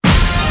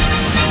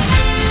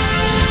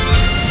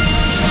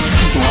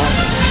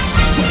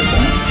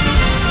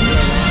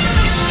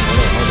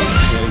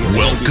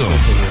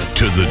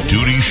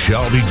Duty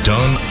Shall Be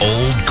Done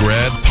Old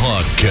Grad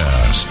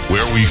Podcast,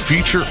 where we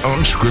feature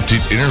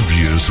unscripted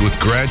interviews with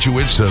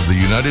graduates of the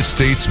United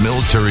States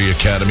Military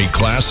Academy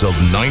class of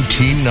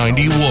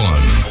 1991.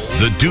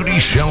 The Duty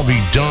Shall Be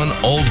Done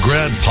Old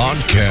Grad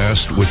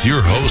Podcast with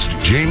your host,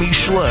 Jamie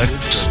Schleck,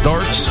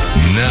 starts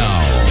now.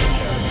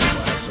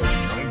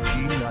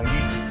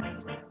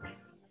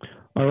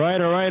 All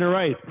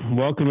right.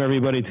 Welcome,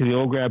 everybody, to the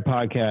Old Grad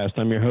Podcast.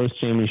 I'm your host,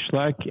 Jamie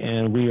Schleck,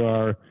 and we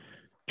are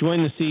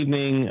joined this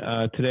evening.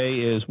 Today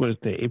is,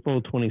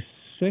 April 26th,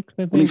 I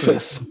think?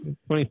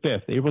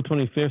 25th. April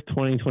 25th,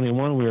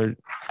 2021.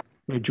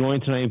 We're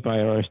joined tonight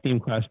by our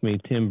esteemed classmate,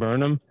 Tim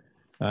Burnham.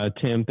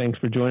 Tim, thanks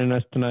for joining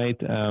us tonight.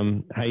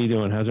 How you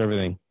doing? How's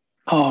everything?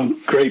 Oh,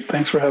 great.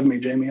 Thanks for having me,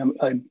 Jamie.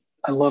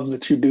 I love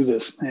that you do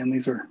this, man.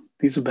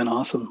 These have been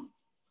awesome.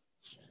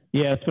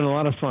 Yeah, it's been a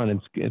lot of fun.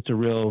 It's a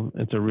real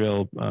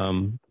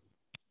kind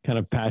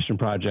of passion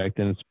project,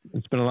 and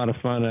it's been a lot of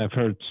fun. I've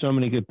heard so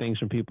many good things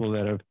from people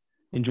that have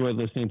enjoyed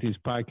listening to these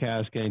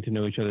podcasts, getting to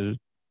know each other,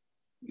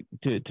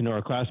 to know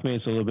our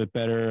classmates a little bit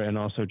better, and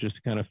also just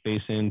to kind of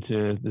face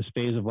into this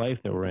phase of life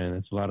that we're in.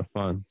 It's a lot of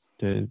fun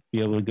to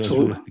be able to go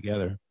through this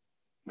together.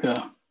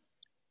 Yeah.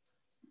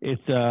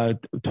 It's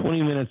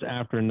 20 minutes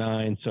after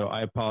 9, so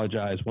I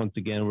apologize. Once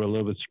again, we're a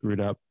little bit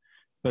screwed up,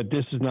 but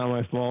this is not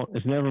my fault.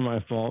 It's never my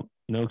fault.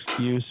 No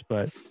excuse,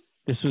 but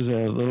this was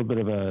a little bit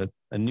of a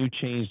new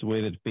change, the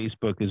way that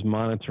Facebook is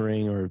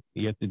monitoring, or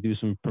you have to do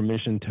some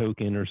permission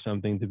token or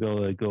something to be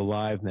able to go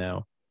live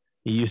now.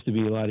 It used to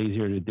be a lot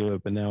easier to do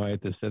it, but now I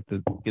have to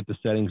get the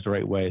settings the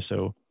right way.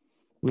 So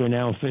we are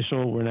now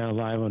official. We're now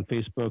live on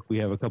Facebook. We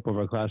have a couple of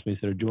our classmates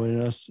that are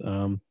joining us,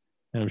 and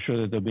I'm sure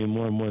that there'll be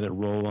more and more that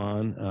roll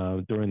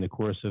on during the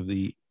course of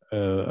the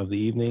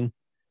evening.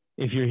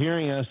 If you're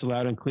hearing us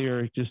loud and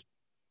clear, just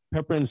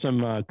pepper in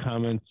some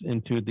comments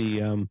into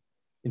the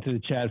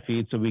chat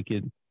feed so we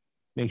could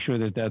make sure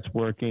that that's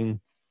working.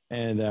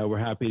 And we're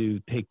happy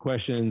to take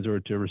questions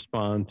or to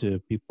respond to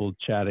people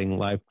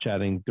live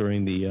chatting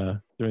during the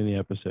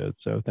episode.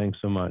 So thanks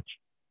so much.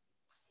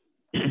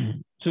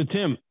 So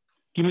Tim,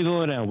 give me the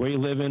lowdown. Where you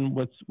living?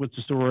 What's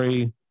the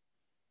story?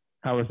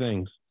 How are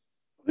things?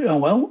 Yeah,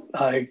 well,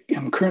 I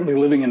am currently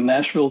living in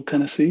Nashville,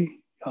 Tennessee.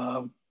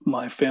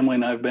 My family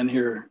and I have been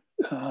here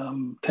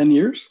 10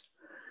 years.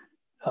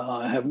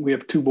 We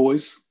have two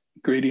boys,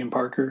 Grady and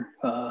Parker.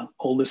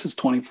 Oldest is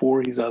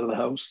 24. He's out of the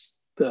house.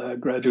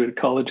 Graduated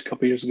college a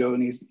couple years ago,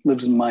 and he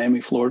lives in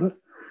Miami, Florida.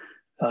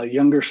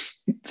 Younger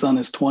son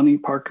is 20,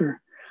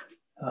 Parker.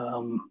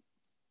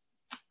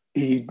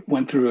 He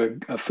went through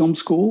a film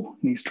school,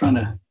 and he's trying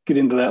to get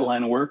into that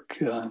line of work.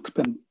 It's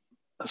been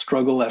a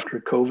struggle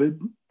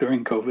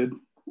during COVID.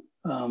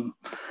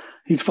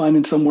 He's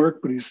finding some work,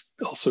 but he's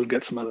also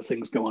got some other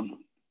things going.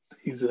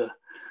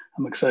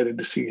 I'm excited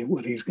to see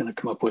what he's going to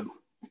come up with.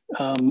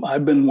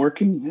 I've been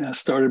working. I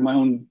started my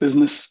own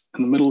business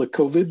in the middle of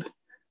COVID.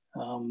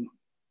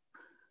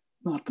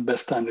 Not the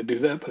best time to do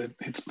that, but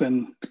it's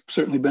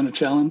certainly been a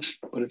challenge,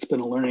 but it's been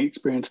a learning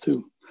experience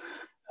too.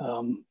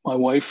 My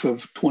wife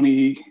of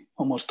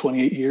almost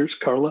 28 years,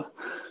 Carla,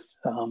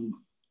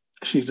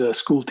 she's a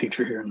school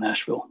teacher here in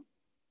Nashville.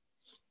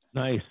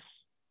 Nice.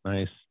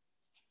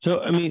 So,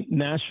 I mean,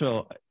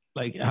 Nashville,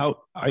 like, how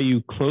are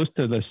you close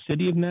to the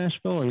city of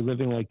Nashville? Or are you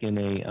living like in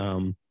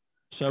a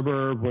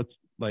suburb? What's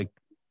like?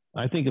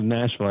 I think of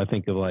Nashville, I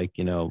think of like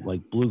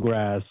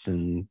bluegrass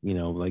and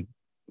like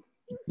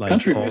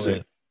country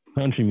music.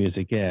 Country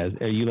music, yeah.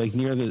 Are you like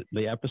near the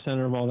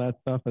epicenter of all that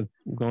stuff that's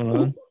going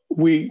on?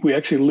 We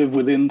actually live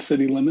within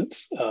city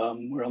limits.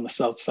 We're on the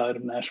south side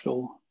of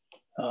Nashville,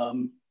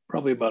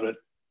 probably about a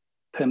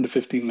 10 to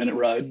 15 minute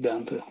ride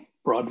down to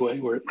Broadway,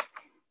 where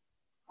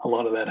a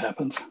lot of that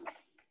happens.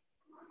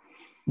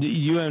 Do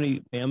you have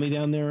any family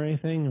down there or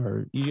anything?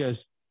 Or you guys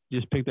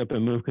just picked up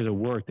and moved because of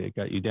work that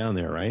got you down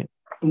there, right?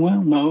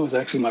 Well, no, it was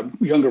actually my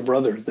younger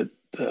brother that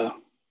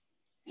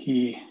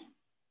he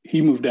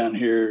moved down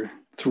here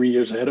 3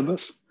 years ahead of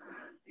us.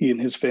 He and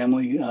his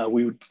family,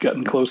 we'd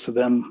gotten close to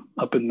them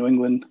up in New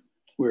England,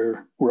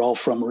 where we're all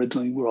from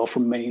originally. We're all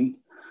from Maine.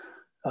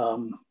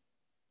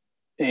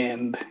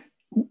 And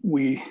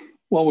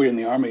while we were in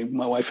the Army,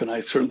 my wife and I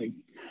certainly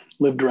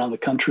lived around the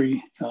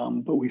country,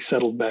 but we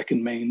settled back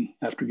in Maine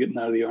after getting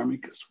out of the Army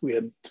because we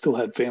still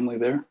had family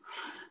there.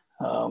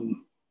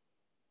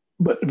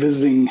 But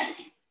visiting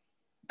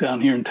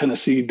down here in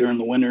Tennessee during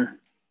the winter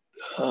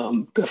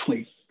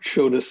definitely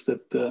showed us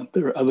that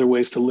there are other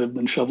ways to live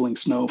than shoveling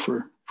snow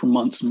for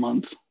months and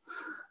months.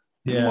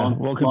 Yeah,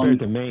 compared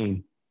to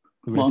Maine.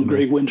 Long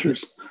gray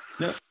winters.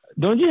 No,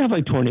 don't you have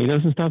like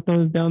tornadoes and stuff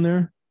down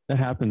there? That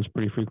happens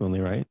pretty frequently,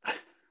 right?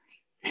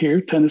 Here,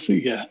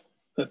 Tennessee, yeah.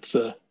 That's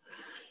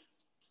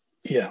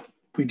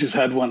we just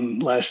had one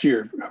last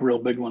year, a real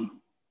big one.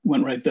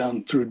 Went right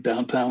down through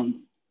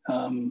downtown,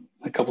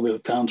 a couple of the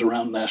towns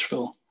around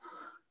Nashville.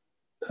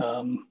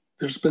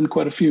 There's been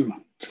quite a few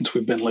since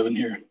we've been living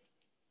here.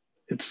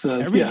 It's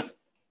not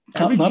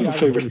my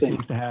favorite thing.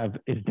 Seems to have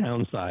its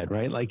downside,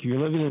 right? Like you're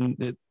living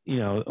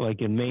in,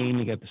 like in Maine,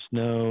 you got the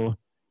snow.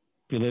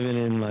 If you're living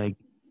in like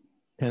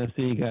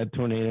Tennessee, you got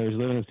tornadoes.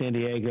 Living in San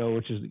Diego,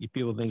 which is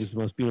people think is the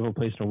most beautiful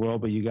place in the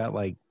world, but you got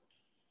like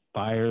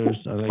fires.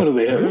 What do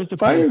they have?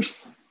 Fires?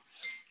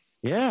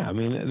 Yeah, I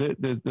mean,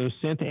 those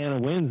Santa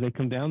Ana winds, they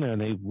come down there and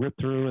they rip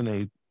through, and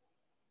they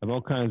have all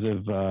kinds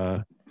of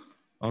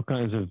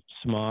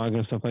smog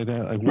and stuff like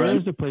that. Like,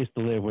 where's the place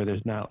to live where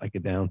there's not like a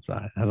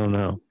downside? I don't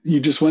know. You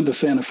just went to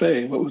Santa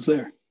Fe. What was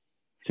there?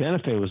 Santa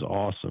Fe was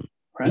awesome.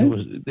 Right?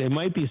 It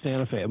might be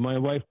Santa Fe. My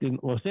wife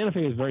didn't. Well, Santa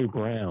Fe is very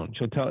brown.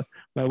 She'll tell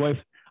my wife.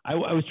 I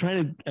was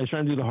trying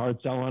to do the hard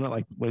sell on it.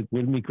 Like, wouldn't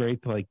it be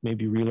great to like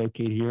maybe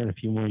relocate here in a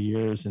few more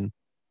years? And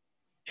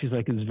she's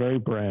like, it's very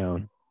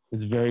brown.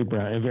 It's very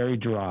brown and very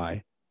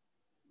dry,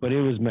 but it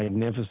was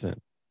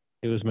magnificent.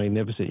 It was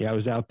magnificent. Yeah, I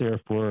was out there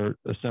for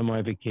a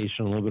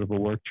semi-vacation, a little bit of a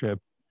work trip.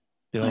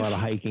 Did a lot of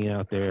hiking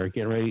out there.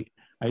 Getting ready.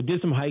 I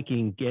did some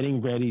hiking,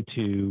 getting ready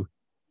to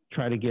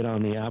try to get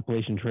on the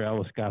Appalachian Trail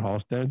with Scott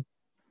Halstead.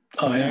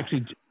 Oh, yeah.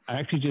 I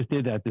actually just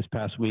did that this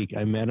past week.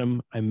 I met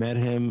him.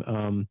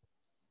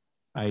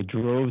 I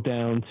drove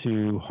down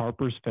to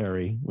Harper's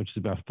Ferry, which is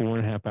about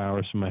 4.5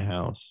 hours from my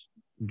house.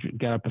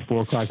 Got up at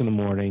 4 o'clock in the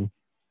morning.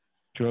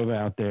 Drove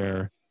out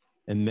there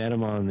and met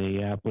him on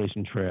the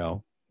Appalachian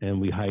Trail,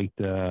 and we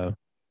hiked.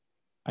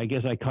 I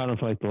guess I caught him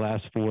for like the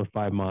last 4 or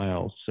 5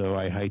 miles. So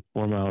I hiked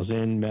 4 miles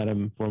in, met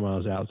him 4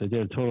 miles out. So I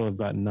did a total of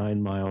about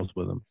 9 miles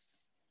with him.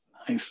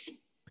 Nice.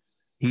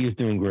 He is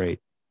doing great.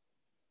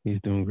 He's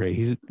doing great.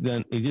 He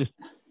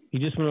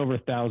just went over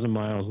 1,000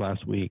 miles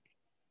last week.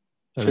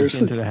 So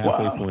Seriously? He's into the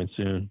halfway point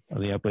soon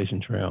on the Appalachian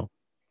Trail.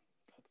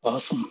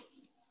 Awesome.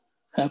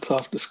 Hats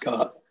off to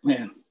Scott,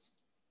 man.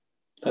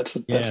 That's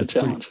a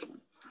challenge.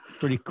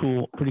 Pretty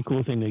cool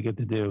thing they get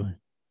to do.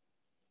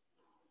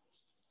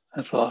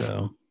 That's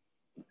awesome.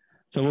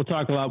 So we'll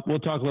talk a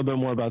little bit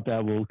more about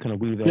that. We'll kind of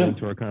weave that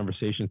into our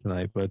conversation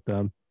tonight. But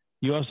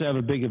you also have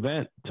a big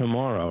event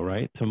tomorrow,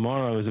 right?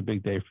 Tomorrow is a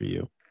big day for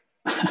you.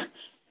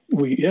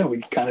 We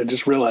kind of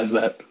just realized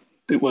that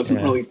it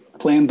wasn't really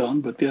planned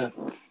on, but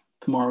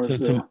tomorrow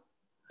is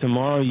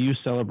tomorrow you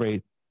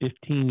celebrate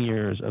 15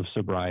 years of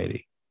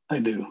sobriety. I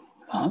do.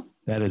 Uh-huh.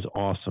 That is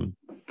awesome.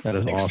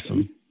 Thanks,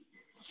 awesome.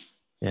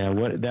 Yeah,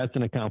 that's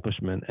an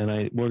accomplishment,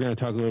 and we're going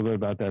to talk a little bit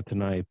about that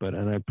tonight.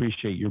 And I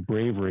appreciate your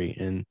bravery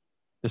in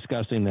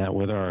discussing that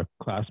with our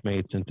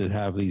classmates and to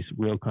have these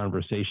real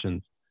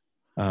conversations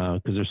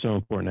because they're so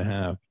important to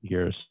have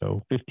here.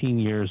 So 15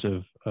 years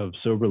of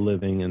sober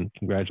living, and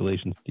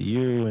congratulations to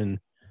you and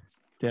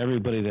to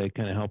everybody that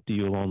kind of helped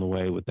you along the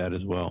way with that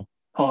as well.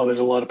 Oh, there's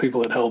a lot of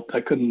people that helped.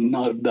 I couldn't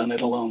not have done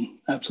it alone.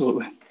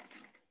 Absolutely.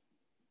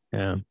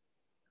 Yeah.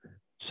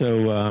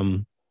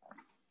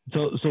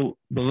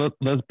 But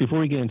let's before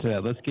we get into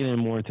that, let's get in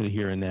more into the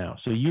here and now.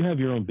 So you have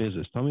your own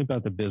business. Tell me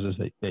about the business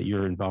that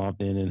you're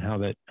involved in and how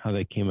that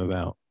came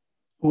about.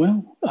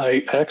 Well,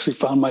 I actually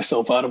found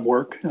myself out of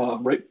work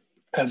right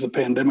as the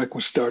pandemic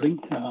was starting.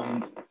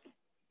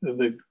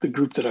 The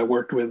group that I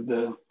worked with,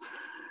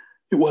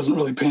 it wasn't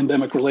really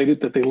pandemic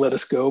related that they let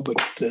us go, but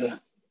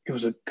it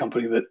was a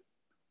company that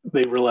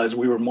they realized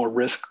we were more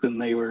risk than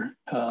they were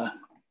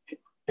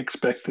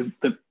expected.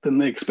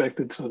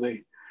 So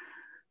they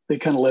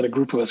kind of let a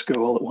group of us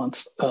go all at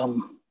once.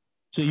 So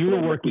you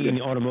were working in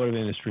the automotive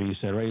industry, you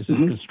said, right? It's a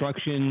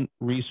construction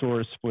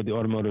resource for the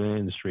automotive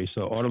industry.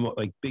 So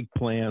like big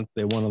plants,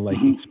 they want to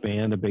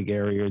expand a big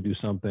area or do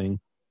something.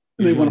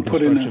 They want to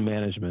put in construction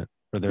management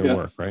for their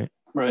work, right?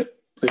 Right.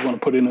 They want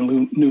to put in a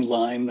new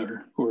line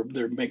or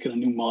they're making a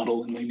new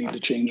model and they need to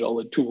change all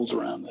the tools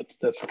around.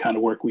 That's the kind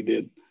of work we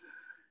did.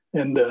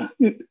 And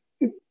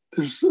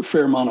there's a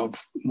fair amount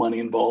of money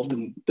involved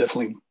and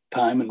definitely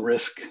time and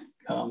risk.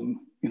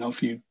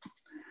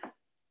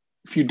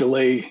 If you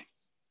delay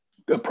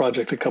a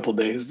project a couple of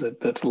days,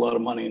 that's a lot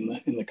of money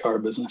in the car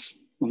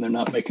business when they're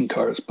not making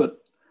cars. But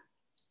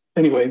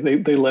anyway,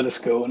 they let us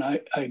go, and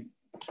I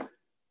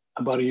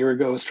about a year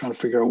ago I was trying to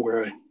figure out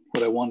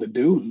what I wanted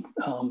to do.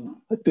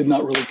 I did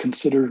not really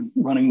consider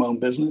running my own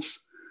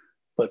business,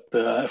 but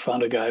I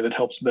found a guy that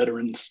helps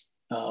veterans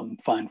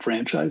find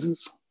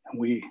franchises, and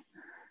we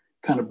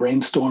kind of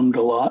brainstormed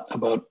a lot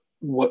about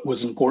what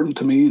was important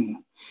to me, and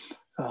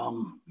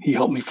he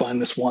helped me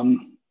find this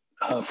one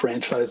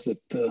franchise that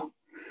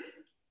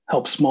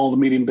helps small to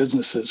medium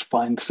businesses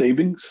find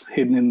savings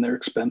hidden in their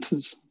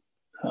expenses.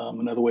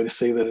 Another way to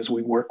say that is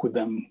we work with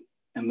them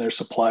and their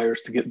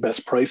suppliers to get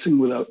best pricing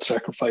without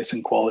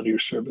sacrificing quality or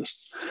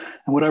service.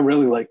 And what I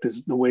really liked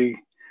is the way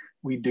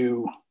we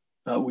do,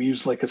 we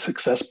use like a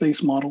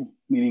success-based model,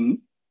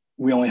 meaning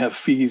we only have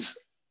fees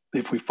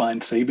if we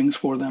find savings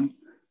for them.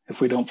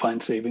 If we don't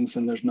find savings,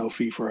 then there's no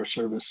fee for our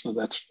service. So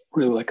that's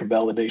really like a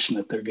validation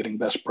that they're getting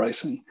best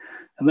pricing.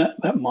 And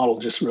that model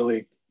just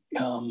really,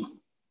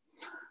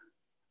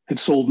 it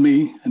sold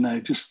me, and I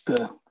just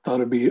thought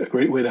it'd be a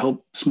great way to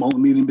help small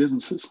and medium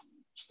businesses.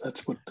 So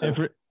that's what.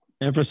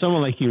 And for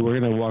someone like you, we're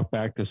going to walk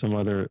back to some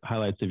other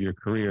highlights of your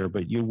career,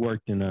 but you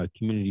worked in a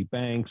community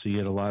bank, so you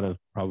had a lot of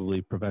probably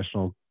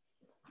professional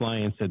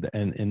clients,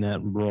 and in that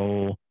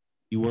role,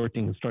 you worked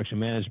in construction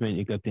management,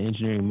 you got the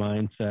engineering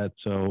mindset,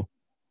 so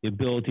the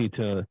ability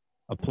to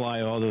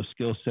apply all those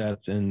skill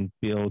sets and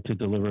be able to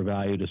deliver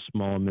value to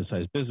small and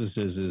mid-sized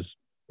businesses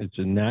it's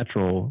a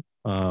natural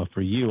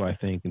for you, I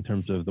think, in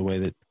terms of the way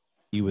that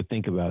you would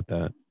think about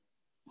that.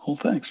 Well,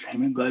 thanks,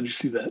 Jamie. I'm glad you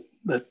see that.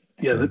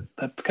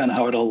 That's kind of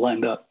how it all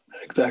lined up.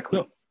 Exactly.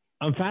 So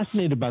I'm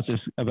fascinated about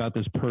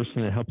this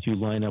person that helped you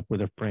line up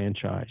with a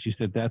franchise. You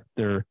said that's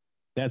their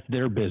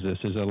business,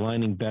 is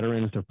aligning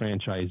veterans to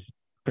franchise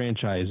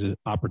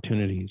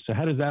opportunities. So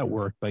how does that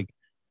work? Like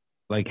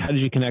how did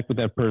you connect with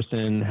that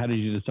person? How did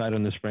you decide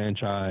on this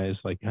franchise?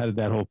 Like, how did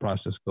that whole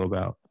process go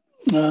about?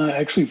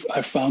 Actually,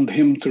 I found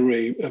him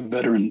through a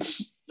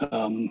veterans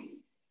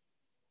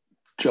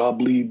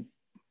job lead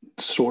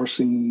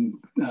sourcing.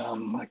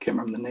 I can't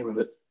remember the name of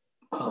it.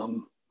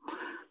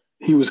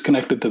 He was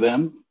connected to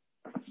them.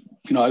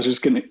 You know, I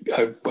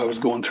was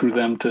going through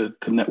them to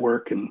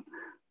network, and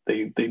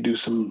they do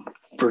some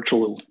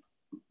virtual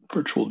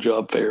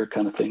job fair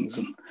kind of things.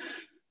 And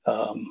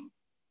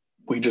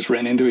we just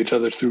ran into each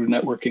other through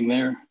networking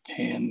there.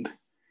 And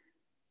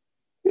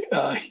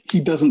he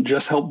doesn't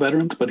just help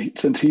veterans, but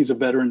since he's a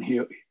veteran,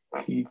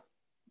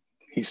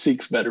 he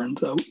seeks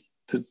veterans out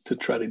to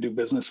try to do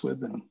business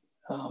with. And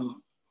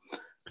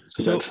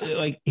so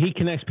like he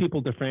connects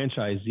people to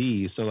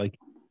franchisees. So like,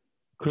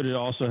 could it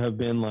also have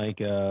been like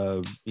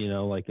a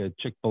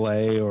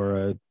Chick-fil-A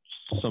or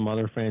some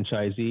other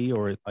franchisee,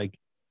 or is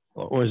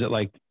it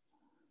like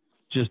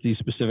just these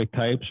specific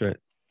types? Or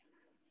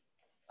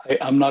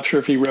I'm not sure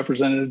if he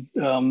represented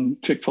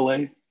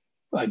Chick-fil-A.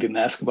 I didn't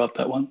ask about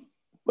that one.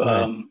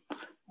 Right.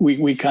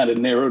 We kind of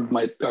narrowed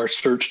our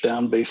search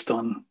down based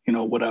on, you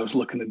know, what I was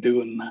looking to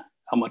do and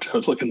how much I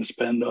was looking to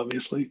spend,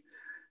 obviously.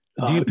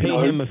 Do you pay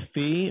him a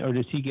fee, or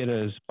does he get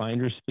a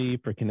finder's fee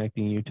for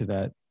connecting you to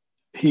that?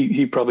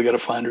 He probably got a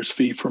finder's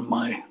fee from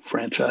my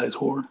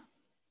franchisor.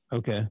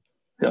 Okay.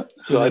 Yeah.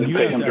 So I didn't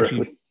pay him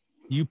directly.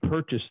 You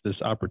purchased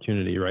this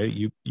opportunity, right?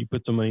 You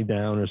put some money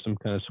down or some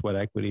kind of sweat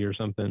equity or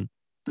something.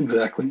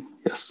 Exactly.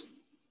 Yes.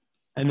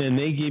 And then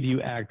they give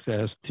you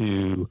access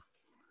to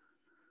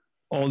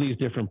all these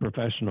different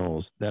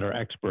professionals that are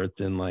experts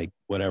in like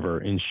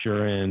whatever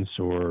insurance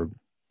or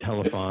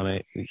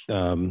telephony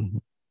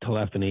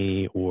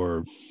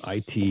or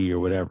IT or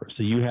whatever.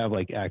 So you have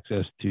like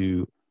access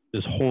to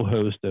this whole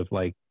host of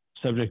like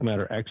subject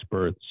matter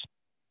experts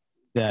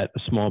that a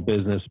small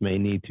business may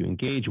need to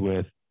engage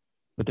with,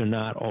 but they're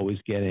not always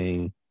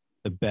getting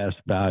the best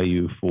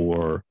value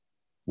for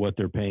what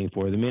they're paying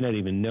for. They may not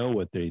even know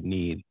what they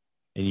need.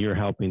 And you're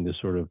helping to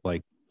sort of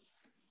like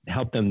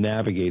help them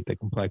navigate the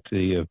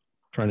complexity of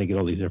trying to get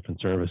all these different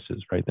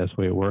services, right? That's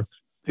the way it works.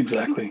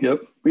 Exactly. Yep.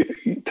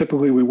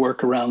 Typically we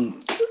work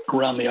around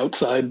the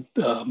outside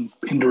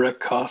indirect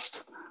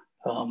costs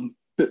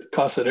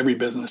that every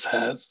business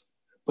has,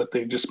 but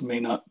they just may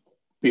not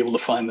be able to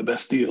find the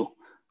best deal,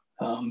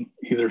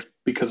 either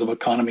because of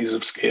economies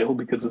of scale,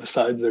 because of the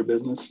size of their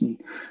business, and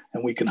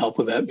we can help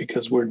with that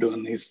because we're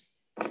doing these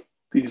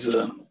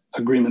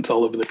agreements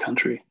all over the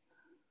country.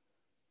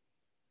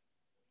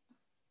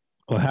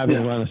 Well,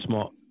 having run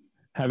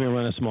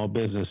a small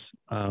business,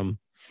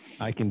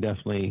 I can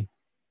definitely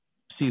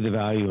see the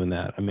value in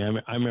that. I mean,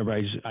 I remember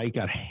I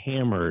got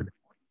hammered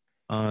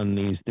on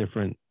these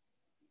different,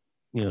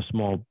 you know,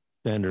 small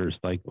vendors,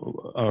 like,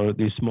 or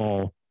these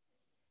small,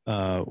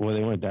 well,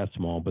 they weren't that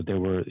small, but they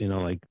were, you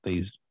know, like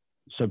these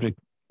subject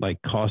like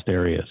cost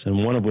areas,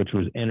 and one of which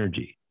was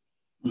energy,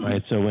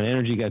 right? So when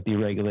energy got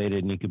deregulated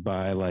and you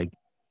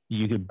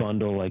could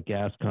bundle like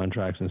gas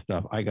contracts and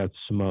stuff, I got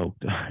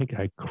smoked. I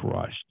got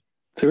crushed.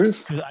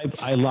 Serious? Because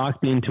I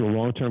locked into a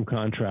long-term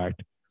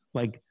contract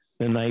like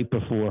the night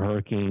before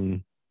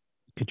Hurricane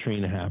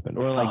Katrina happened,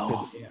 or like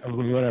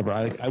whatever.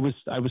 I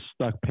was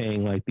stuck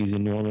paying like these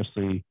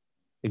enormously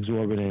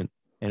exorbitant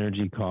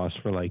energy costs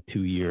for like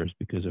 2 years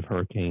because of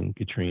Hurricane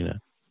Katrina.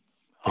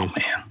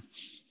 Basically. Oh man.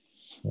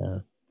 Yeah.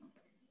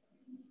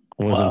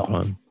 It wasn't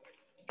fun.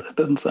 That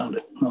doesn't sound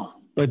it. No.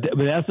 But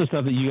that's the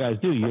stuff that you guys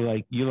do. You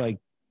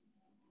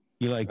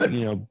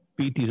you know,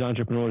 beat these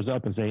entrepreneurs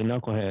up and say, hey,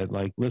 knucklehead,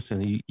 like,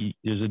 listen,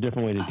 there's a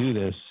different way to do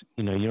this.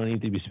 You know, you don't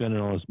need to be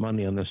spending all this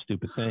money on this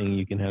stupid thing.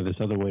 You can have this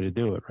other way to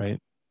do it, right?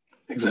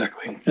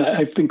 Exactly. And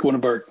I think one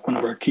of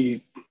our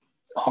key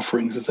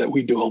offerings is that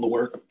we do all the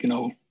work, you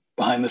know,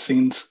 behind the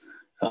scenes.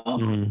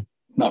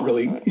 Not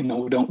really, you know,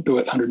 we don't do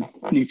it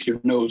underneath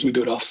your nose. We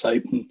do it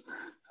offsite, and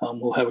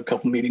we'll have a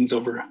couple meetings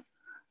over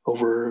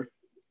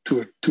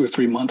 2 or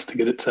 3 months to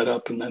get it set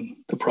up, and then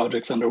the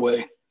project's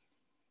underway.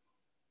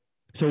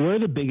 So where are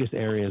the biggest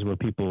areas where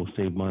people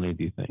save money,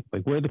 do you think?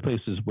 Like, where are the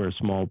places where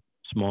small,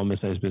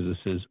 mid-sized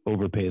businesses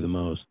overpay the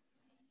most?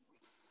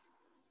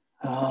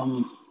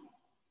 On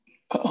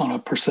a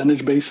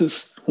percentage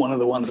basis, one of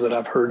the ones that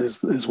I've heard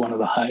is one of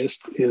the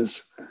highest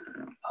is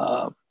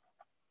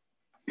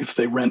if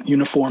they rent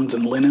uniforms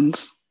and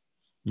linens.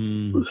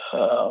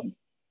 That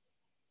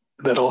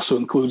also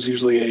includes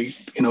usually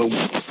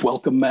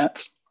welcome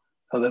mats.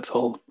 That's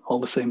all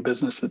the same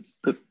business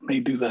that may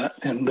do that.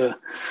 And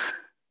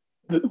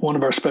one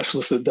of our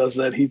specialists that does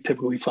that, he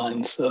typically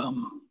finds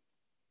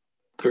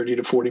 30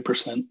 to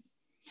 40%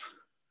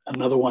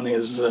 Another one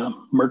is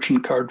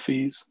merchant card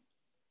fees,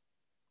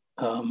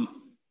 or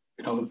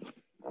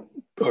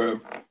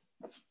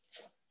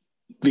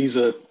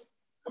Visa,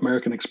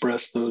 American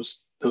Express, those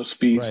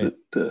fees. Right.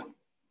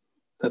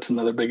 That's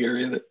another big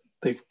area that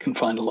they can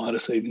find a lot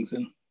of savings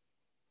in.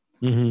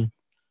 Mm-hmm.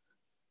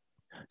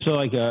 So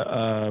like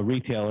a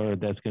retailer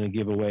that's going to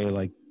give away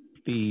like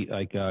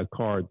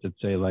cards that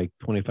say like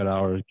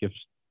 $25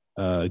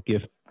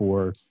 gift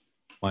for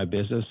my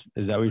business.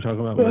 Is that what you're talking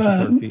about?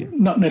 Merchant card fees?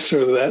 Not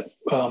necessarily that.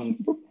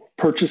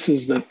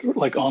 Purchases that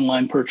like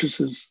online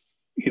purchases,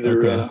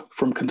 either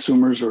from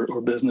consumers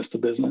or business to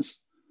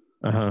business.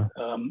 Uh-huh.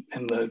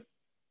 And the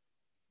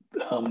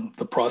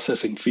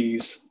processing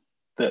fees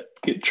that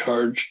get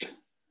charged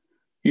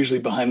usually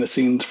behind the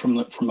scenes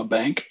from a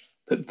bank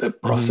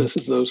that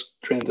processes those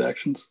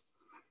transactions.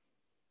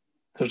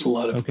 There's a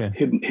lot of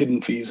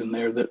hidden fees in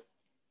there that,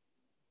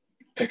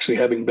 actually,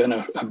 having been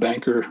a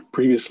banker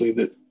previously,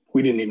 that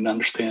we didn't even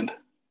understand.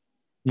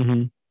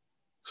 Mm-hmm.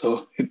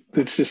 So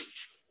there's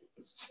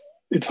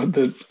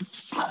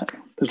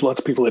lots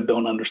of people that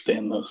don't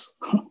understand those.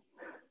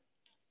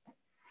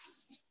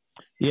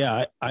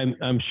 Yeah,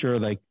 I'm sure.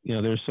 Like,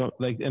 there's so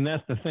like, and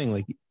that's the thing.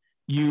 Like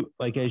you,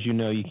 like as you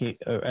know, you came,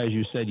 as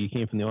you said, you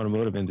came from the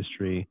automotive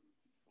industry,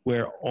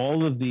 where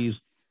all of these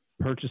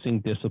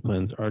purchasing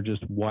disciplines are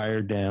just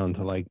wired down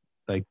to like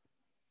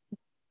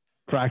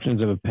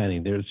fractions of a penny.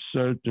 They're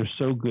so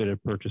good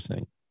at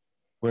purchasing,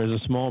 whereas a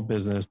small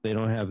business, they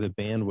don't have the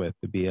bandwidth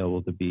to be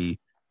able to be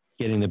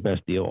getting the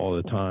best deal all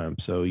the time.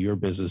 So your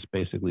business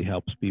basically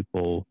helps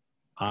people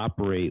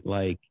operate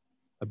like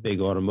a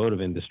big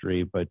automotive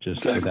industry, but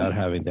just without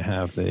having to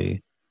have the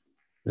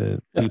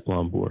people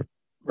on board.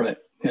 Right.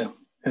 Yeah.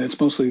 And it's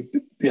mostly,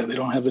 they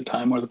don't have the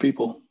time or the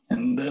people.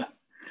 And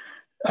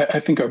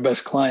I think our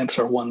best clients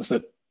are ones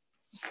that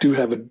do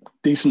have a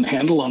decent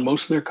handle on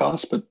most of their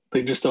costs, but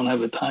they just don't have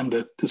the time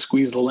to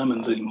squeeze the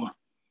lemons anymore.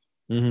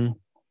 Mm-hmm.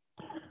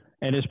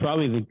 And it's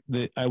probably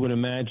I would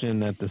imagine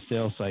that the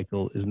sales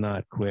cycle is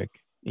not quick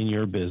in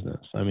your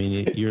business. I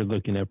mean, you're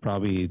looking at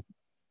probably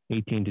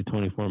 18 to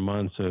 24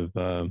 months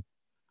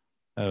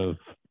of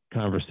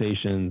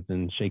conversations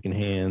and shaking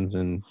hands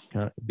and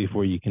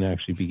before you can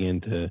actually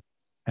begin to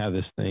have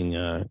this thing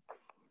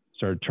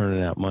start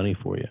turning out money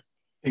for you.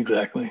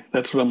 Exactly.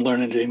 That's what I'm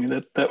learning, Jamie.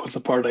 That was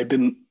the part I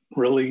didn't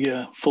really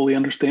fully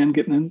understand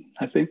getting in,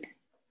 I think,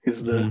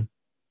 is the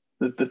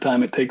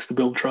time it takes to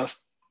build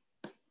trust.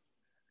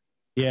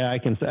 Yeah, I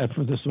can say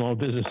for the small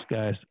business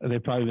guys,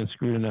 they've probably been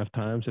screwed enough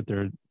times that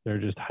they're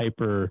just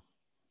hyper,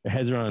 their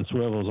heads are on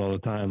swivels all the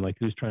time. Like,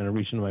 who's trying to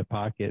reach into my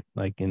pocket,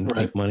 like, and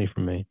take money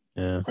from me?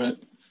 Yeah. Right.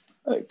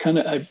 I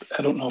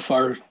don't know if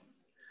our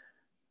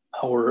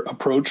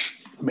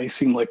approach may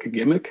seem like a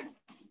gimmick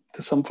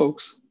to some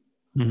folks.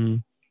 Mm-hmm.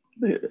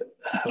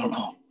 I don't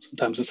know.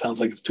 Sometimes it sounds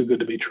like it's too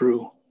good to be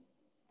true,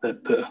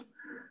 that they're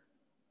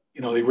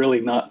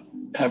really not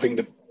having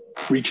to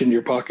reach into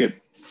your pocket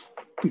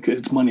because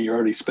it's money you're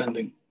already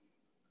spending.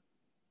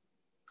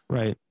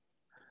 Right.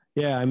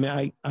 Yeah. I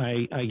mean,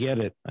 I get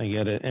it.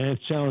 And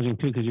it's challenging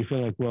too, because you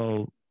feel like,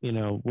 well,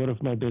 what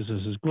if my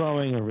business is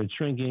growing or it's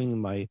shrinking?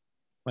 My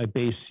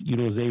base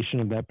utilization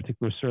of that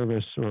particular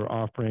service or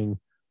offering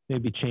may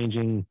be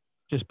changing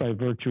just by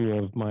virtue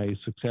of my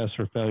success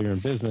or failure in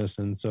business.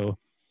 And so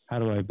how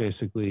do I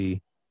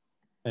basically,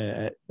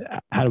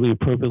 how do we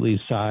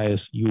appropriately size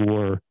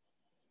your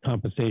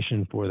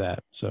compensation for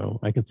that? So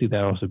I can see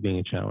that also being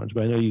a challenge,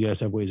 but I know you guys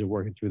have ways of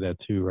working through that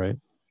too, right?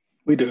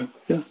 We do.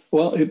 Yeah.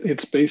 Well,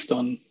 it's based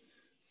on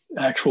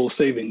actual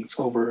savings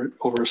over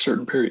a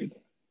certain period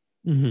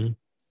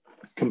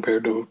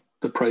compared to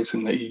the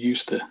pricing that you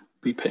used to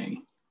be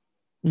paying.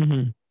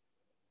 Mm-hmm.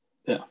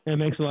 Yeah. It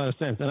makes a lot of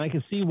sense. And I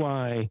can see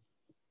why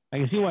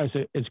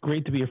it's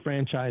great to be a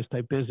franchise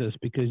type business,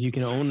 because you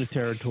can own the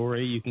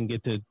territory. You can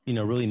get to,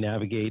 really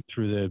navigate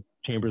through the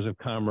chambers of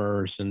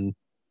commerce and,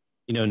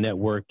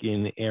 network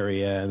in the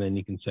area. And then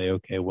you can say,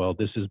 okay, well,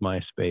 this is my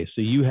space.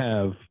 So you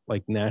have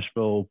like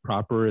Nashville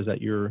proper, is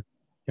that your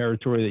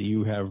territory that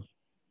you have?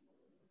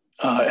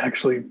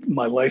 Actually,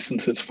 my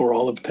license is for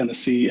all of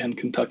Tennessee and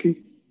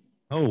Kentucky.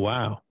 Oh,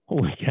 wow.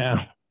 Holy cow.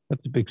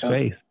 That's a big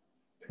space.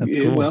 That's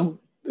cool. Well,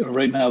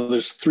 right now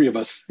there's 3 of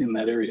us in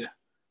that area.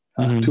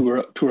 2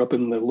 are up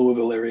in the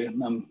Louisville area,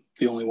 and I'm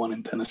the only one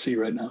in Tennessee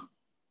right now.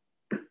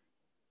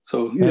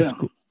 So, yeah.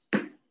 Cool.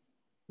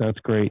 That's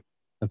great.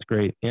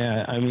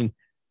 Yeah. I mean,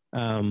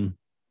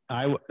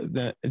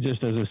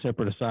 just as a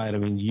separate aside, I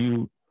mean,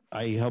 you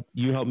helped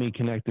me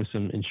connect to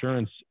some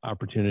insurance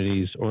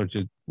opportunities, or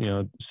to,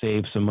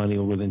 save some money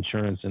with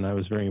insurance. And I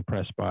was very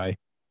impressed by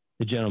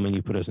the gentleman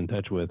you put us in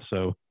touch with.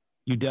 So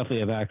you definitely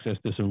have access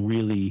to some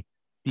really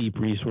deep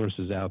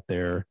resources out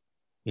there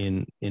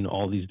in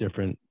all these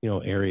different,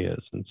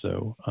 areas. And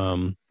so,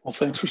 well,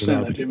 thanks for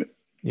saying that, Jimmy.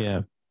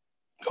 Yeah.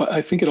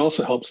 I think it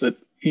also helps that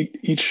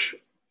each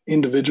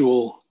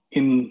individual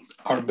in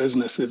our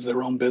business is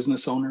their own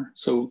business owner.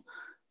 So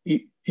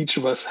each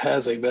of us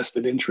has a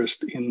vested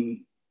interest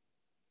in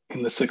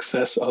the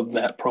success of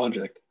that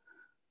project.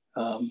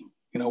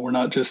 We're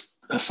not just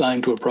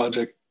assigned to a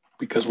project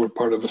because we're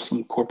part of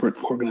some corporate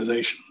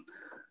organization.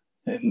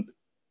 And,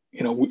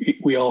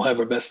 we all have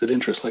a vested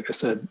interest, like I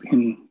said,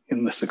 in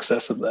the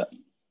success of that.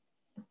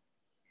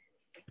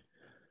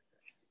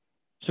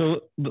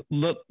 So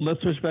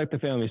let's switch back to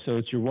family. So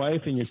it's your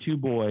wife and your two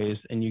boys,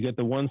 and you get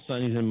the one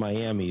son. He's in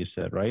Miami, you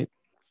said, right?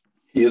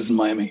 He is in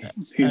Miami.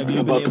 He's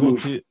about to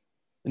move.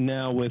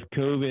 Now with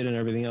COVID and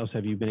everything else,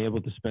 have you been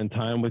able to spend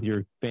time with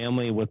your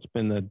family? What's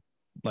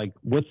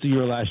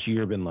your last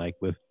year been like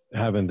with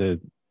having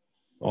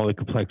all the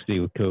complexity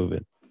with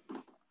COVID?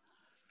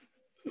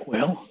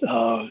 Well,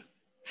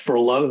 for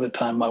a lot of the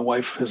time, my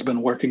wife has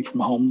been working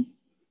from home.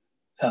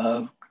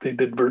 They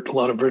did a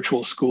lot of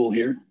virtual school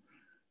here.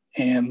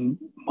 And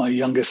my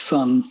youngest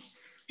son,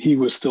 he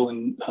was still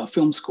in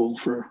film school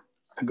for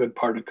a good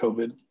part of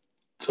COVID.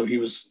 So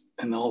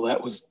and all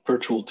that was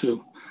virtual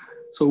too.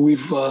 So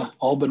we've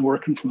all been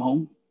working from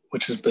home,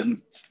 which has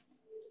been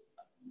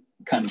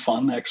kind of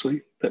fun,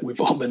 actually, that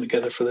we've all been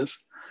together for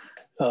this.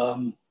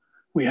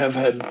 We have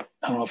had,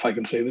 I don't know if I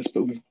can say this,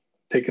 but we've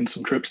taken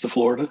some trips to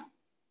Florida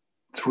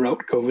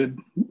throughout COVID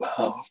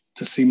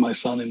to see my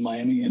son in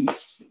Miami and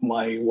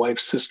my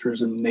wife's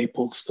sisters in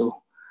Naples.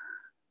 So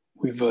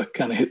we've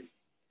kind of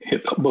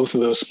hit both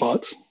of those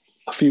spots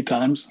a few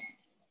times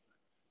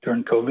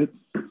during COVID.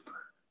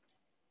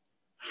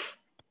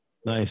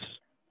 Nice.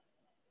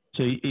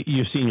 So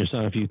you've seen your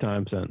son a few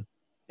times then?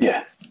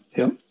 Yeah.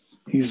 Yep.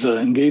 He's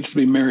engaged to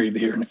be married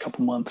here in a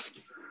couple months.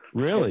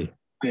 Really?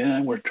 So,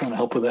 yeah, we're trying to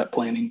help with that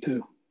planning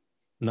too.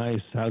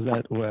 Nice. How's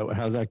that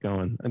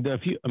going? And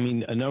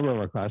a number of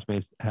our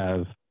classmates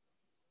have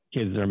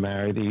kids that are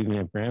married. They even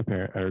have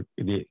grandparents or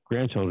the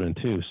grandchildren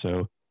too.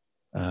 So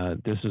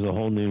this is a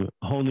whole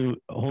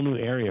new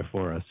area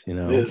for us.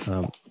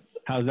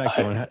 How's that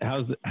going?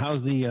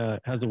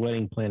 How's the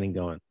wedding planning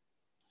going?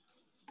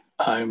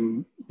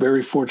 I'm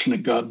very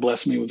fortunate. God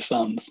bless me with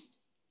sons.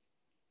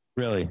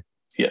 Really?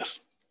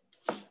 Yes.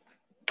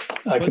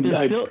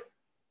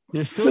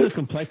 There's still the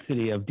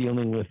complexity of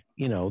dealing with,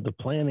 the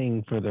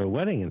planning for the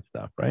wedding and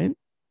stuff, right?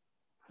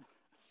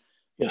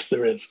 Yes,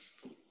 there is.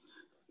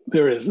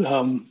 There is.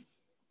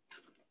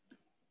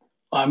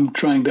 I'm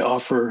trying to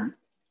offer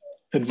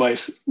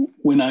advice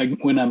when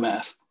I'm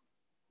asked.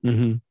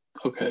 Mm-hmm.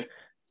 Okay.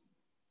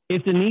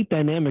 It's a neat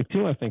dynamic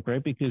too, I think,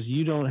 right? Because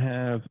you don't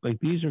have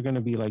these are going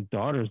to be like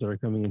daughters that are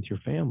coming into your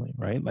family,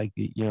 right? Like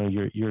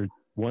your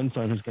one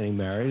son who's getting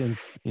married, and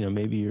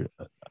maybe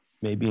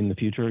in the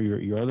future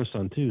your other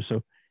son too.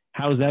 So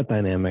how's that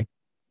dynamic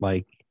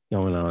like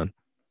going on?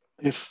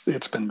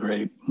 It's been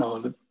great.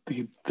 No,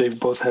 they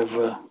both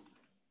have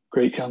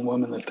great young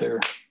women that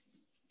they're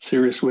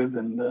serious with,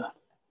 and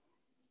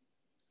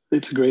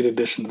it's a great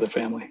addition to the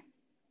family.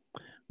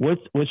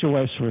 What's your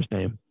wife's first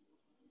name?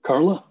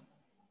 Carla.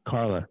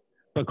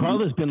 But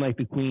Carla's been like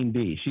the queen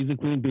bee. She's the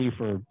queen bee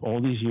for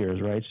all these years,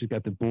 right? She's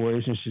got the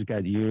boys and she's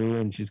got you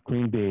and she's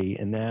queen bee.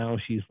 And now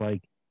she's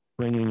like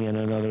bringing in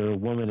another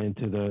woman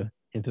into the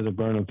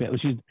Burnham family.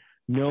 She's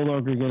no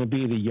longer going to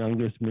be the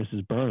youngest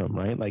Mrs. Burnham,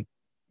 right? Like,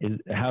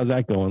 how's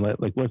that going?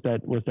 Like, what's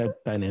that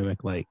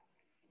dynamic like?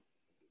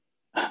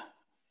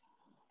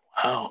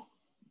 Wow.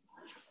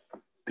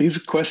 These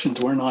questions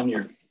weren't on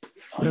your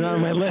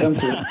my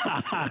list.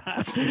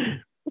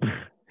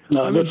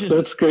 No,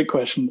 that's a great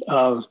question.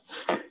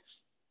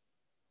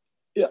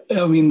 Yeah,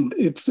 I mean,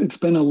 it's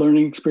been a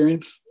learning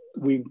experience.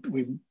 We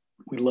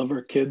love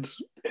our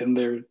kids and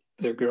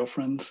their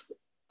girlfriends.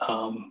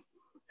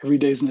 Every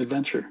day's an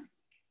adventure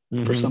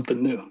for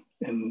something new,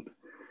 and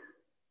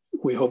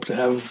we hope to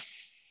have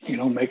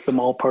make them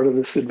all part of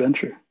this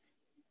adventure.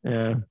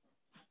 Yeah.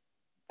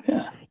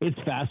 Yeah. It's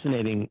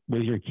fascinating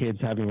with your kids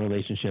having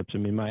relationships. I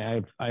mean,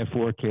 I have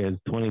 4 kids,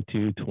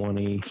 22,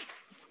 20,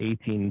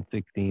 18,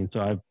 16. So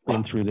I've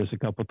been through this a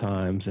couple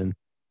times, and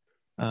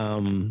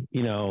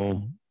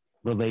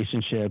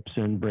relationships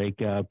and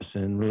breakups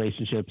and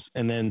relationships,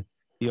 and then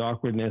the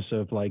awkwardness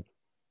of like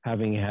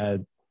having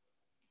had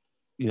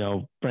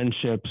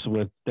friendships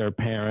with their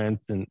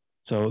parents, and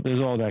so there's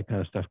all that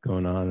kind of stuff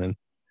going on. And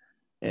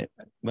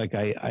like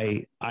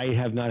I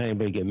have not had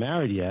anybody get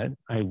married yet.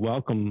 I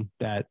welcome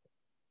that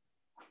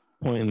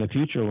point in the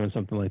future when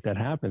something like that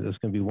happens. It's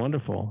going to be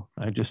wonderful.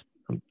 I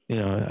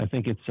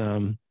think it's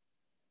one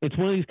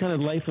of these kind of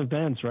life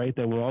events, right,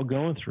 that we're all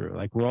going through.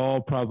 Like, we're all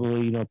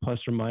probably, plus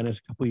or minus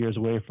a couple of years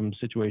away from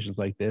situations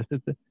like this.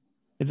 It's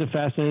a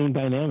fascinating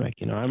dynamic.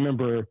 I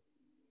remember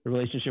the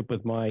relationship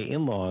with my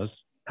in-laws,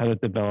 how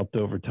it developed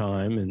over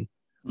time, and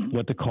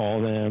what to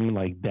call them,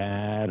 like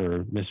Dad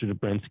or Mr.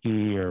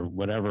 Dobrinsky or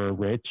whatever,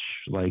 Rich,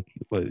 like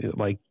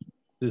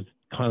this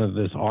kind of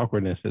this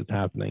awkwardness that's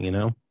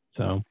happening,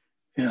 so.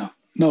 Yeah,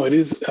 no, it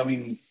is. I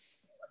mean,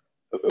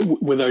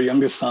 with our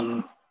youngest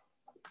son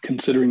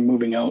considering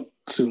moving out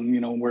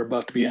soon, we're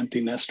about to be empty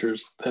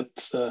nesters.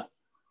 That's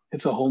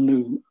it's a whole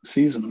new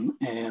season,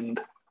 and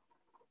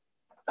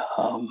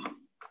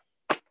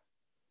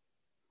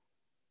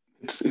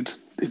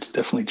it's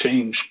definitely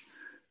changed.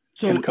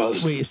 So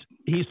wait,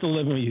 he's still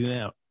living with you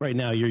now, right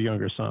now, your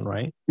younger son,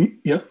 right?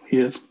 Yep, he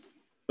is.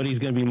 But he's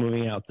going to be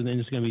moving out, so then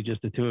it's going to be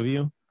just the two of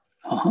you?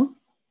 Uh-huh.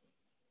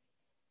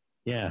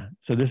 Yeah.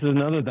 So this is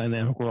another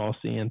dynamic we're all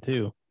seeing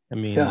too. I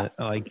mean, Yeah.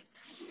 like,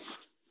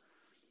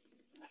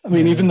 I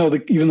mean, yeah. even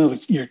though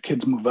your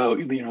kids move out,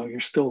 you know,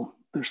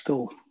 they're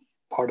still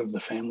part of the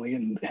family,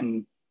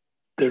 and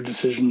their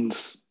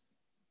decisions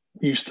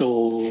you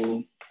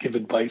still give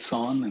advice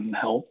on and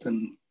help,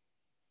 and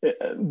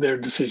their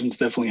decisions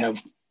definitely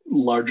have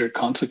larger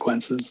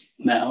consequences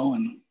now,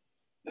 and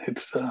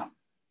it's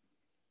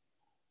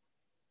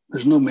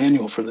there's no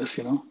manual for this,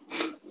 you know.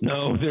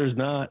 No, there's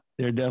not.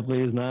 There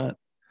definitely is not.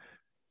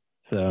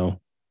 So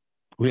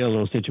we had a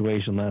little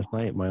situation last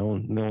night in my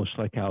own Miller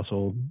Schleck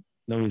household.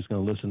 Nobody's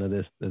going to listen to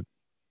this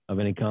of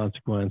any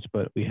consequence,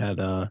 but we had,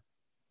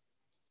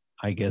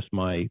 I guess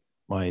my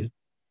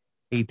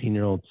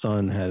 18-year-old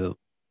son had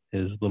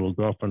his little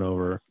girlfriend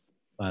over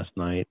last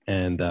night,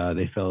 and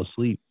they fell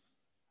asleep.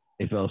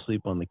 They fell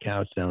asleep on the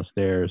couch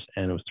downstairs,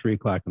 and it was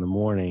 3:00 in the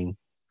morning.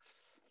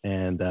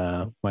 And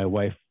my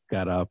wife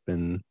got up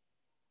and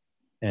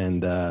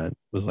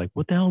was like,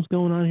 "What the hell's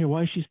going on here?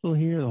 Why is she still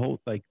here?" The whole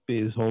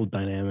this whole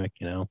dynamic,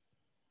 you know.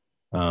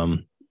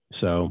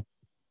 So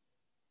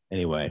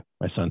anyway,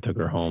 my son took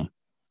her home,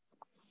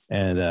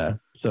 and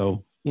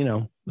so you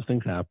know, those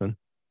things happen.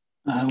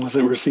 Was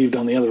it received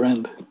on the other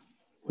end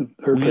with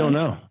her We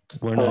parents? don't know.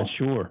 We're not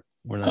sure.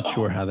 We're not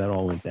sure how that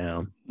all went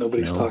down.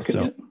 Nobody's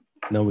talking yet.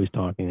 Nobody's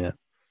talking yet.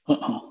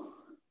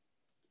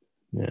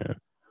 Yeah.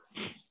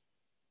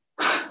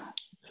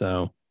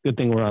 So good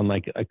thing we're on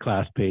like a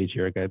class page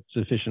here. I got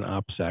sufficient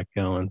OPSEC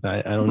going.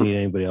 I don't need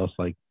anybody else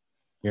like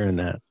hearing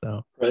that.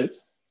 So right.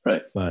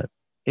 But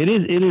it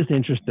is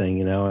interesting,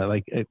 you know.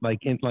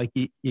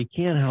 You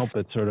can't help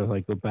but sort of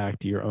like go back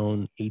to your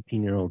own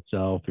 18-year-old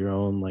self, your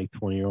own like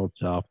 20-year-old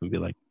self, and be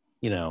like,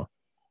 you know,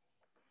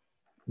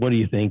 what are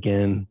you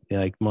thinking?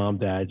 You're like, Mom,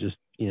 Dad, just,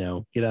 you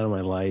know, get out of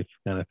my life,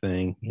 kind of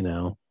thing. You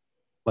know,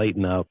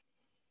 lighten up.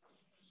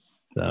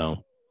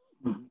 So.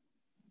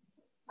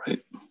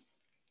 Right.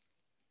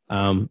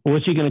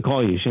 What's she going to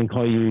call you? She going to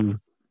call you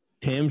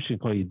Tim? She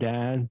call you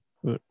Dad?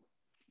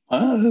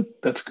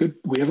 That's good.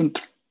 We haven't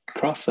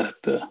crossed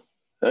that.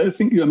 I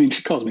mean,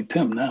 she calls me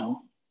Tim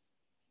now.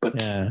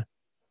 But yeah,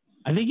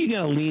 I think you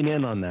got to lean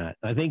in on that.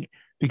 I think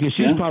because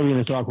she's probably in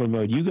this awkward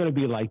mode. You got to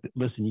be like,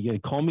 listen, you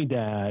got to call me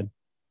Dad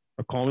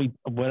or call me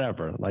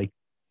whatever. Like,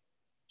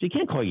 she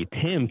can't call you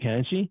Tim,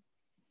 can she?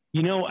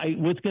 You know,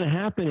 what's going to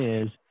happen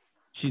is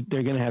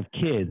they're going to have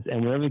kids,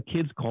 and whatever the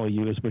kids call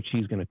you is what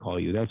she's going to call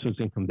you. That's what it's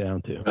going to come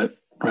down to.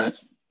 Right.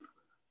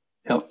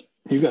 Yep,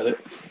 you got it.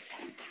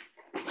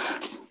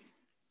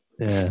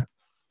 Yeah.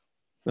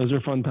 Those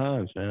are fun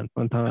times, man.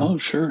 Fun times. Oh,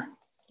 sure.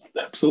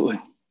 Absolutely.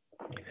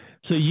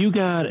 So you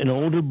got an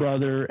older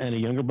brother and a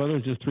younger brother?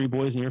 Is there 3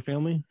 boys in your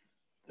family?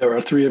 There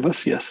are 3 of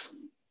us, yes.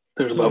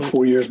 There's about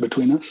 4 years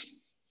between us.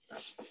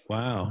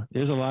 Wow.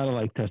 There's a lot of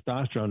like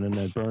testosterone in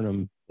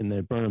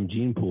that Burnham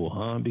gene pool,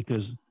 huh?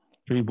 Because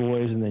 3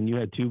 boys and then you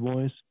had 2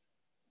 boys?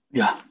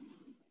 Yeah.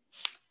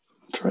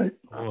 That's right.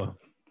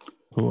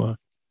 Cool.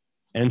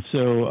 And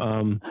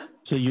so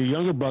so your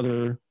younger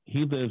brother,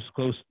 he lives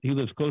close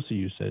to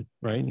you, said,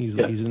 right? He's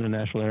in the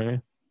Nashville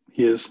area?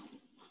 He is.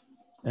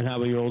 And how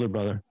about your older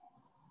brother?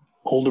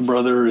 Older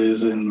brother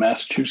is in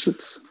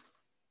Massachusetts,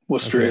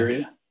 Worcester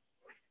area.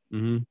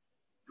 Mm-hmm.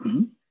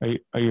 Mm-hmm.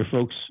 Are your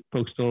folks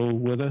still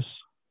with us?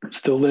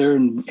 Still there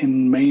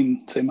in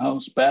Maine, same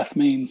house, Bath,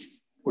 Maine,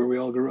 where we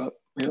all grew up.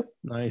 Yep.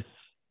 Nice.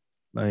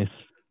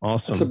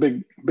 Awesome. It's a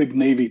big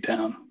Navy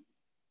town.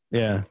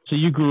 Yeah. So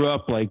you grew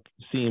up like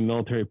seeing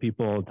military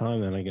people all the time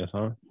then, I guess,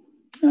 huh?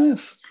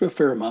 It's a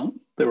fair amount.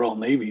 They were all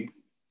Navy.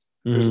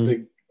 Mm-hmm. There's a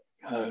big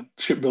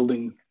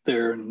shipbuilding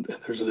there, and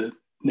there's a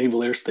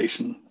naval air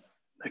station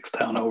next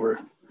town over.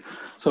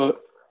 So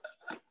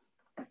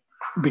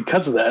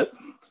because of that,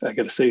 I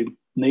got to say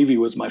Navy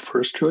was my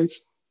first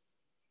choice.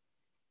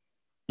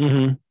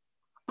 Mm-hmm.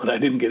 But I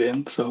didn't get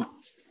in, so I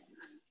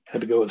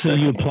had to go with second.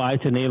 So you applied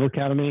to Naval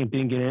Academy and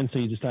didn't get in, so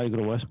you decided to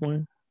go to West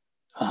Point?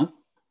 Uh-huh.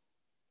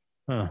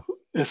 Huh.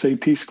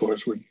 SAT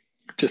scores were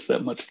just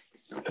that much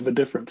of a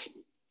difference.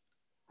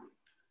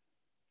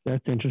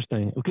 That's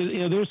interesting. Because, you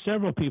know, there's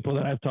several people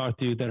that I've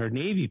talked to that are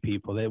Navy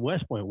people that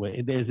West Point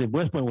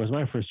West Point was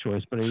my first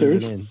choice, but I didn't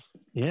get in.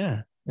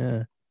 Yeah.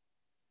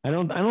 I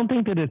don't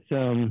think that it's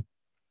honestly,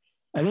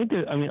 I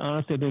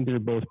think they're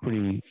both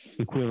pretty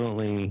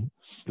equivalently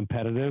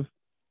competitive.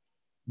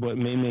 What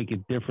may make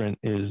it different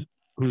is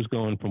who's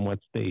going from what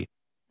state.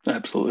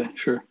 Absolutely.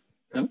 Sure.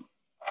 Yep.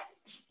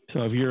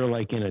 So if you're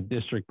like in a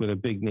district with a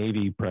big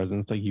Navy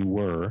presence, like you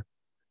were,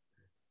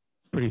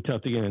 pretty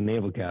tough to get in a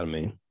Naval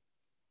Academy.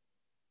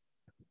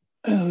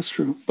 Yeah, that's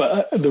true.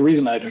 But the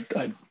reason I'd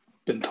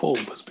been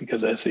told was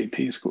because of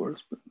SAT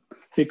scores. But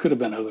it could have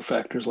been other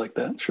factors like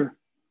that. Sure.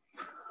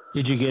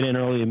 Did you get in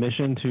early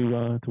admission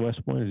to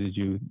West Point, or did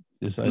you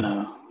decide?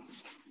 No,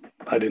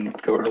 I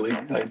didn't go early.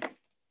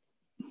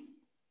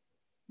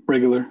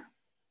 Regular.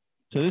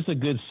 So this is a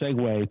good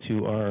segue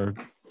to our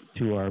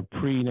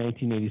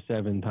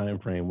pre-1987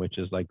 timeframe, which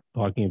is like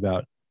talking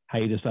about how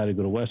you decided to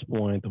go to West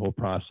Point, the whole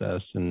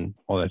process, and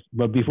all that.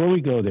 But before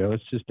we go there,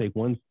 let's just take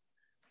one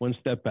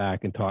step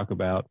back and talk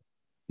about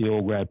the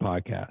Old Grad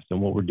podcast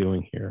and what we're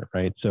doing here,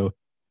 right? So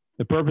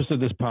the purpose of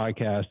this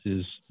podcast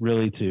is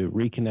really to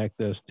reconnect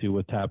us to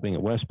what's happening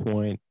at West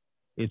Point.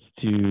 It's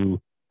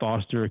to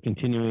foster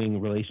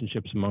continuing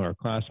relationships among our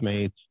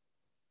classmates.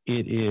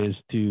 It is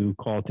to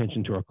call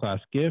attention to our class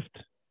gift,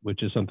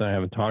 which is something I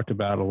haven't talked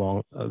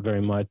about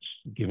very much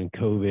given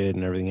COVID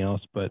and everything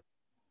else, but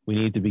we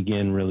need to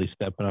begin really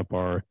stepping up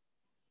our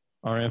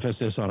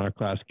emphasis on our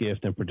class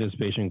gift and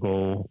participation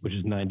goal, which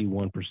is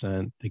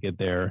 91% to get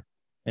there.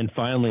 And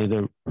finally,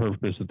 the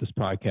purpose of this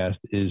podcast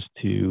is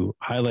to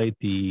highlight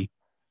the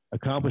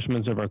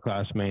accomplishments of our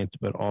classmates,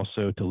 but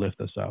also to lift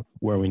us up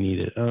where we need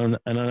it. And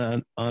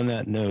on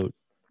that note,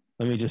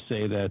 let me just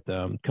say that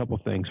a couple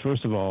things.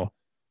 First of all,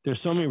 there's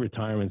so many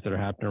retirements that are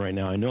happening right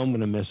now. I know I'm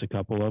going to miss a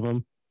couple of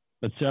them,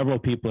 but several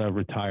people have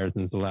retired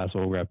since the last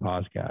Old Grad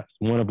podcast.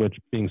 One of which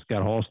being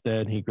Scott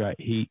Halstead. He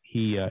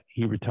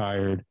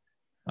retired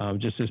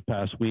just this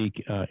past week.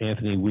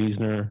 Anthony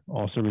Wiesner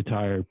also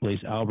retired.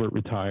 Blaise Albert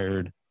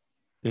retired.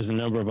 There's a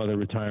number of other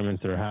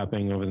retirements that are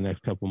happening over the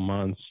next couple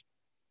months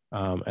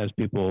as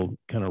people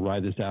kind of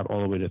ride this out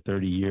all the way to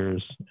 30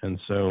 years. And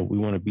so we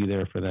want to be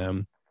there for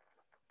them.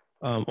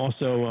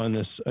 Also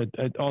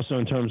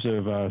in terms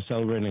of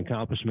celebrating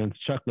accomplishments,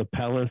 Chuck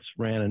LaPellis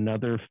ran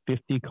another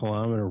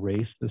 50-kilometer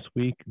race this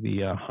week,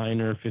 the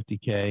Heiner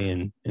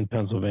 50K in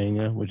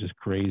Pennsylvania, which is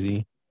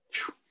crazy.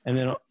 And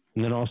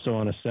then also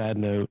on a sad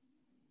note,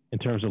 in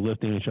terms of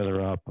lifting each other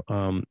up,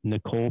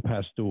 Nicole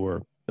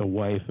Pasteur, the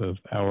wife of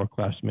our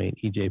classmate,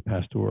 EJ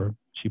Pasteur,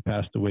 she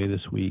passed away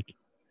this week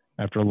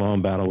after a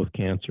long battle with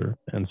cancer.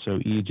 And so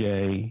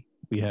EJ,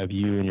 we have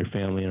you and your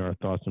family in our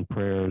thoughts and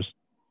prayers.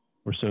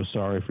 We're so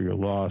sorry for your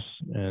loss,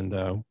 and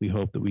we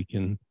hope that we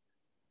can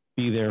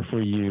be there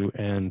for you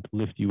and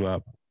lift you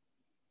up.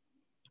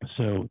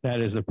 So that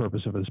is the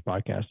purpose of this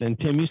podcast. And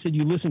Tim, you said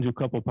you listened to a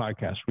couple of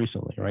podcasts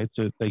recently, right?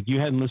 So like you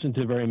hadn't listened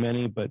to very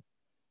many, but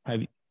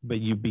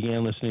you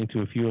began listening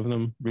to a few of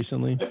them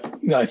recently?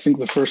 Yeah, I think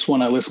the first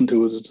one I listened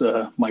to was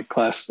my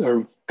class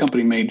or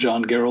company mate,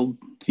 John Gerald.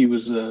 He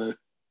was right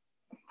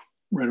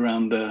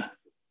around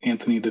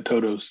Anthony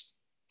DeToto's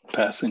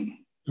passing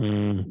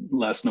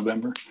last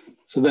November.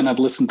 So then I've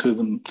listened to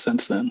them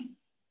since then.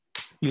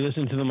 You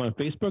listen to them on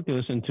Facebook? You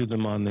listen to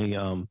them on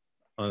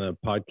the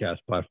podcast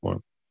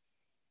platform?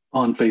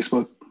 On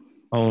Facebook.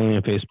 Only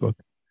on Facebook.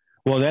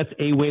 Well, that's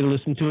a way to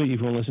listen to it. You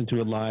can listen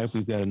to it live.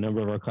 We've got a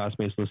number of our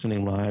classmates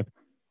listening live,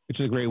 which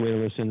is a great way to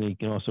listen. You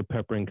can also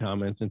pepper in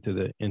comments into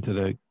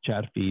the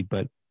chat feed.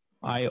 But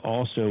I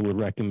also would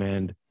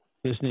recommend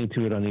listening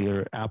to it on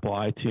either Apple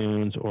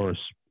iTunes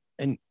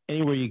and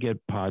anywhere you get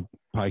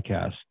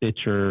podcasts,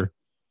 Stitcher,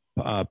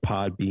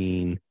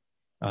 Podbean,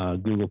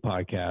 Google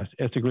Podcasts.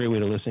 It's a great way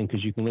to listen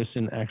because you can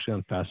listen actually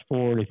on fast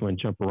forward. If you want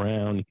to jump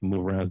around, you can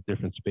move around to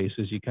different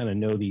spaces. You kind of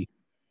know the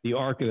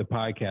arc of the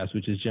podcast,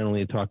 which is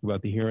generally to talk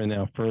about the here and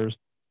now first,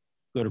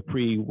 go to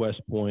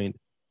pre-West Point,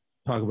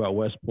 talk about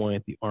West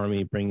Point, the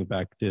Army, bring it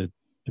back to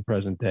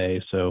present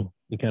day. So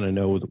you kind of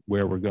know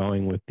where we're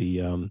going with the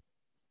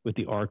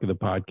arc of the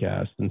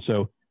podcast. And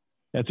so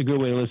that's a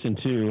good way to listen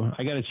too.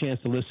 I got a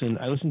chance to listen.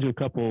 I listened to a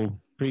couple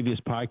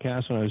previous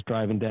podcasts when I was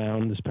driving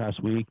down this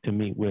past week to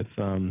meet with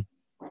Scott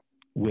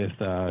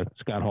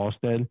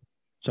Halstead.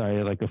 So I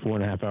had like a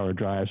 4.5-hour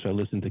drive. So I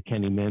listened to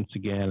Kenny Mintz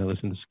again. I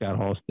listened to Scott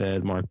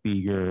Halstead, Mark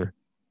Beeger,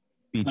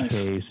 Beach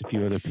Pace, a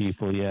few other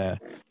people. Yeah.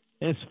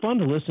 And it's fun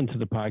to listen to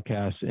the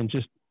podcast and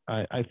just,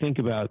 I think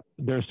about,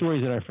 there are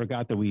stories that I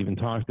forgot that we even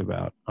talked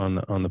about on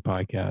the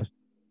podcast.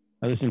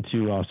 I listened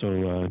to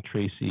also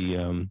Tracy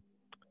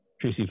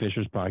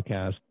Fisher's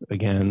podcast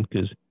again,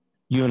 because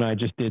you and I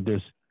just did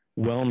this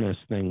wellness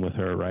thing with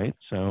her, right?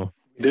 So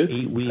we did.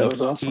 8 weeks, that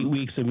was awesome. 8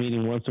 weeks of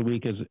meeting once a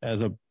week as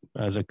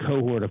a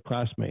cohort of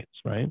classmates,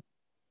 right?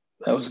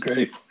 That was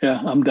great.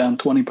 Yeah, I'm down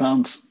 20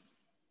 pounds.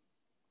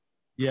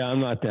 Yeah,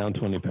 I'm not down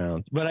 20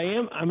 pounds, but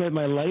I'm at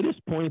my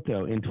lightest point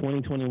though in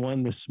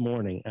 2021 this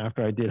morning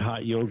after I did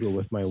hot yoga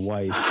with my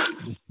wife.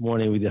 This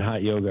morning we did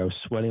hot yoga. I was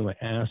sweating my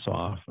ass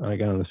off and I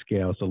got on the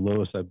scale. It's the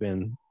lowest I've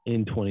been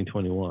in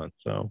 2021.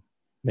 So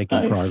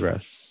making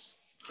progress.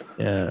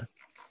 Yeah.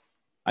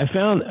 I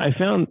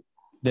found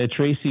that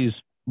Tracy's,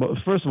 well,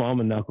 first of all,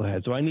 I'm a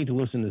knucklehead, so I need to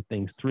listen to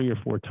things 3 or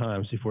 4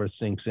 times before it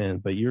sinks in,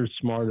 but you're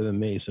smarter than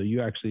me. So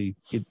you actually,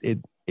 it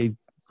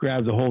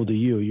grabs a hold of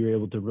you. You're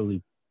able to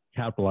really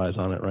capitalize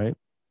on it, right?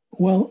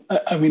 Well,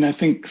 I mean, I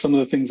think some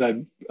of the things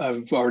I've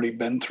already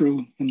been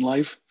through in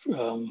life,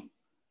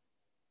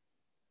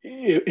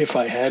 if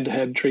I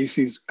had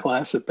Tracy's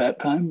class at that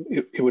time,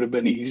 it would have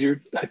been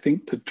easier, I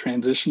think, to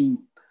transition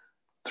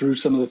through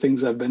some of the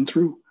things I've been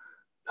through.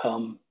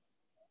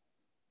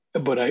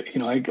 But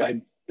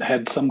I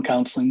had some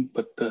counseling,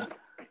 but the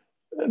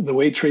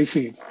way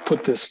Tracy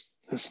put this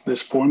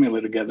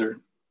formula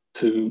together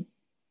to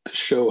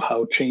show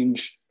how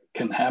change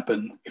can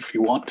happen if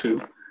you want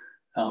to,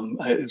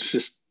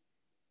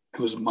 it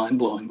was mind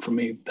blowing for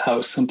me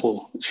how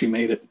simple she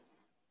made it,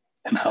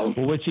 and how.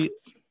 Well, what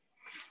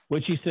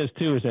she says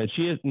too is that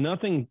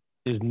nothing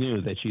is new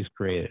that she's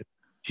created.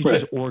 She's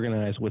just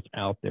organized what's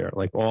out there,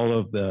 like all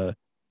of the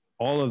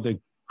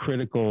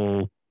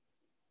critical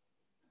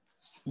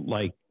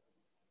like,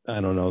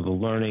 I don't know, the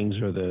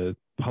learnings or the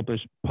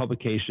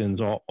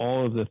publications,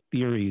 all of the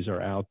theories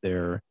are out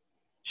there.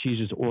 She's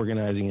just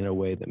organizing in a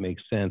way that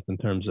makes sense in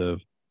terms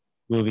of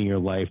moving your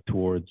life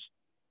towards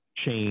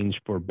change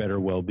for better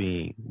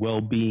well-being.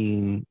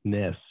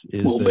 Well-beingness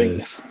is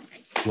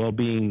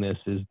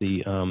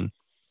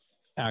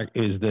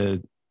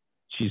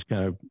she's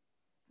kind of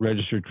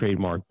registered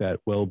trademark that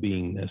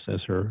well-beingness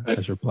as her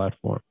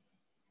platform.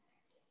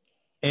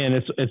 And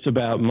it's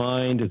about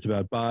mind, it's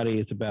about body,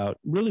 it's about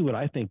really what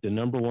I think the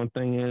number one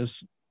thing is,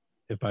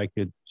 if I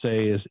could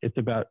say, is it's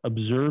about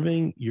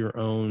observing your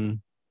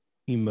own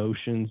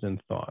emotions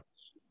and thoughts.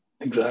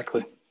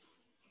 Exactly.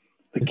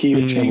 The key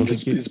to change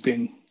is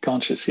being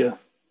conscious. Yeah.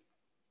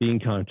 Being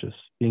conscious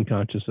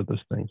of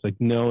those things, like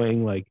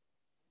knowing like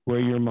where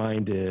your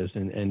mind is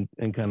and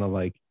kind of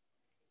like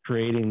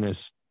creating this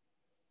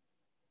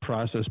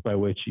process by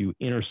which you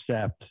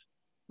intercept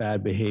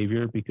bad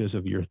behavior because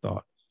of your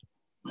thoughts.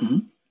 Mm-hmm.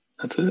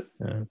 That's it.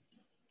 Yeah.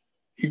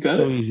 You got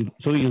it.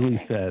 So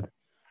easily said.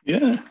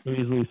 Yeah. So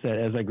easily said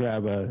as I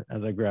grab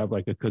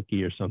like a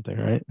cookie or something,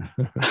 right?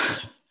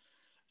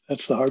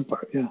 That's the hard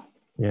part. Yeah.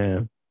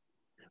 Yeah.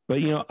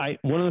 But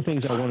one of the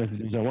things I wanted to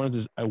do is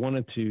I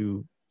wanted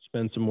to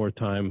spend some more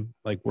time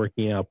like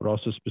working out, but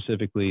also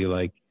specifically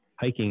like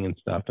hiking and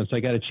stuff. And so I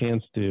got a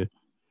chance to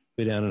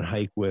go down and I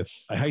hiked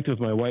with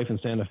my wife in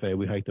Santa Fe.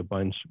 We hiked a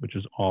bunch, which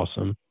was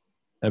awesome.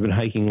 I've been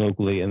hiking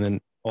locally and then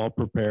all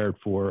prepared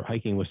for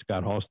hiking with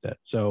Scott Halstead.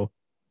 So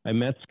I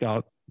met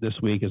Scott this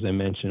week, as I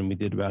mentioned. We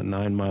did about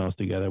 9 miles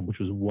together, which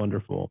was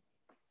wonderful.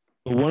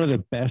 But one of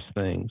the best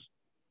things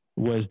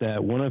was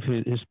that one of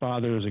his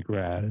father is a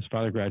grad. His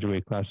father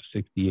graduated class of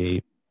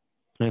 68,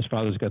 and his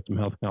father's got some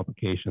health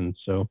complications.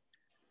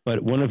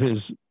 But one of his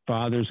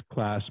father's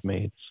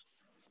classmates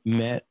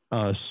met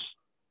us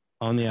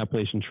on the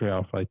Appalachian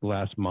Trail for like the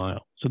last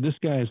mile. So this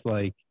guy's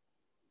like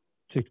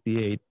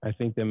 68. I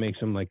think that makes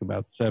him like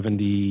about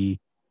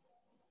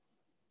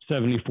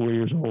 74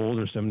 years old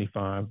or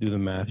 75. Do the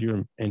math. You're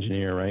an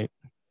engineer, right?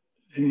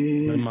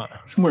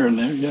 Somewhere in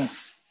there, yeah.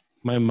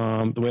 My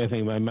mom, the way I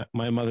think,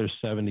 my mother's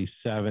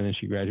 77 and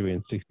she graduated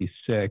in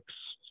 66.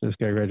 So this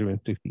guy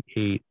graduated in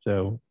 68.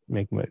 So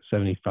make him like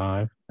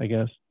 75, I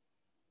guess.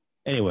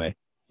 Anyway,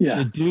 yeah.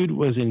 The dude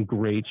was in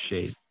great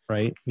shape,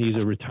 right? He's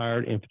a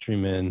retired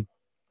infantryman.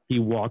 He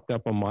walked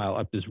up a mile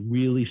up this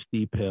really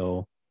steep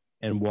hill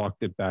and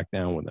walked it back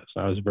down with us.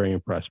 I was very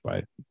impressed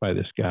by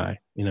this guy,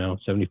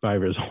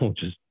 75 years old,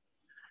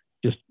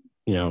 just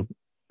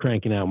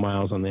cranking out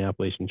miles on the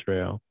Appalachian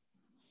Trail.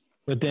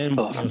 But then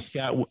awesome.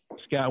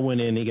 Scott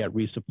went in, he got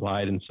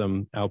resupplied in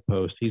some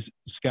outpost.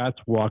 Scott's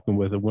walking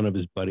with one of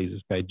his buddies,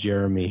 this guy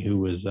Jeremy, who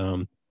was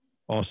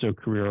also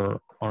career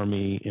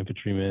Army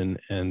infantryman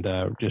and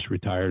just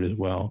retired as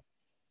well.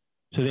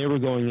 So they were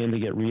going in to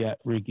get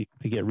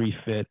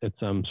refit at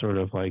some sort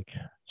of like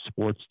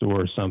sports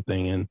store or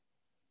something,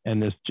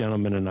 and this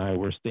gentleman and I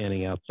were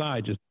standing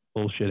outside just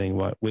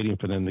bullshitting, waiting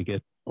for them to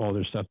get all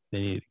their stuff they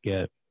needed to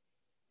get.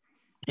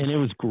 And it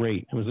was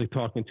great. It was like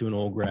talking to an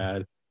old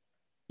grad.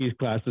 He's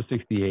class of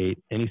 68.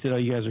 And he said, "Oh,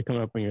 you guys are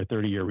coming up on your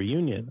 30-year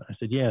reunion." I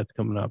said, "Yeah, it's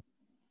coming up."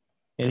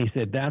 And he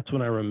said, "That's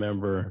when I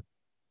remember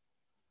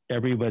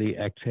everybody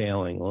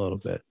exhaling a little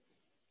bit.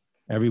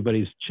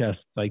 Everybody's chest,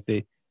 like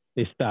they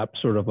stop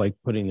sort of like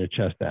putting their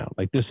chest out.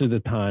 Like this is the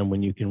time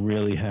when you can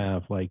really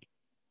have like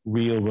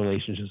real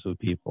relationships with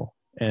people."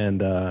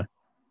 And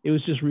it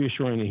was just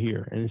reassuring to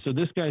hear. And so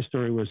this guy's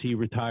story was he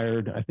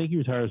retired. I think he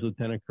retired as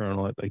lieutenant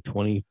colonel at like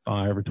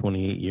 25 or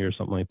 28 years,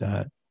 something like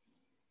that.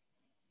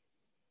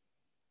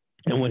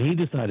 And what he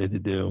decided to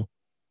do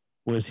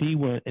was he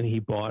went and he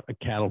bought a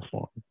cattle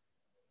farm.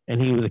 And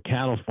he was a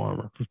cattle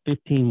farmer for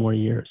 15 more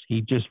years.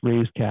 He just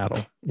raised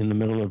cattle in the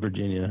middle of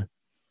Virginia.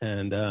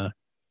 And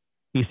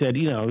he said,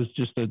 it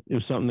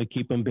was something to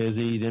keep him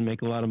busy. He didn't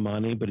make a lot of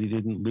money, but he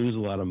didn't lose a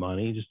lot of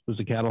money. He just was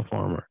a cattle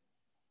farmer.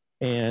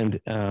 And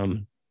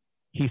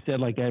he said,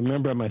 like, I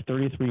remember at my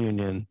 30th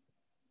reunion,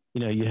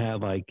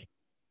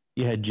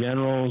 you had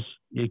generals,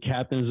 you had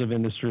captains of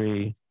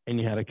industry, and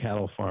you had a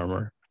cattle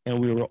farmer. And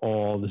we were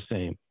all the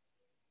same.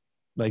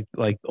 Like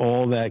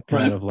all that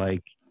kind of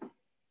like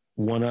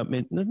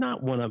one-upmanship,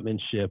 not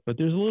one-upmanship, but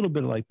there's a little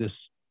bit of like this,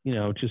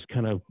 just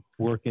kind of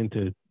working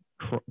to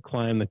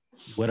climb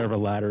whatever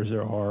ladders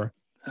there are.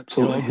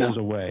 Absolutely. It all goes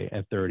away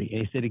at 30.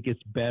 And he said it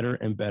gets better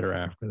and better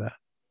after that.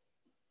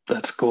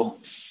 That's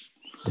cool.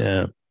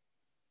 Yeah.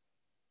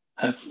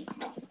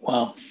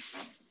 Wow.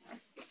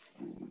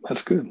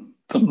 That's good.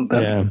 Something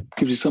that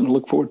gives you something to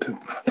look forward to.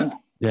 Yeah.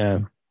 Yeah.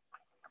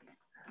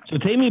 So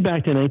take me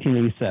back to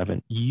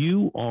 1987.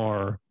 You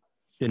are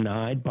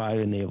denied by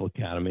the Naval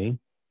Academy,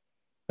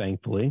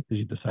 thankfully, because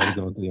you decided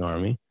to go into the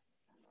Army.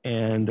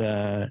 And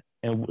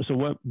so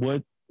what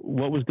was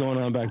going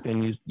on back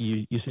then?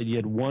 You said you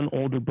had one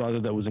older brother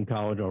that was in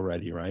college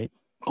already, right?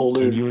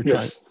 Older,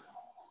 yes.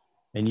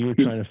 And you were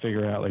trying to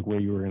figure out like where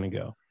you were going to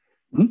go.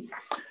 Mm-hmm.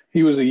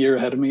 He was a year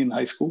ahead of me in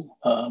high school.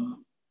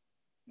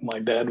 My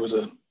dad was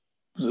a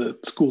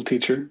school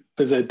teacher,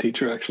 phys ed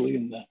teacher actually,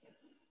 and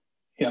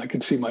I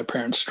could see my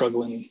parents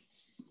struggling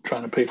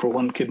trying to pay for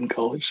one kid in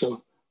college.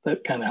 So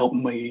that kind of helped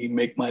me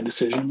make my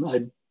decision.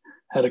 I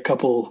had a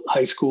couple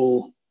high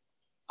school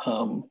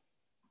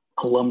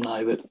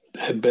alumni that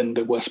had been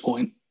to West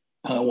Point.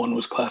 One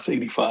was class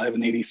 85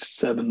 and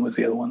 87 was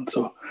the other one.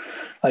 So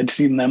I'd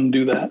seen them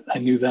do that. I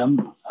knew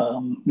them,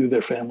 knew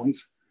their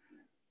families.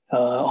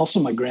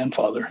 Also my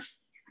grandfather,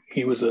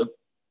 he was a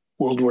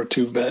World War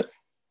II vet,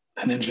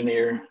 an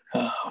engineer.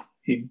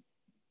 He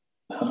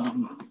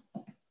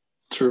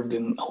served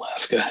in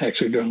Alaska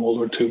actually during World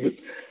War II, but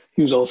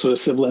he was also a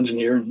civil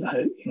engineer.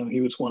 And he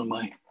was one of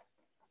my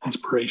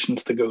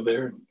inspirations to go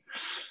there.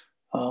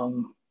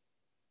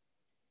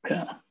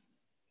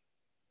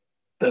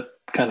 That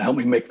kind of helped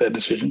me make that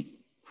decision.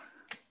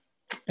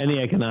 And the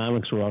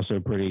economics were also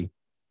pretty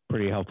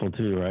helpful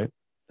too, right?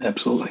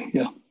 Absolutely,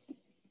 yeah.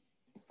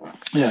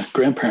 Yeah,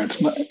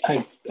 grandparents.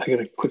 I got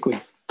to quickly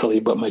tell you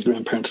about my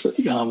grandparents.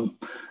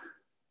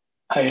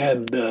 I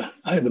had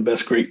the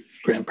best great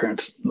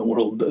grandparents in the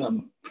world.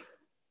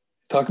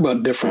 Talk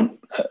about different.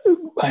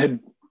 I had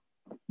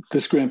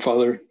this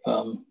grandfather.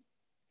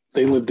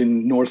 They lived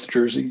in North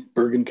Jersey,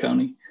 Bergen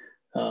County.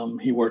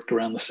 He worked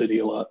around the city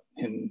a lot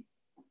in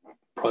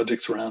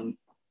projects around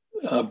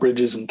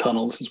bridges and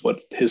tunnels is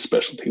what his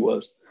specialty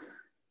was.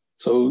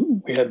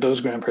 So we had those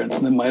grandparents.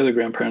 And then my other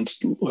grandparents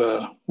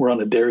were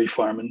on a dairy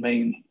farm in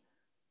Maine.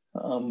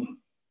 A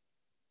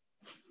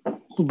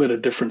little bit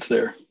of difference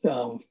there.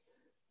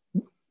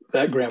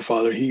 That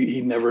grandfather,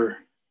 he never,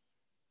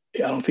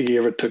 I don't think he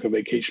ever took a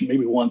vacation.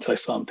 Maybe once I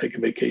saw him take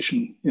a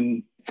vacation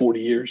in 40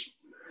 years.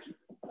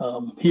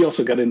 He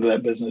also got into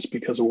that business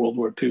because of World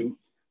War II.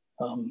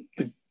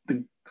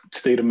 The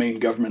state of Maine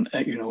government,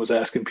 was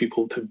asking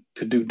people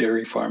to do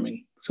dairy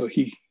farming. So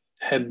he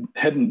hadn't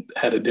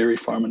had a dairy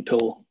farm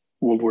until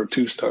World War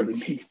II started.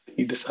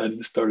 He decided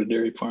to start a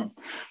dairy farm,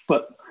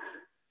 but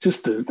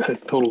just a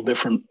total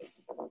different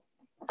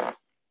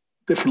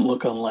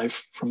look on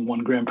life from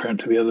one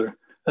grandparent to the other.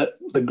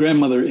 The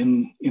grandmother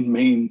in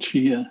Maine,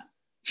 she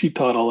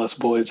taught all us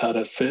boys how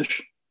to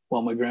fish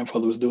while my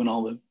grandfather was doing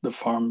all the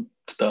farm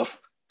stuff.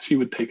 She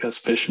would take us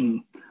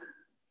fishing,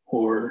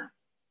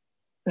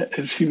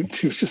 she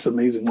was just an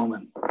amazing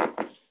woman.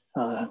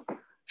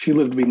 She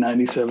lived to be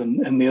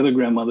 97, and the other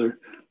grandmother,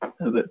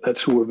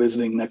 that's who we're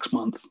visiting next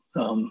month.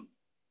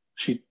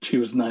 She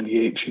was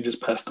 98. She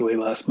just passed away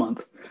last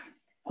month.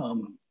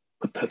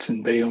 But that's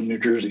in Bayonne, New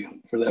Jersey,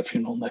 for that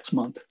funeral next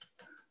month.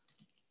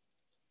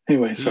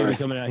 Anyway, sorry.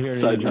 Coming out here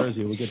to New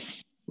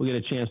Jersey, we'll get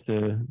a chance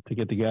to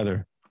get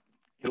together.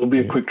 It'll be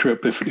a quick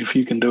trip if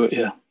you can do it.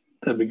 Yeah,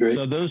 that'd be great.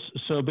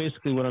 So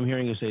basically, what I'm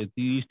hearing you say,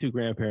 these two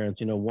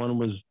grandparents, one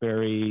was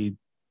very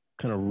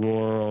kind of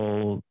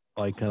rural,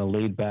 like kind of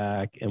laid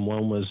back, and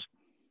one was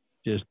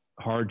just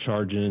hard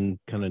charging,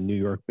 kind of New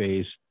York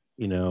based.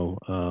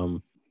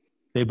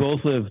 They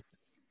both lived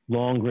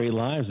long, great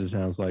lives. It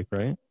sounds like,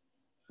 right?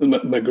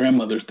 My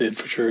grandmothers did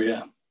for sure.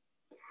 Yeah.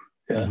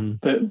 Mm-hmm.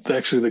 That's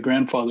actually the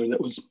grandfather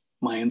that was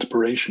my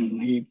inspiration.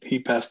 He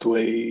passed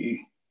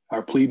away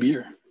our plebe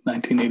year,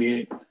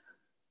 1988.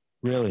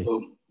 Really?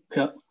 So,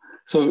 yeah.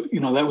 So,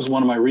 that was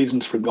one of my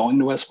reasons for going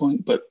to West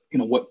Point. But,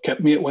 what kept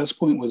me at West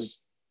Point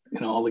was,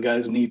 all the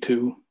guys in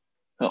E2,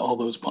 all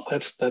those.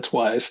 That's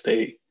why I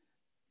stay.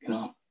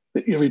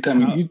 Every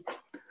time you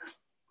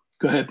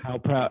go ahead. How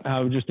proud! I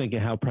was just thinking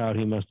how proud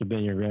he must have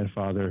been, your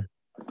grandfather,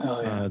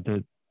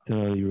 to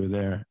know you were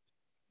there.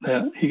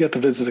 Yeah, he got to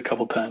visit a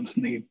couple times,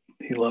 and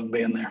he loved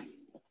being there.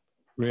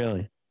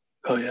 Really?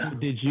 Oh yeah.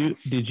 Did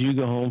you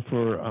go home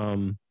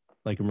for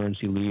like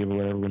emergency leave or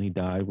whatever when he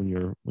died when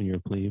you're a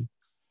plebe?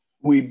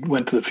 We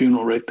went to the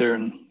funeral right there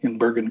in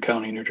Bergen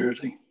County, New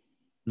Jersey.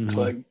 Mm-hmm.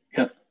 So I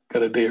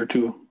got a day or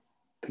two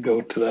to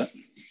go to that.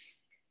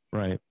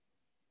 Right.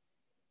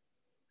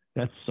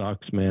 That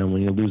sucks, man,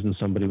 when you're losing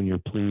somebody when you're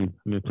a plebe.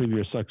 I mean, plebe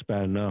year sucks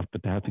bad enough,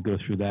 but to have to go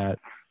through that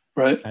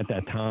right at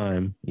that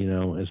time,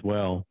 as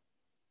well,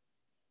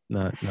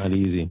 not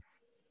easy.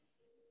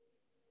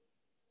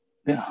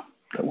 Yeah,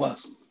 that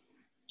was.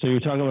 So you're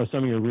talking about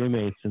some of your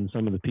roommates and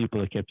some of the people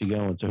that kept you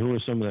going. So who are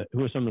some of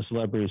the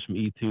celebrities from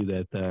E2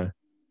 that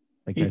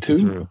got you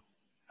through?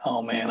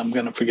 Oh man, I'm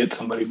gonna forget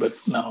somebody, but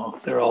no,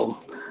 they're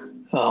all.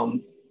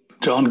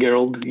 John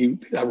Gerald,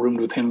 I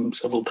roomed with him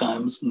several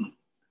times, and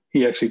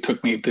he actually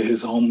took me to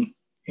his home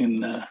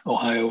in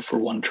Ohio for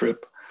one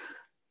trip.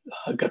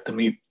 I got to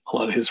meet a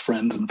lot of his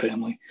friends and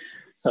family.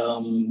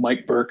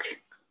 Mike Burke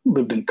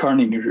lived in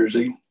Kearney, New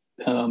Jersey.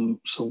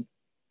 So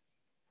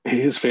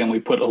his family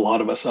put a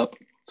lot of us up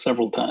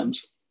several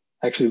times.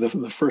 Actually,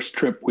 the first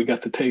trip we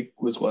got to take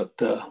was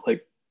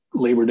like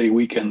Labor Day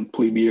weekend,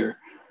 plebe year.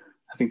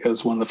 I think that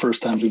was one of the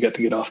first times we got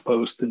to get off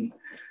post, and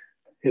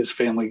his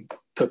family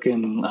took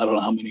in, I don't know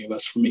how many of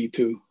us from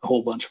E2, a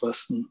whole bunch of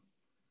us. And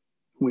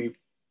we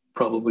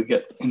probably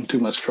get in too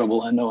much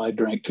trouble. I know I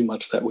drank too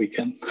much that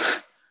weekend.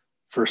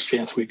 First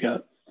chance we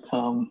got.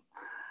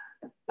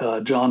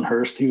 John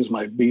Hurst, he was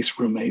my Beast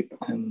roommate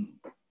and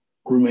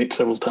roommate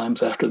several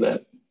times after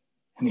that.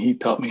 And he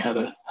taught me how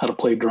to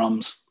play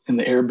drums in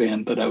the air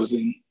band that I was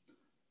in.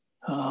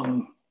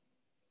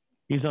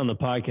 He's on the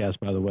podcast,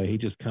 by the way. He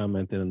just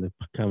commented in the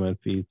comment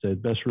feed,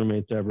 said best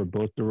roommates ever,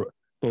 both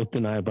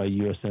denied by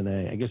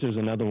USNA. I guess there's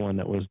another one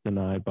that was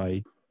denied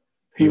by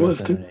He USNA.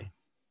 was too.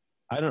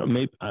 I don't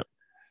know.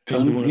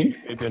 Maybe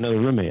another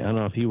roommate. I don't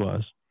know if he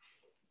was.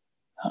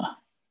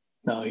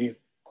 No,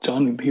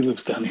 John, he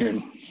lives down here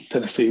in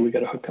Tennessee. We got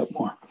to hook up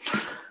more.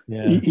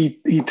 Yeah.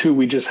 He too.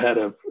 We just had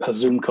a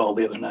Zoom call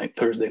the other night,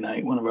 Thursday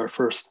night. One of our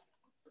first.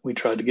 We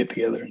tried to get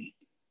together, and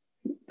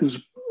it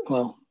was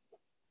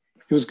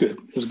good.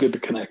 It was good to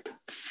connect.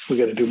 We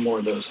got to do more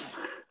of those.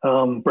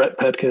 Brett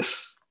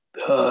Petkus,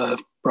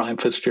 Brian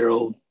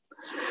Fitzgerald,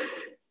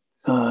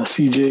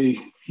 CJ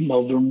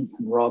Meldrum,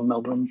 and Rob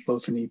Meldrum,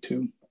 both in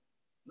E2.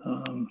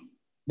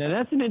 Now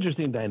that's an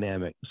interesting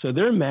dynamic. So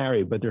they're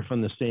married, but they're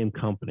from the same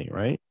company,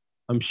 right?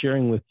 I'm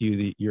sharing with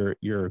you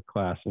your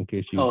class in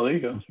case you. Oh, there you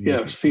go. Yeah,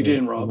 CJ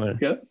and Rob.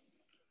 Yeah.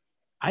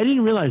 I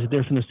didn't realize that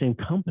they're from the same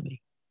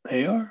company.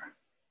 They are.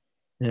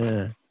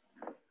 Yeah.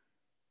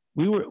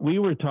 We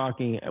were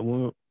talking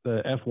when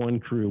the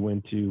F1 crew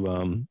went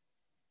to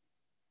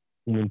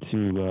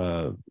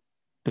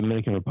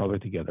Dominican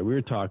Republic together. We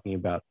were talking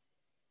about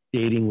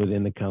dating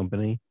within the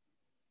company,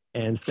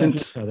 and Stephanie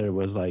Feather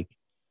was like,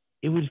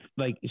 it was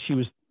like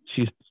she's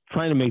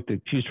trying to make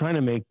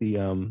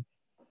the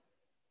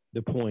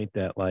point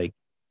that like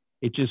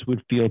it just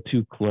would feel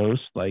too close,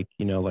 like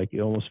like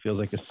it almost feels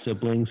like a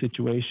sibling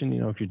situation,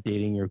 if you're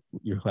dating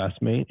your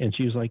classmate. And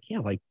she was like, yeah,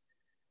 like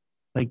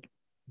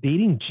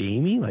dating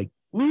Jamie, like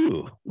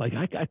ooh, like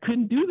I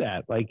couldn't do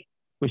that. Like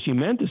what she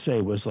meant to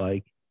say was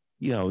like,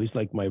 he's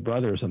like my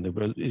brother or something,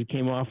 but it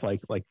came off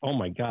like oh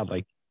my God,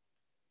 like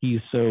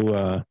he's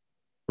so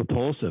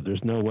repulsive.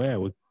 There's no way I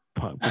would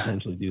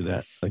potentially do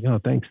that. Like, oh,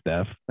 thanks,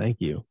 Steph. Thank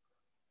you.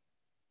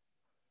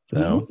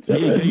 So you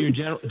got your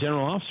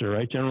general officer,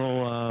 right?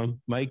 General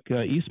Mike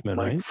Eastman,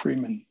 Mike right?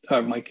 Freeman,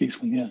 Mike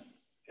Eastman, yeah.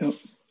 Yep.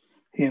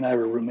 He and I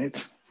were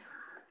roommates.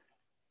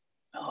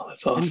 Oh,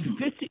 that's awesome.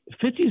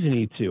 Fitzy's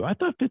an E2. I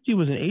thought Fitzy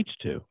was an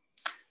H2.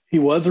 He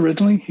was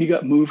originally. He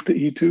got moved to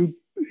E2.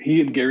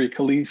 He and Gary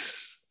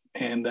Calise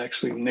and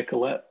actually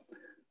Nicolette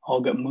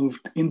all got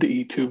moved into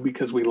E2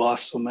 because we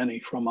lost so many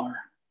from our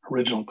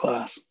original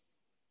class.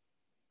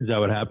 Is that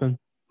what happened?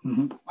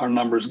 Mm-hmm. Our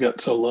numbers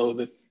got so low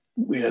that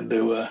we had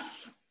to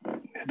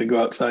go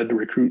outside to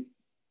recruit.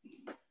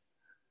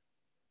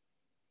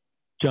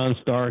 John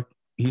Stark,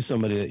 he's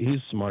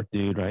a smart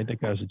dude, right? That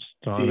guy's a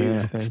star man,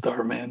 I think.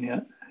 Star man,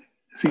 yeah.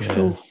 Is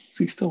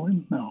he still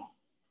in? No.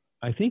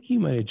 I think he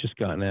might have just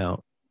gotten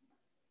out.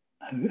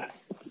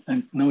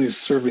 I know he's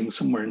serving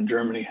somewhere in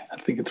Germany. I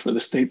think it's for the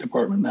State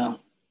Department now.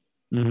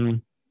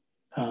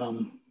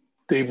 Mm-hmm.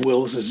 Dave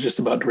Wills is just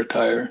about to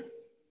retire.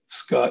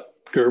 Scott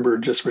Gerber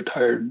just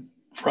retired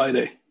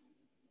Friday.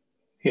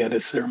 He had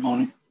his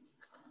ceremony.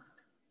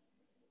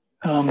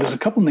 There's a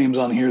couple names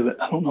on here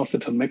that I don't know if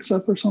it's a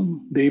mix-up or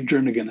something. Dave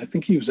Jernigan, I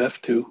think he was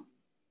F2.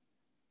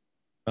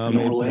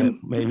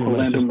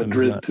 Orlando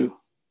Madrid too.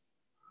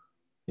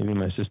 Maybe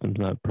my system's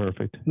not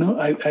perfect. No,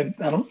 I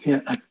don't.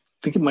 Yeah, I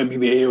think it might be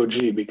the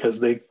AOG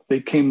because they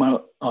came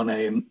out on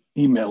an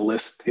email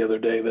list the other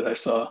day that I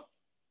saw.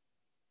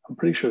 I'm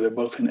pretty sure they're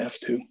both in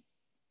F2.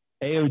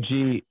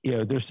 AOG,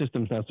 their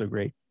system's not so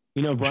great.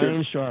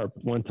 Brian Sharp,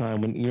 one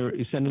time when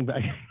he's sending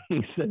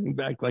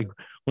back like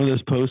one of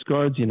those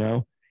postcards,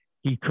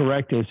 he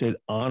corrected and said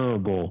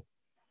Honorable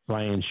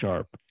Brian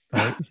Sharp,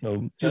 right?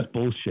 So just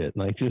bullshit,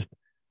 like just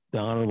the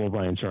Honorable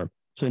Brian Sharp.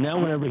 So now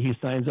whenever he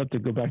signs up to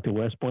go back to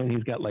West Point,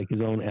 he's got like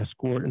his own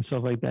escort and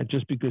stuff like that,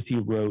 just because he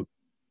wrote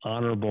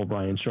Honorable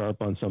Brian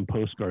Sharp on some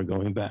postcard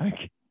going back.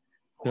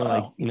 They're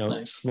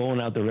nice.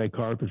 Rolling out the red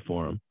carpet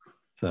for him.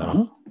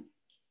 So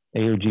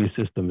AOG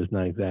system is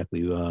not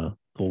exactly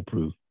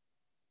foolproof.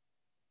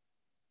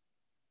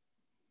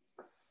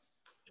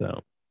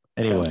 So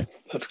anyway,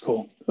 that's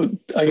cool.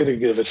 I got to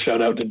give a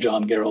shout out to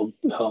John Gerald.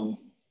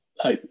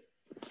 I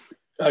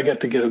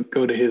got to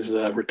go to his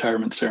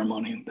retirement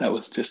ceremony. That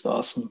was just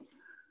awesome.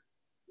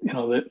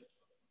 That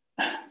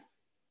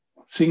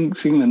seeing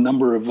the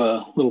number of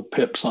little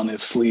pips on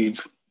his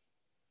sleeve.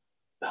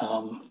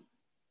 It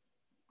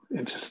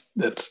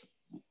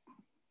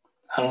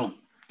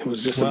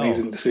was just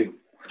amazing to see.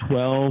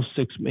 12,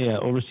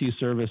 overseas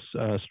service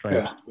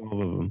stripes, 12 of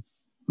them.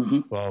 Mm-hmm.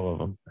 12 of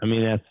them. I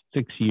mean, that's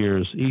 6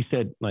 years. He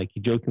said, he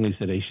jokingly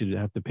said he should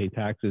have to pay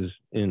taxes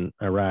in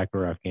Iraq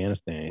or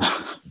Afghanistan.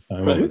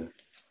 Right.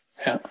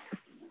 Yeah.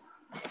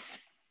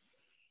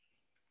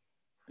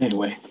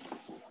 Anyway,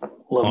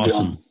 love awesome.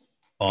 John.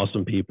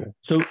 Awesome people.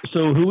 So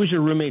who was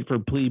your roommate for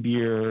Plebe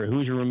Year? Who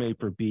was your roommate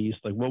for Beast?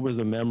 Like, what was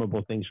the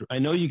memorable things? I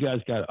know you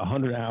guys got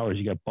 100 hours.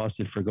 You got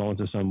busted for going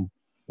to some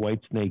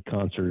Whitesnake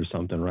concert or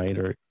something, right?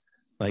 Or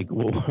like,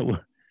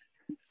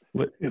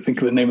 what? I think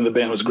the name of the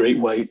band was Great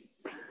White.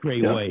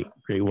 Great White,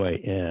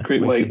 yeah.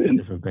 Great White. And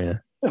different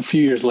band. A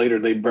few years later,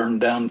 they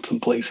burned down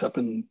some place up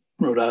in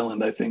Rhode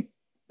Island. I think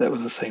that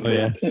was the same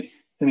band. Yeah.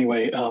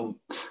 Anyway,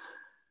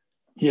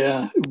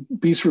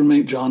 Beast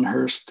roommate John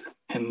Hurst,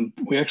 and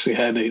we actually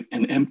had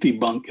an empty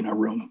bunk in our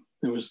room.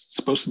 There was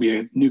supposed to be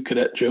a new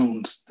cadet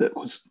Jones that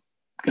was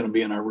going to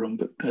be in our room,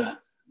 but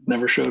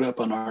never showed up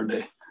on our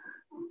day.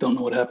 Don't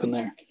know what happened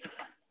there.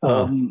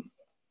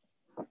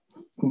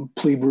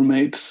 Plebe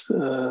roommates,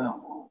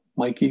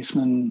 Mike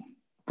Eastman,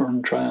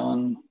 Vern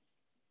Tryon,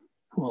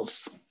 who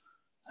else?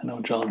 I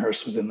know John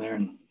Hurst was in there,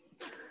 and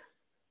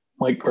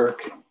Mike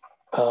Burke.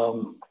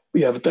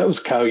 But that was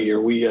cow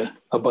year. We,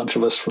 a bunch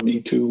of us from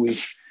E2, we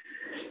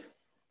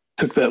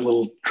took that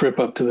little trip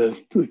up to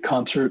the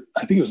concert.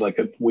 I think it was like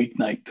a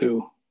weeknight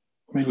too.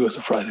 Maybe it was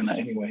a Friday night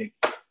anyway.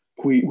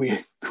 We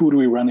who do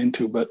we run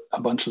into but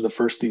a bunch of the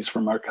firsties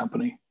from our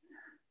company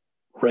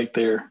right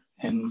there.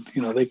 And,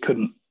 they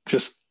couldn't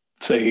just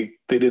say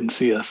they didn't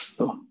see us.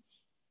 So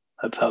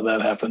that's how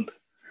that happened.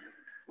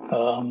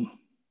 What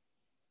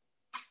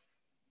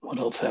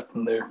else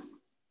happened there?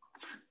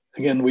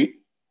 Again, we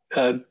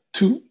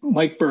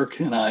Mike Burke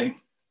and I,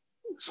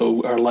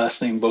 so our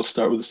last name both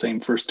start with the same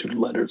first two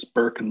letters,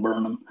 Burke and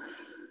Burnham.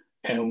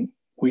 And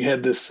we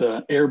had this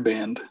air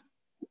band.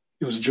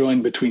 It was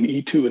joined between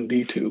E2 and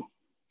D2.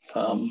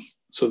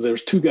 So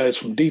there's two guys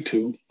from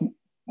D2,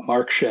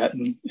 Mark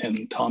Shatton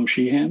and Tom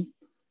Sheehan.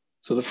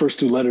 So the first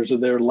two letters of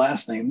their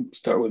last name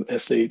start with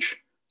SH.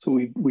 So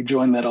we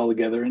joined that all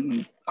together,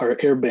 and our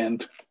air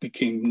band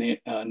became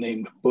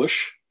named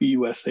Bush,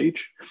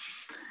 BUSH.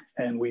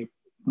 And we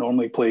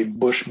normally played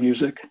Bush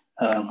music.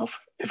 I don't know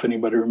if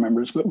anybody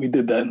remembers, but we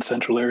did that in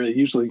Central area,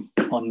 usually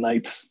on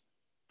nights,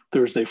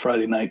 Thursday,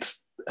 Friday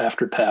nights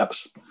after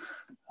taps.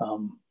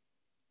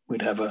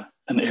 We'd have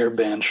an air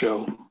band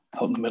show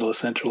out in the middle of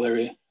Central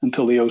area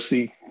until the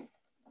OC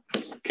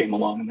came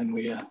along, and then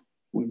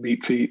we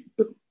beat feet.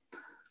 But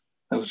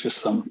that was just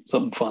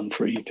something fun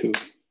for E2.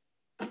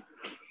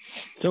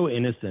 So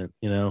innocent,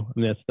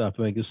 that stuff.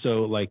 Like, it's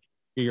so like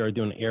you are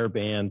doing air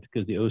band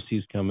because the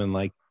OC's coming.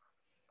 Like,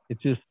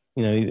 it's just,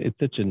 it's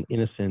such an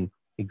innocent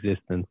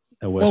existence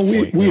at West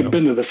Point. We had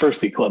been to the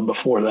Firstie Club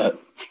before that.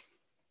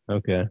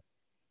 Okay.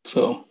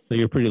 So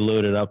you're pretty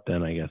loaded up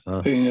then, I guess,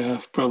 huh?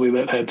 Yeah, probably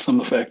that had some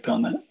effect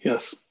on that.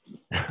 Yes.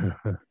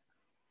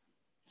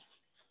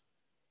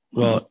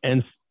 Well,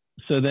 and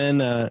so then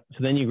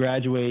you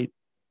graduate,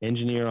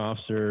 engineer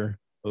officer,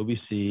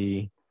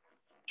 OBC,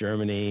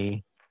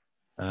 Germany.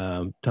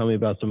 Tell me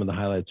about some of the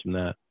highlights from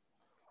that.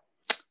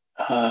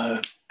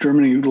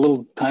 Germany, a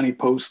little tiny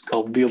post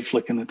called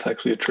Wildflicken. It's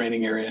actually a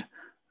training area,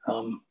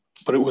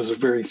 but it was a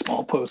very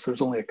small post.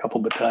 There's only a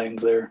couple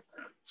battalions there.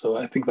 So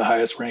I think the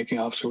highest ranking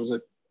officer was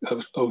a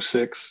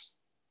 06.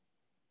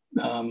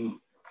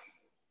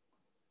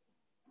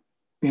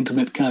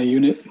 Intimate kind of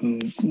unit,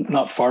 and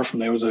not far from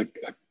there was a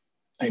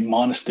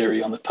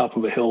monastery on the top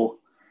of a hill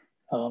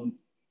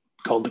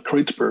called the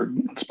Kreuzberg.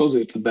 And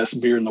supposedly it's the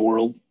best beer in the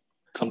world.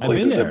 Some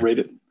places have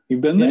rated.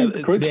 You've been there,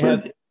 the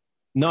Kreuzberg?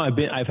 No,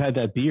 I've had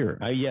that beer.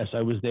 Yes,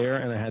 I was there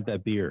and I had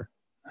that beer.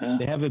 Yeah.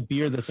 They have a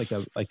beer that's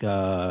like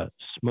a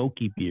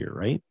smoky beer,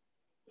 right?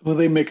 Well,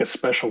 they make a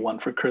special one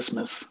for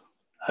Christmas.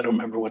 I don't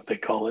remember what they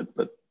call it,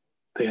 but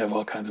they have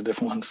all kinds of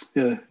different ones.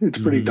 Yeah,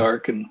 it's pretty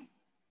dark, and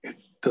it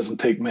doesn't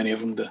take many of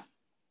them to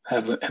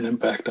have an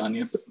impact on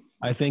you. But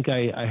I think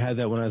I had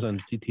that when I was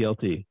on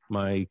CTLT.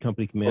 My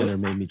company commander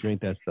made me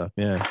drink that stuff.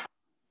 Yeah.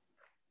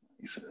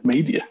 He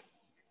made you?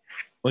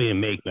 Well, you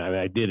make me. I mean,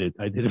 I did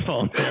it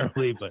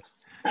voluntarily, but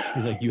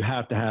he's like, you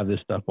have to have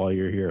this stuff while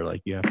you're here.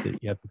 Like, you have to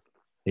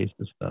taste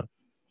this stuff.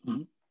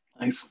 Mm-hmm.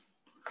 Nice.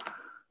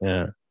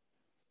 Yeah.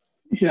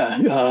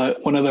 Yeah.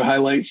 One other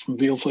highlight from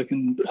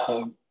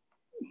Wildflicken,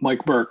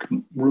 Mike Burke,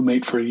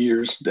 roommate for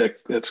years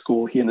at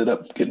school. He ended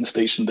up getting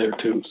stationed there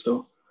too.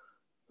 So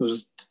it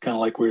was kind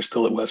of like we were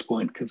still at West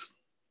Point, because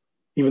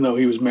even though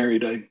he was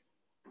married,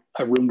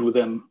 I roomed with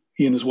them,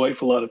 he and his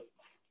wife, a lot of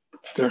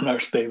during our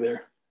stay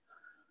there.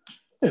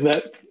 And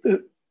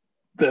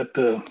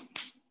that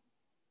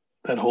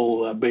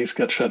whole base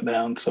got shut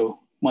down. So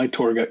my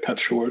tour got cut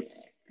short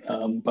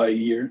by a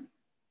year.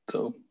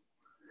 So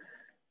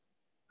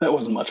that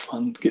wasn't much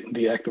fun, getting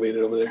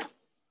deactivated over there.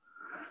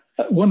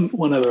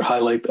 One other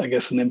highlight, I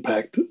guess, an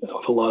impact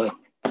of a lot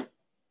of,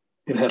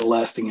 it had a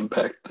lasting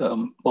impact.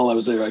 While I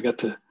was there,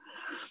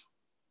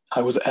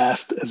 I was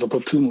asked as a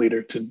platoon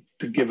leader to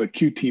give a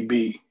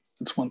QTB.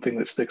 It's one thing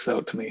that sticks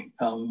out to me.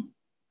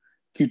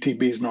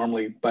 QTB is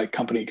normally by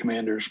company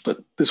commanders,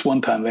 but this one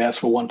time they asked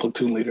for one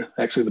platoon leader.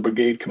 Actually, the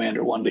brigade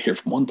commander wanted to hear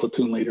from one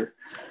platoon leader.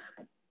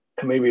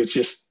 And maybe it's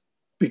just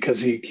because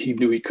he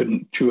knew he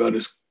couldn't chew out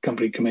his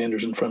company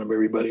commanders in front of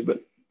everybody, but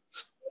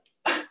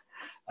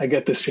I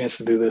got this chance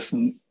to do this.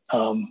 And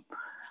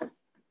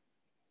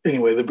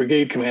anyway, the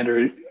brigade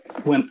commander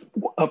went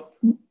up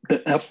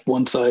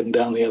one side and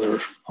down the other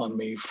on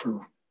me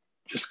for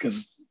just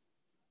because,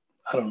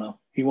 I don't know,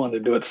 he wanted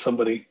to do it to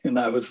somebody, and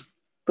I was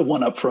the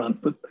one up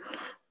front, but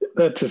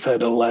that just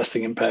had a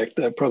lasting impact.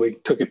 I probably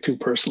took it too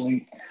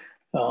personally.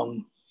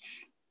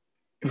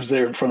 It was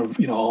there in front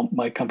of, all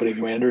my company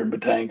commander and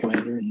battalion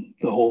commander and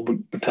the whole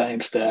battalion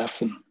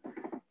staff. And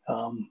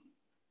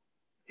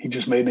he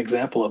just made an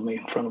example of me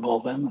in front of all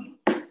of them.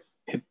 And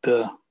it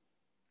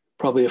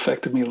probably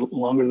affected me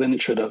longer than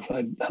it should have.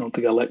 I don't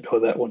think I let go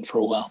of that one for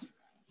a while.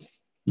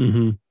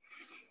 Mm-hmm.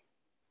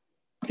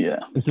 Yeah.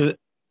 So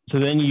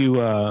then you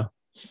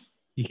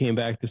You came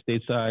back to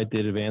stateside,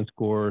 did advanced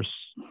course,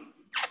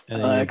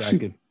 and then you're back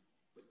at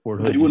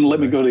Fort Hood. They wouldn't let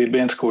me go to the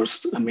advanced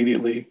course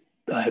immediately.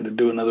 I had to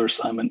do another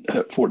assignment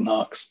at Fort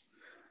Knox.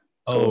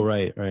 So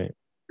right.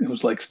 It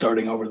was like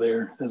starting over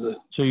there as a.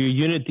 So your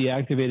unit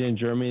deactivated in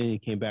Germany, and you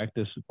came back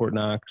to Fort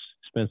Knox,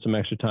 spent some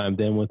extra time,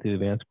 then went to the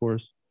advanced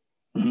course.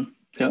 Mm-hmm.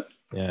 Yeah.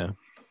 Yeah.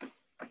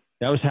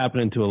 That was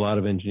happening to a lot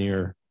of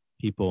engineer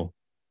people.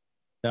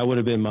 That would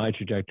have been my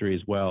trajectory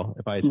as well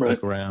if I had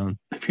stuck around.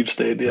 If you'd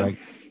stayed, yeah.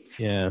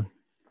 Yeah.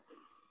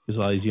 Because a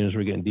lot of these units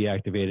were getting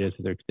deactivated,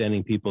 so they're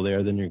extending people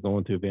there. Then you're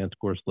going to advanced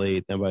course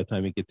late. Then by the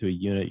time you get to a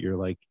unit, you're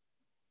like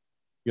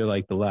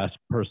the last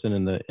person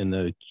in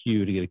the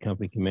queue to get a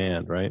company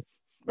command, right?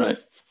 Right.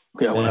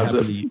 Yeah. When I was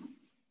at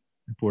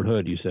Fort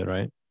Hood, you said,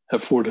 right?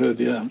 At Fort Hood,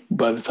 yeah.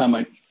 By the time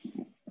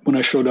when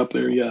I showed up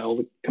there, yeah, all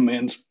the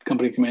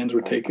company commands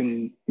were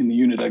taken in the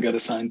unit I got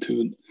assigned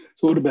to. And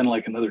so it would have been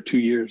like another 2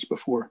 years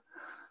before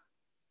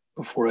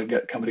I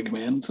got company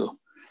command. So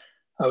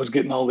I was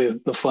getting all the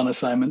fun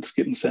assignments,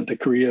 getting sent to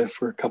Korea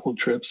for a couple of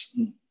trips.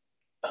 And,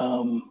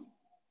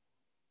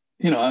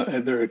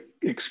 there are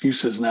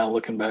excuses now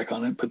looking back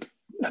on it, but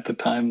at the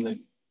time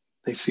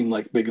they seemed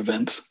like big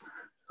events.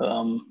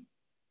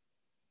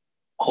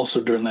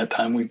 Also during that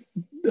time,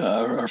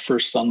 our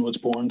first son was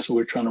born, so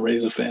we were trying to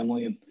raise a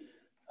family. And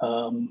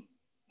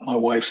my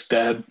wife's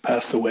dad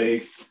passed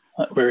away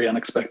very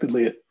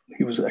unexpectedly.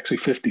 He was actually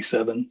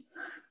 57.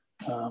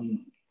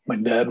 My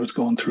dad was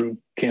going through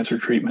cancer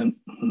treatment,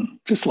 and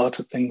just lots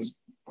of things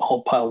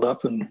all piled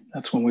up, and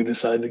that's when we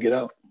decided to get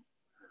out.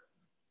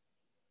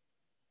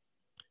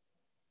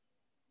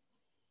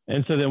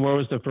 And so then, what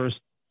was the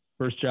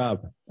first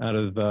job out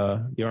of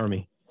the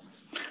Army?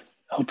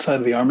 Outside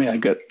of the Army, I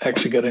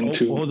actually got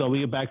into. Hold on,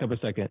 we can back up a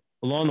second.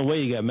 Along the way,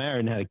 you got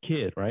married and had a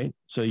kid, right?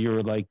 So you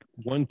were like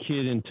one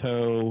kid in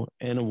tow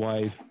and a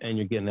wife, and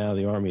you're getting out of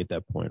the Army at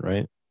that point,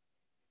 right?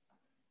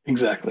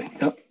 Exactly.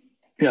 Yep.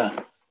 Yeah.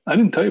 I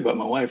didn't tell you about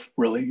my wife,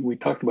 really. We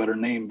talked about her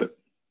name, but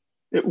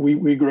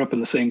we grew up in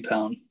the same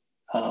town.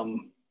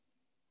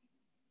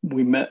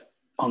 We met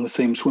on the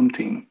same swim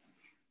team.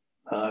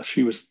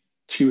 She was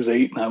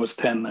 8 and I was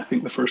 10, I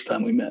think, the first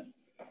time we met.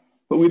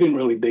 But we didn't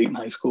really date in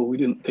high school. We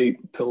didn't date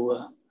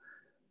until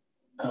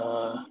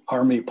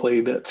Army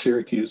played at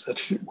Syracuse.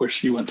 That's where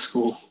she went to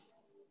school.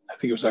 I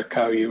think it was our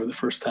cow year the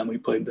first time we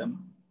played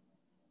them.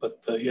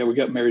 But yeah, we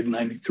got married in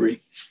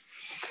 '93.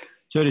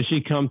 So did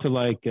she come to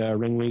like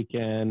Ring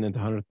Weekend and to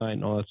 100th Night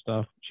and all that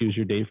stuff? She was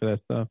your date for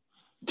that stuff?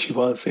 She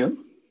was, yeah.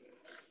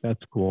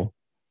 That's cool.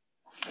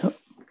 Yep.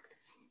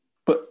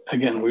 But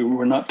again, we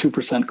were not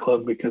 2%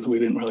 club because we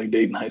didn't really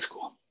date in high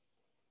school.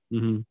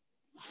 Mm-hmm.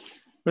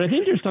 But I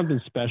think there's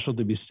something special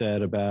to be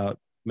said about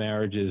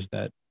marriages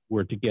that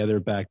were together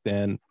back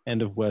then,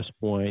 end of West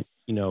Point,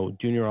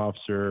 junior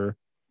officer,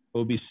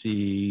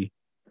 OBC,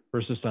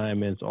 first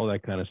assignments, all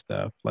that kind of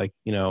stuff. Like,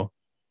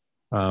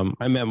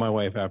 I met my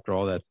wife after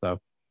all that stuff,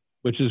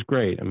 which is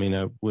great. I mean,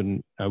 I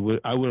would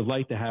have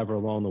liked to have her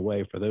along the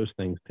way for those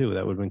things too.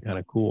 That would have been kind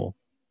of cool.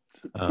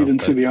 You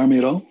didn't see the Army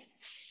at all?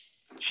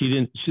 She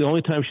didn't. The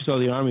only time she saw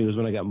the Army was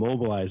when I got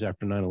mobilized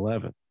after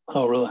 9/11.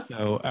 Oh, really?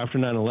 So after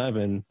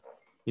 9/11,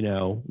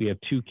 we have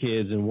 2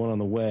 kids and one on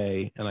the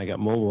way, and I got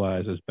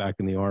mobilized. I was back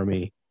in the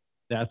Army.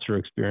 That's her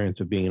experience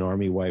of being an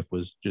Army wife,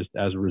 was just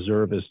as a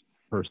reservist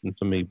person,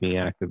 somebody being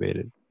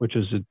activated, which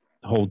is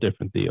a whole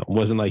different deal. It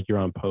wasn't like you're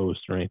on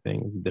post or anything.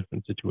 It was a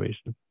different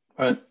situation.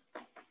 Right.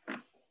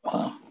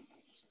 Wow.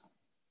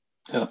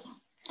 Yeah.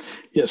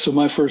 Yeah. So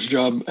my first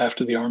job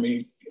after the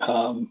Army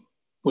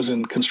was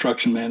in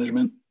construction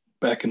management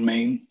back in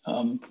Maine.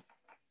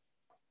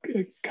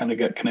 Kind of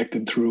got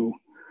connected through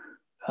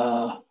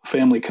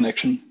family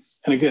connection.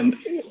 And again,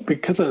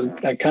 because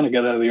I kind of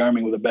got out of the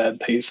Army with a bad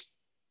taste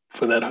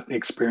for that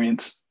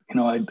experience,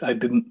 I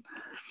didn't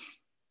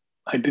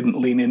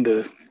lean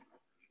into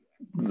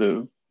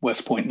the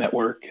West Point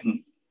network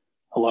and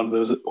a lot of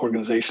those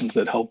organizations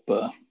that help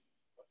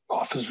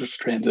officers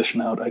transition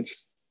out. I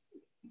just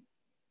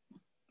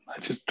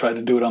tried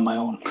to do it on my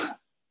own.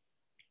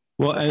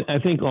 Well, I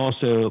think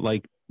also,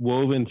 like,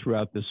 woven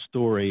throughout this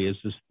story is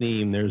this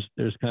theme.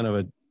 There's kind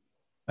of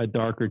a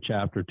darker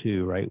chapter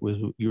too, right? Was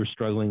you were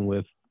struggling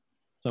with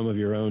some of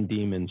your own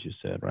demons, you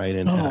said, right?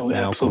 And absolutely.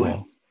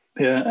 Alcohol.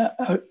 Yeah,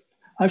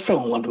 I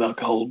fell in love with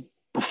alcohol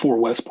before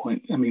West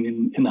Point. I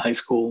mean, in high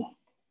school,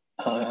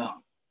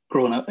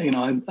 growing up,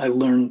 I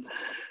learned.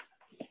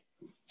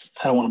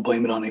 I don't want to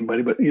blame it on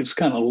anybody, but it's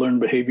kind of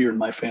learned behavior in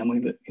my family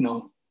that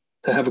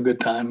to have a good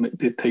time,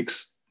 it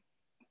takes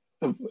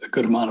a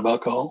good amount of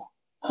alcohol.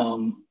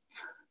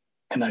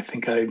 And I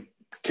think I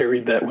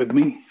carried that with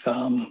me.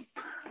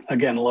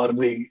 Again, a lot of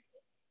the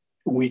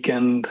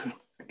weekend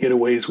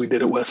getaways we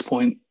did at West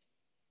Point,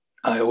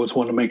 I always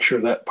wanted to make sure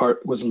that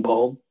part was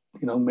involved,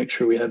 make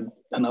sure we had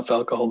enough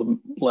alcohol to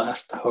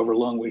last however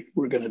long we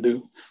were going to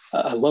do.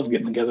 I love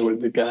getting together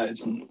with the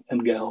guys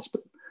and gals,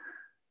 but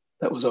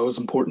that was always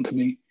important to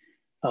me.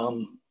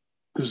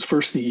 It was the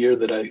first year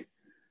that I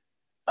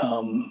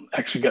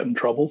actually got in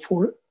trouble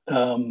for it.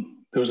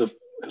 There was a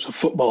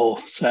football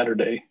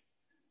Saturday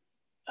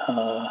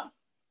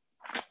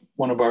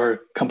one of our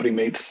company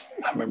mates,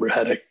 I remember,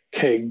 had a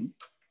keg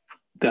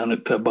down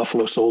at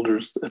Buffalo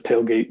Soldiers, a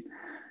tailgate.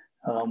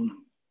 And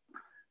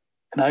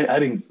I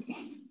didn't,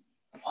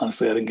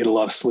 honestly, I didn't get a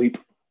lot of sleep.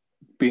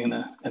 Being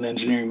an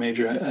engineering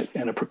major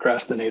and a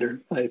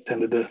procrastinator, I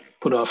tended to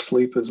put off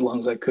sleep as long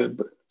as I could.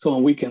 But so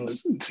on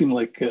weekends, it seemed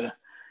like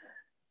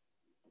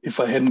if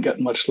I hadn't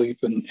gotten much sleep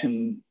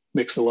and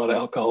mixed a lot of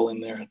alcohol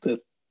in there, that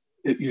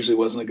it usually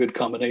wasn't a good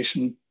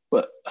combination.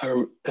 But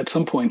at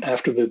some point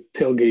after the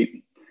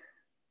tailgate,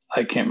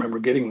 I can't remember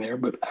getting there,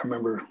 but I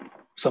remember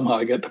somehow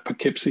I got to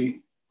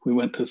Poughkeepsie. We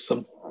went to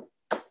some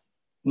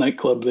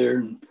nightclub there,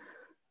 and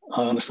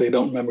honestly, I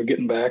don't remember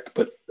getting back.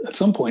 But at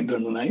some point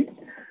during the night,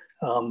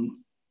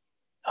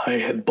 I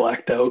had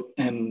blacked out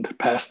and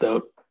passed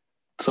out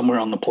somewhere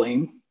on the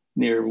plane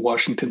near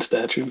Washington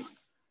Statue.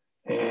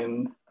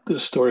 And the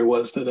story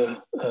was that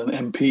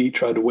an MP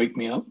tried to wake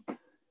me up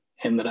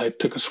and that I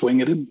took a swing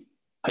at him.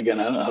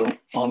 Again, I don't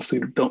honestly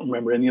don't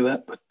remember any of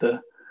that, but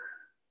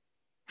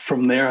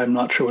from there, I'm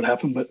not sure what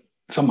happened, but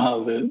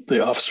somehow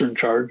the officer in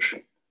charge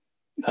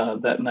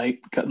that night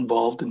got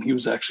involved, and he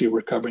was actually a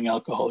recovering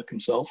alcoholic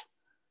himself.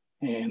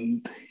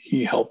 And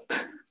he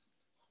helped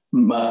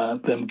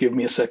them give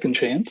me a second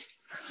chance.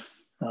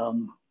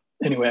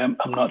 Anyway,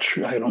 I'm not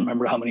sure. I don't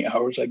remember how many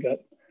hours I got,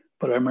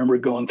 but I remember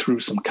going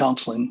through some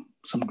counseling,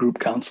 some group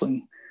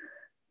counseling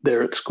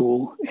there at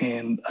school,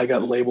 and I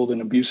got labeled an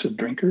abusive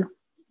drinker.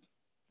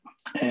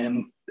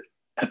 And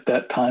at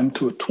that time,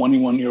 to a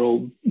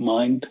 21-year-old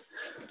mind,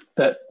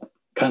 that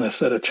kind of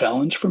set a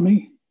challenge for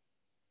me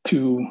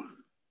to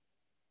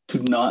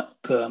not,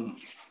 to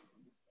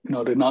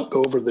not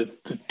go over the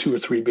 2 or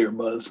 3 beer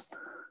buzz,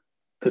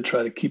 to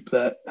try to keep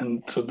that.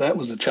 And so that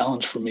was a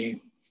challenge for me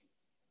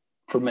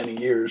for many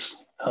years,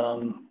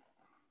 to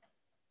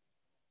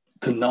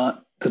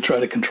try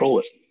to control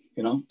it,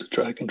 to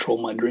try to control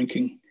my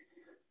drinking.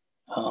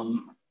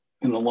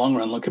 In the long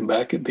run, looking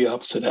back, the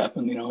opposite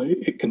happened.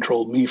 It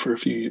controlled me for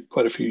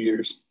quite a few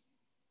years.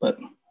 But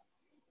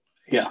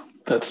yeah,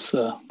 that's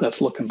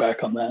looking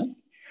back on that.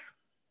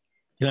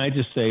 Can I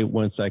just say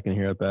 1 second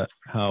here about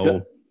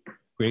how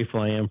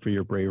grateful I am for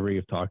your bravery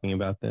of talking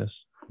about this?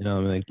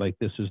 Like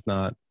this is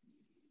not,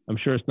 I'm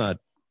sure it's not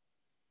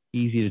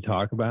easy to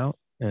talk about.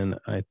 And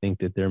I think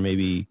that there may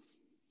be,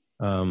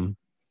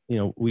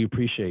 we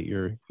appreciate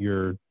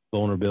your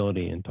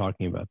vulnerability in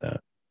talking about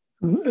that.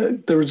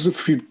 There was a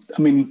few,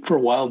 for a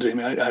while,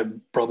 Jamie, I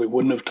probably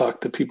wouldn't have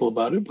talked to people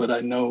about it, but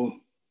I know,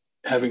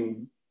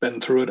 having been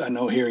through it, I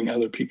know hearing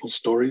other people's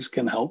stories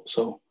can help.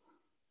 So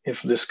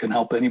if this can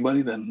help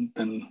anybody, then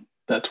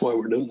that's why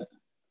we're doing it.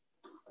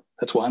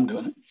 That's why I'm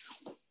doing it.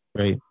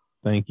 Great.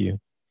 Thank you.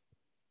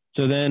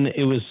 So then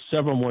it was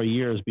several more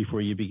years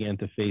before you began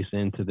to face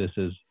into this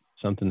as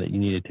something that you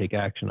need to take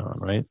action on,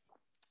 right?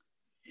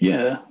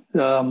 Yeah.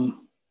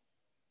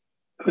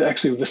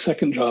 Actually, the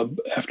second job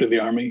after the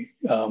Army,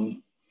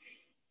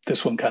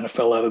 this one kind of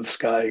fell out of the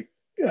sky.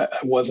 I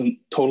wasn't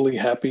totally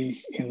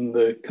happy in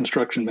the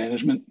construction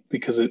management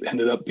because it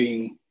ended up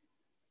being,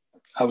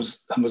 I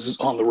was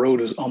on the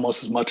road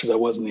almost as much as I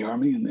was in the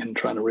Army, and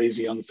trying to raise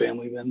a young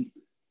family then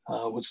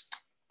was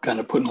kind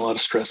of putting a lot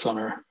of stress on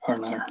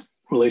our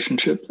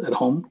relationship at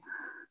home.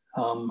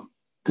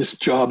 This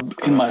job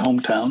in my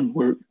hometown,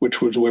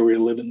 which was where we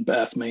live in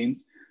Bath,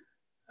 Maine,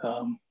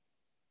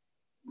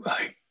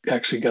 I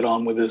actually got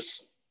on with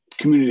this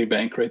community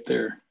bank right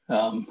there.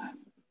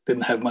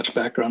 Didn't have much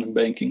background in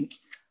banking,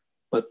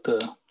 but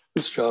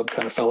this job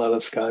kind of fell out of the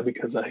sky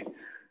because of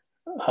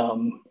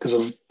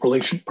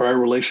prior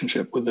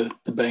relationship with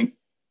the bank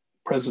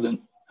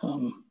president.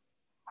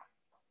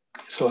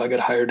 So I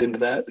got hired into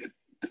that,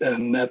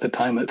 and at the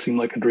time that seemed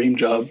like a dream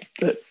job.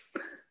 That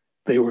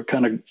they were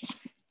kind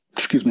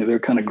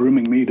of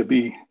grooming me to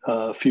be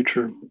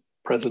future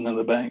president of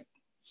the bank.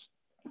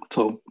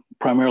 So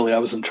primarily, I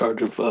was in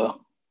charge of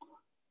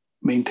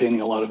maintaining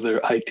a lot of their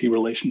IT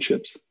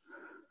relationships.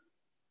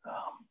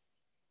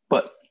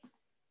 But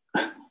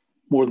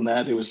more than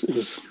that, it was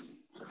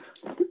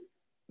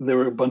there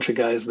were a bunch of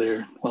guys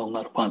there. Well,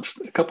 not a bunch,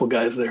 a couple of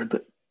guys there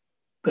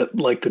that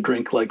like to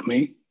drink like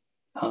me.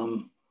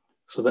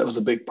 So that was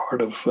a big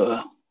part of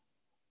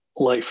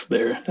life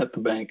there at the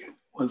bank,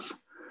 was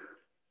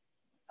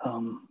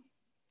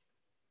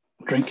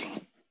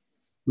drinking.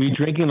 Were you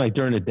drinking like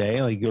during the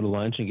day, like you go to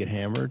lunch and get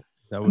hammered?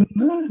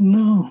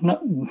 No,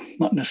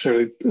 not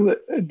necessarily.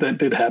 That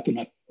did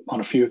happen on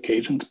a few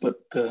occasions, but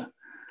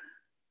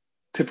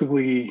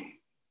typically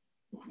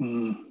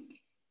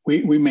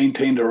we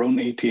maintained our own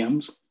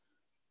ATMs.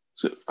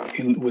 So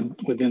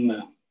within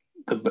the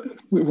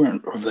we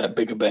weren't of that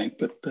big a bank,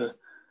 but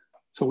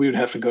so we would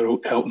have to go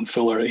out and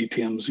fill our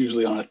ATMs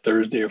usually on a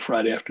Thursday or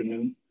Friday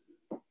afternoon.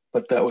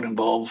 But that would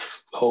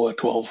involve a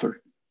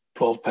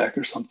 12 pack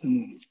or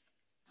something.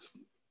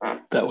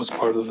 That was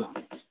part of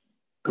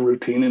the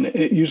routine, and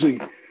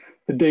the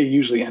day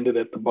usually ended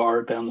at the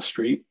bar down the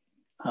street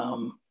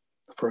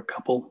for a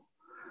couple.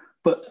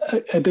 But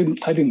I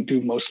didn't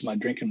do most of my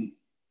drinking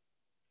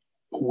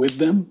with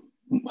them.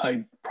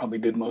 I probably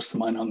did most of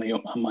mine on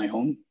my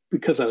own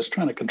because I was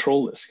trying to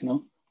control this,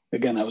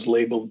 again, I was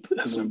labeled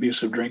as an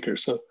abusive drinker.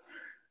 So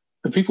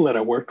the people that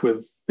I worked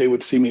with, they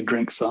would see me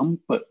drink some,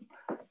 but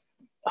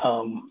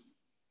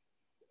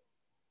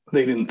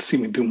they didn't see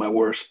me do my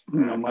worst.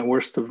 My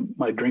worst of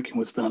my drinking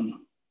was done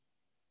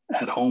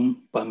at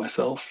home by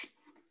myself.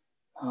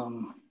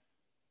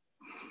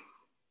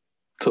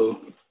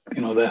 So,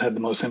 that had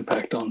the most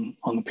impact on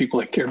the people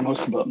I cared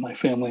most about, my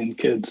family and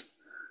kids,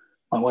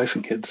 my wife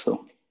and kids.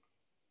 So,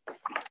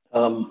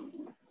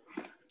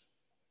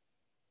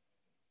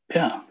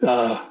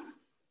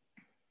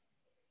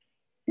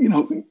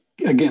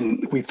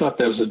 again, we thought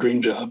that was a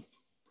dream job.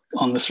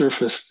 On the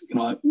surface,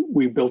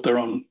 we built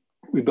a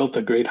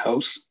great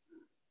house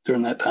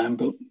during that time.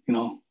 But,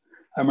 I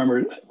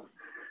remember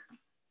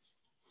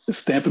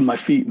stamping my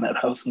feet in that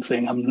house and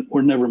saying,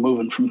 we're never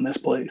moving from this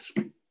place.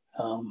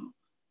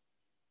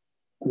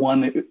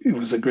 One, it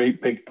was a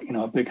great big,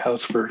 a big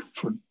house for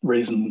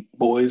raising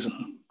boys.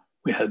 And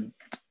it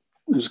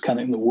was kind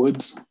of in the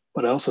woods,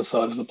 but I also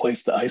saw it as a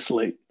place to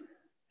isolate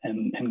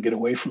and get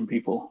away from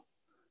people,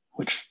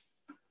 which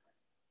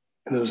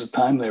there was a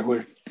time there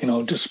where,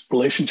 just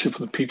relationships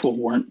with people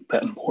weren't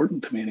that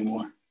important to me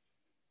anymore,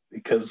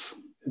 because,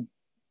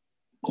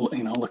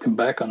 looking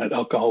back on it,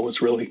 alcohol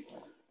was really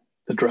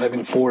the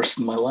driving force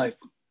in my life.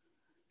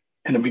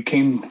 And it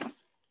became,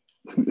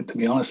 to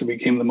be honest,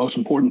 the most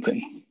important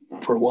thing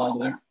for a while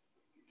there.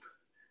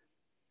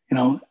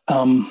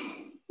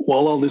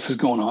 While all this is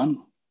going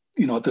on,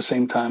 at the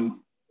same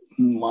time,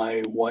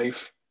 my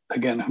wife,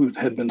 again, who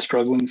had been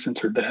struggling since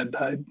her dad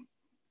died,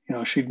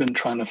 she'd been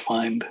trying to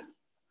find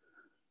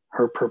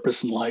her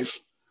purpose in life.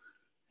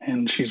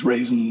 And she's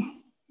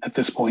raising, at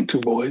this point, 2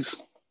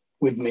 boys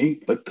with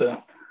me, but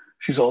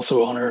she's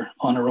also on her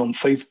own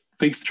faith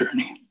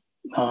journey.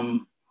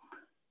 And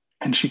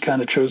she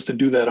kind of chose to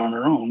do that on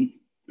her own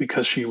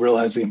because she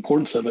realized the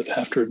importance of it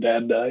after her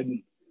dad died.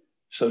 And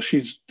so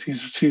she's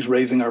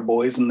raising our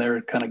boys, and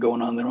they're kind of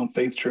going on their own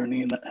faith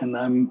journey, and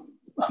I'm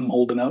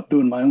holding out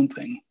doing my own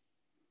thing.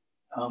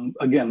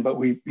 Again, but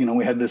we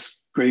had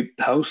this great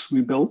house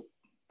we built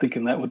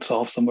thinking that would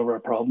solve some of our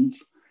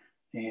problems,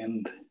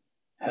 and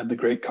had the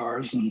great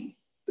cars, and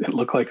it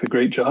looked like a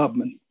great job.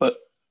 But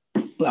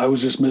I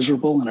was just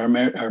miserable, and our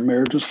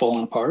marriage was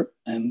falling apart,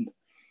 and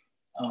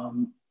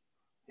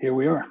here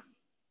we are.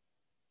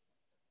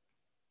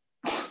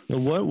 So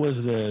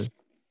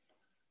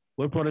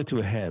what brought it to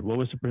a head? What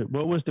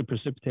was the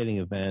precipitating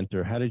event,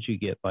 or how did you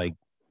get like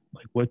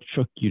what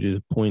shook you to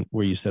the point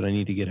where you said, I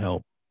need to get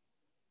help?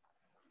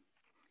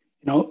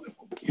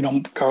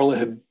 Carla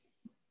had,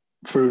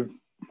 for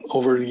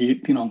over,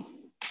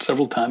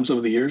 several times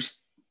over the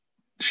years,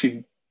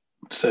 she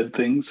said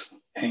things,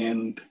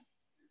 and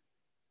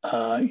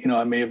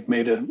I may have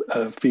made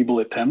a feeble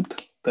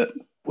attempt that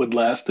would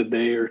last a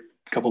day or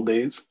a couple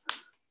days.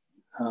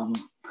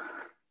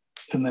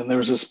 And then there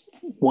was this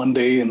one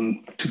day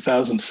in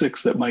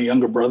 2006 that my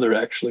younger brother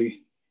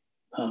actually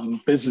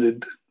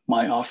visited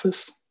my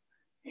office,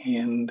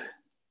 and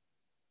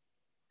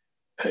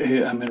I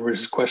remember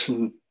his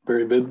question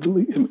very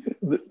vividly.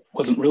 It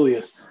wasn't really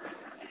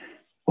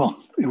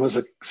it was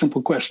a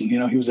simple question.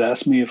 He was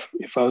asking me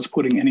if I was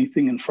putting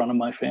anything in front of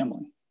my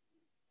family.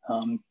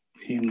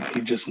 He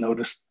just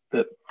noticed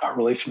that our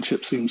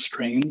relationship seemed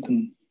strained,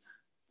 and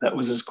that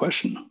was his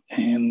question.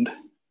 And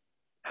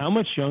how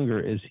much younger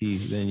is he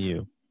than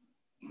you?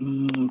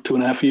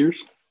 2.5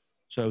 years.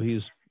 So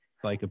he's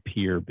like a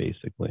peer,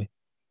 basically.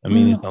 I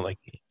mean, he's not like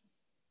me.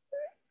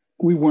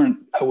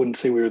 I wouldn't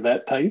say we were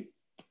that tight,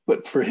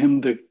 but for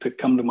him to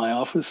come to my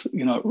office,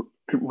 it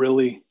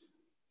really,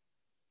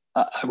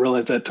 I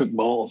realized that took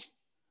balls.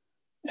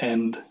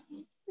 And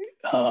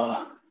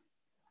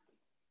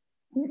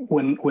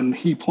when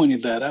he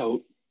pointed that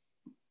out,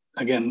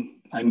 again,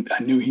 I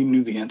knew he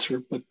knew the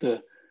answer, but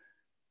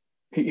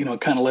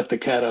kind of let the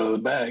cat out of the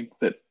bag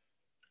that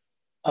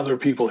other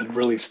people had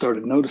really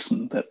started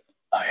noticing that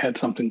I had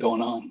something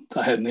going on.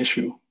 I had an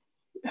issue,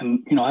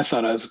 and I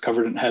thought I was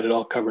covered and had it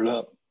all covered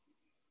up.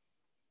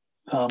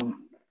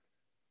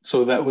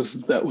 So that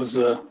was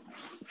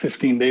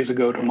 15 days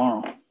ago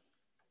tomorrow.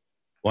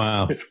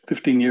 Wow.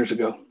 15 years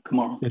ago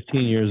tomorrow.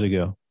 15 years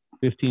ago.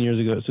 15 years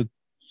ago.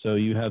 So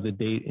you have the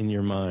date in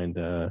your mind,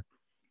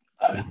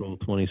 April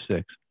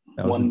 26th.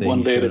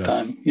 One day at a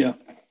time. Yeah.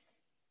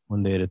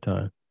 One day at a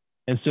time.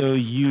 And so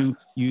you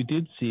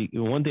did see,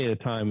 one day at a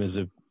time is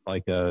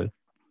like a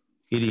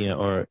idiom,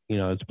 or,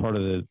 it's part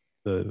of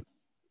the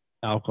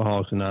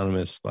Alcoholics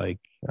Anonymous, like,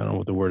 I don't know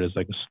what the word is,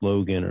 like a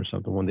slogan or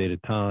something, one day at a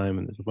time.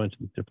 And there's a bunch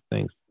of different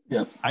things.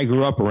 Yeah. I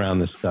grew up around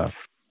this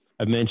stuff.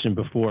 I've mentioned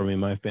before,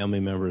 my family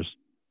members,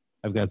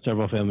 I've got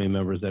several family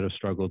members that have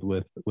struggled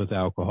with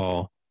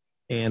alcohol.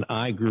 And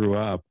I grew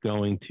up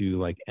going to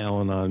like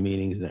Al-Anon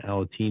meetings and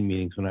Alateen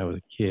meetings when I was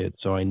a kid.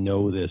 So I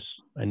know the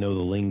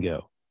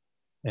lingo.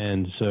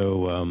 And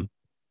so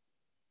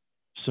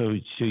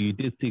you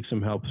did seek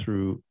some help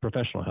through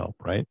professional help,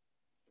 right?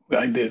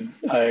 I did.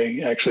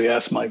 I actually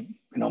asked my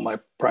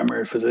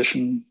primary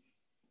physician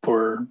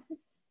for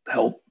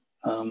help.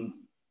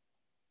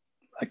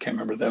 I can't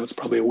remember. That was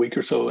probably a week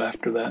or so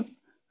after that.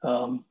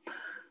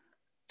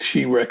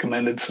 she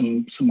recommended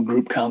some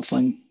group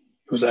counseling.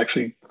 It was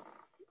actually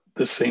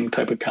the same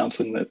type of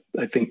counseling that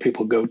I think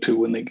people go to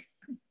when they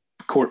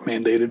court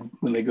mandated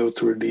when they go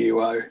through a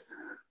DUI.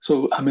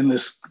 So I'm in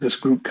this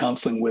group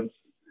counseling with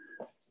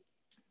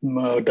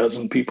a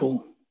dozen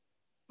people.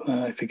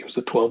 I think it was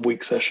a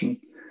 12-week session.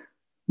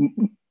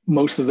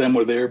 Most of them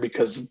were there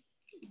because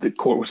the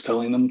court was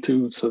telling them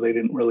to, so they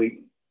didn't really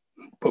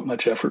put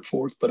much effort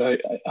forth.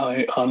 But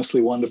I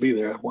honestly wanted to be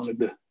there. I wanted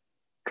to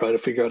try to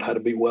figure out how to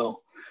be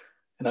well.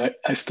 And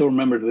I still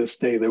remember to this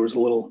day, there was a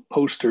little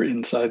poster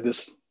inside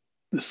this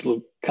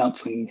little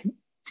counseling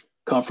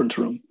conference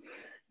room,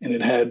 and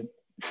it had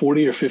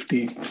 40 or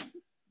 50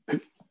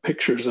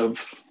 pictures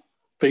of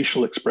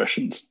facial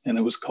expressions. And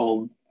it was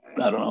called,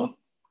 I don't know,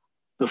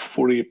 the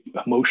 40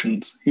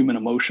 emotions, human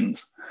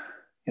emotions.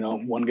 You know,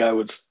 one guy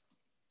was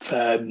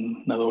sad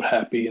and another was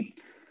happy and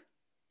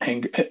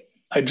angry.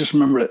 I just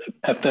remember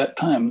at that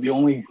time, the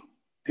only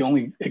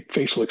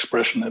facial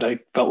expression that I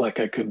felt like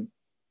I could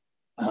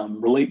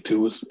relate to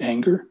was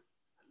anger.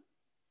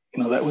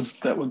 You know, that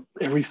was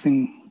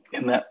everything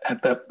in that,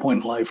 at that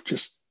point in life.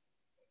 Just,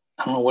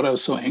 I don't know what I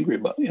was so angry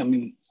about. I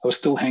mean, I was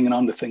still hanging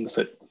on to things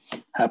that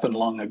happened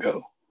long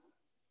ago.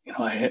 You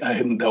know, I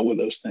hadn't dealt with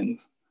those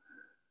things.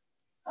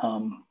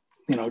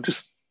 You know,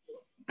 just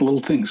little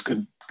things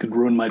could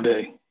ruin my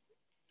day.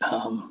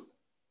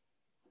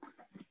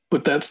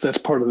 But that's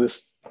part of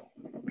this,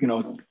 you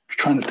know,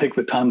 trying to take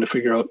the time to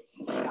figure out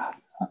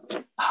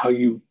how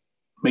you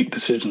make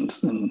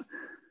decisions, and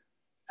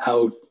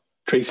how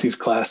Tracy's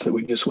class that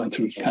we just went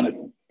through kind of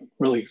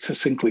really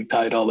succinctly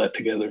tied all that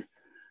together.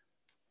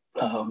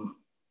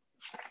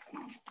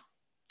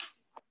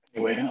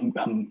 Anyway,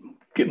 I'm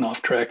getting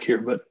off track here,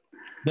 but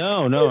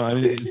no, I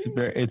mean,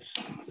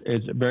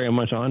 it's very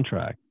much on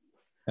track.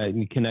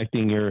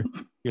 Connecting your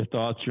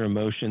thoughts, your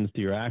emotions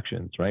to your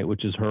actions, right?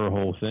 Which is her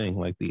whole thing,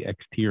 like the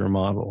X-tier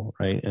model,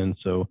 right? And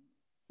so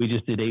we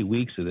just did 8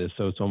 weeks of this,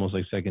 so it's almost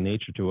like second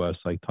nature to us,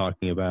 like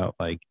talking about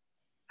like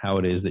how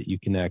it is that you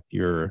connect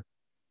your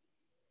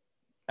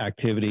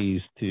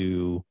activities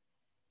to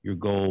your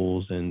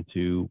goals and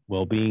to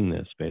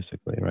well-beingness,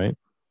 basically, right?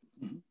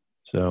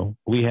 So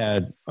we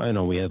had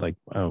like,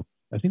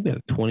 I think we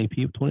had 20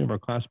 people, 20 of our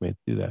classmates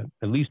do that,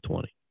 at least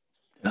 20,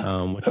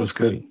 which was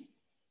great.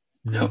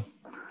 Yeah.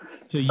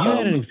 So you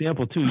had an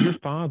example too. Your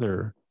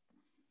father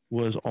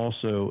is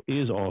also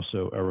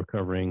a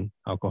recovering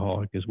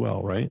alcoholic as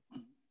well, right?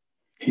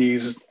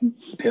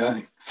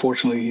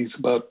 Fortunately, he's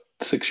about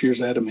 6 years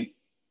ahead of me.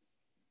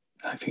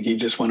 I think he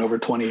just went over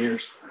 20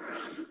 years.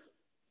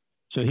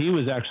 So he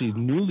was actually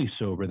newly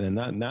sober then,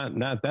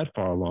 not that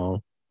far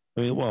along.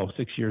 I mean, well,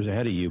 6 years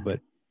ahead of you, but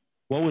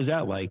what was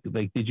that like?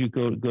 Like, did you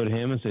go to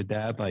him and say,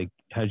 Dad, like,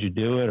 how'd you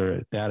do it?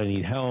 Or Dad, I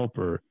need help?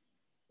 Or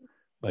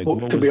like,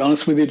 well, to be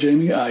honest with you,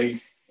 Jamie, I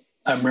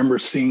remember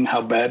seeing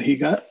how bad he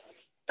got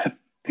at,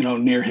 you know,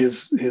 near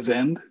his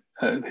end,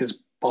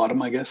 his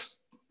bottom, I guess.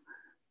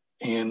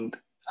 And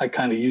I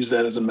kind of used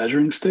that as a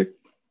measuring stick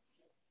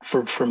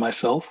for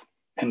myself.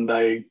 And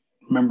I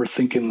remember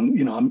thinking,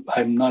 you know,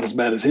 I'm not as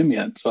bad as him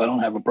yet, so I don't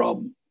have a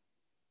problem.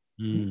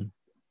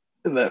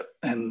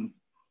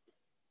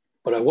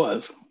 But I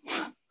was,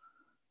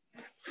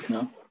 you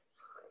know.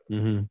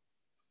 Mm-hmm.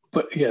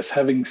 But yes,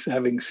 having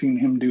seen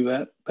him do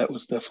that, that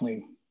was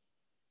definitely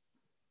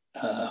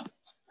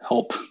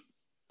help.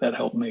 That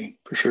helped me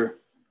for sure.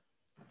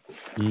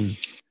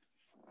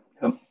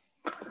 Yep.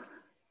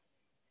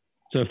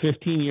 So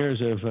 15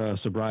 years of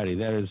sobriety,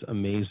 that is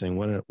amazing.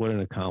 What an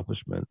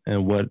accomplishment.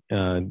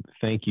 And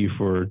thank you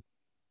for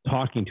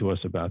talking to us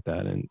about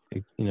that, and,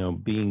 you know,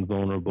 being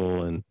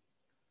vulnerable and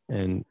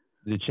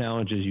the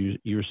challenges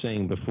you were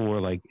saying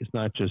before, like, it's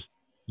not just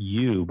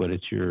you, but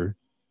it's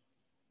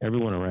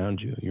everyone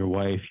around you, your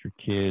wife, your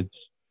kids.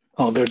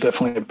 Oh, they're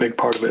definitely a big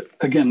part of it.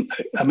 Again,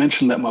 I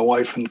mentioned that my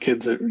wife and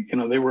kids, you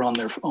know, they were on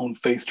their own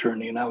faith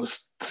journey, and I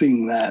was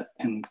seeing that,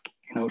 and,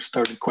 you know,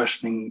 started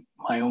questioning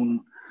my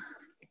own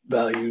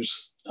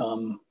values.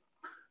 I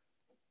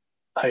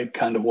had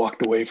kind of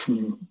walked away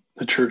from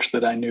the church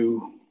that I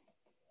knew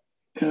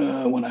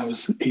when I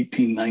was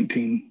 18,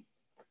 19,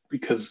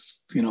 because,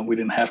 you know, we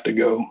didn't have to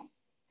go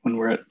when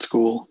we're at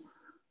school.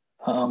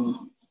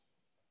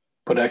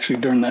 But actually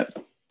during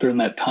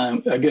that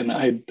time, again,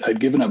 I'd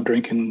given up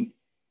drinking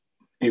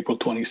April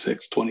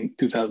 26,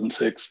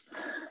 2006.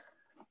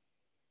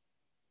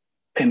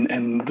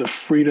 And the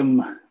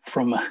freedom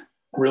from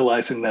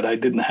realizing that I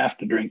didn't have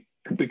to drink,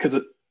 because,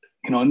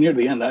 you know, near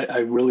the end, I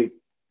really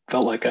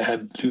felt like I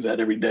had to do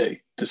that every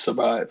day to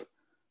survive.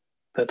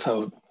 That's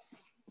how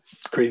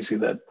crazy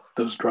that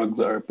those drugs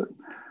are. But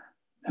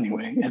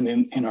anyway, and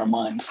in our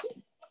minds,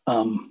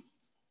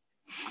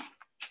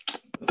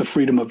 the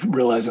freedom of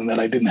realizing that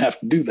I didn't have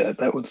to do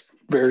that was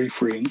very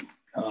freeing.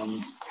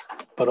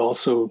 But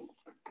also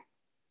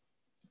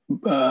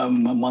a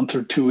month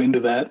or two into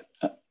that,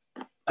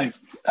 I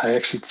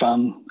actually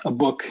found a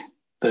book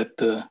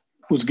that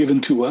was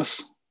given to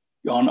us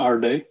on our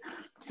day,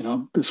 you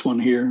know, this one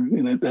here,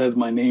 and it has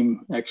my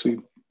name actually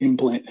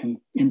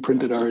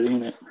imprinted already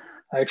in it.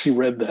 I actually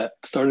read that,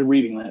 started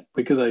reading that,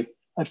 because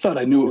I thought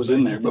I knew it was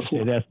in there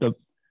before. That's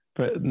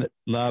for a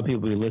lot of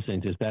people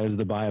listening to this, that is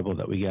the Bible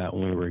that we got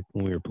when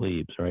we were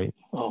plebes, right?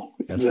 Oh,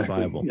 that's exactly.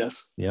 The Bible.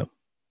 Yes. Yep.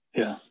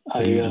 Yeah.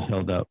 You just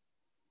held up.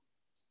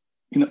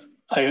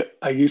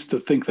 I used to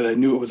think that I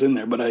knew it was in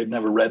there, but I had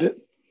never read it.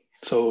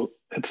 So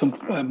at some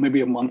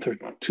maybe a month or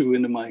two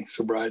into my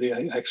sobriety,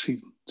 I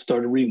actually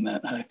started reading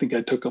that. And I think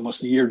I took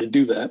almost a year to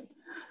do that.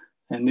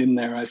 And in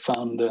there, I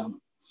found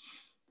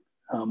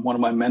one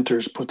of my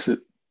mentors puts it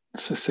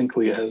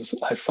succinctly as,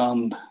 I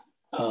found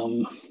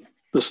the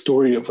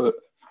story of the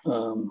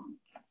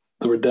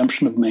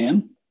redemption of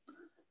man.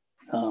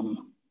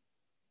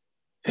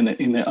 And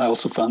I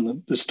also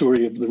found the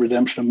story of the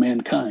redemption of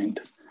mankind.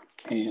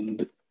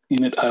 And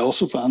in it, I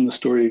also found the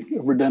story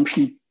of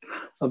redemption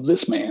of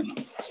this man.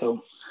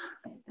 So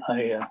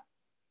I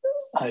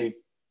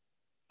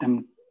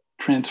am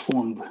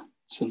transformed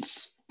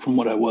from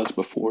what I was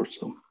before.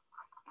 So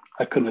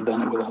I couldn't have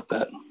done it without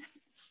that.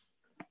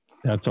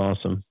 That's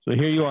awesome. So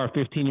here you are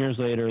 15 years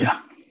later. Yeah.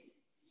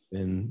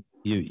 And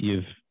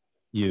you've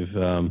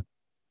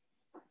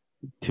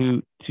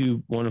two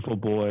wonderful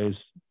boys,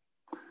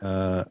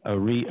 a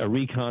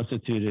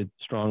reconstituted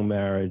strong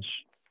marriage,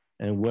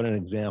 and what an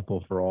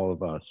example for all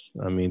of us.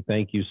 I mean,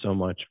 thank you so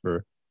much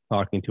for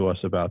talking to us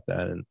about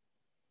that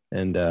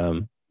and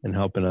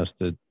helping us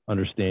to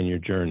understand your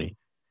journey.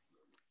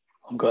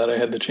 I'm glad I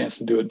had the chance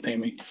to do it,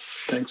 Amy.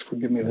 Thanks for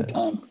giving me the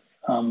time.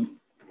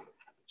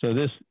 So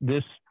this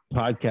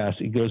podcast,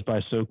 it goes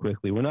by so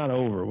quickly. We're not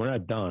over. We're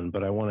not done,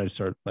 but I want to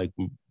start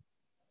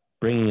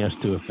bringing us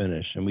to a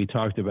finish. And we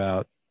talked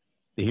about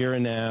the here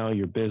and now,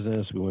 your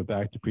business. We went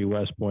back to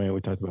pre-West Point. We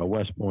talked about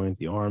West Point,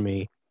 the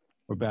Army.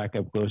 We're back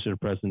up closer to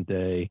present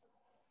day.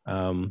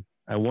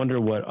 I wonder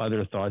what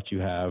other thoughts you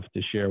have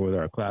to share with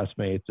our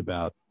classmates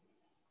about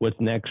what's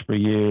next for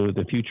you,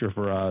 the future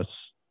for us,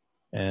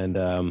 and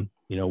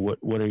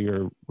what are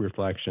your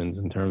reflections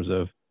in terms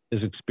of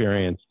this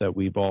experience that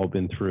we've all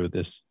been through,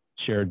 this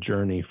shared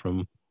journey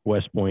from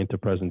West Point to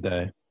present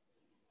day?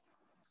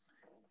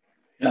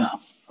 Yeah.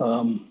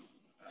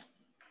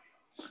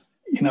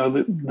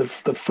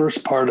 The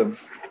first part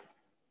of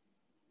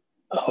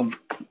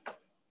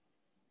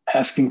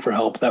asking for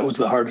help, that was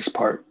the hardest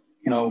part.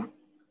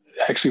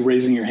 Actually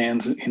raising your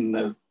hands in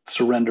the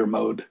surrender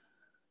mode.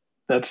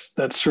 That's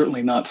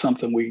certainly not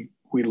something we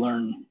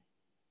learn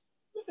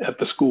at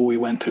the school we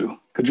went to.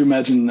 Could you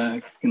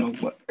imagine,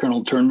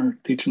 Colonel Turner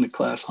teaching a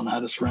class on how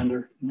to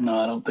surrender? No,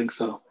 I don't think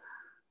so.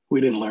 We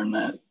didn't learn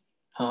that.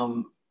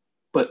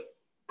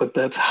 But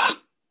that's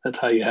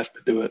how you have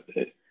to do it.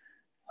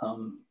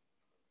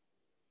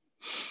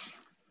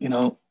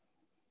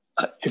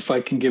 If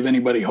I can give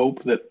anybody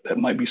hope that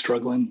might be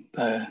struggling,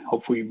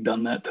 hopefully you've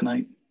done that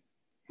tonight.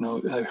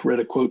 I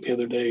read a quote the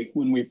other day: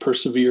 when we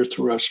persevere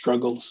through our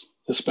struggles,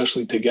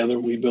 especially together,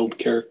 we build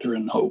character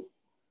and hope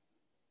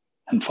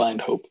and find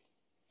hope.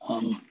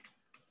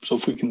 So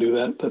if we can do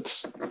that,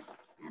 that's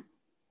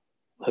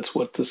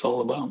what this is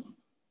all about.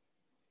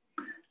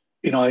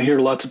 I hear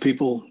lots of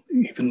people,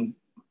 even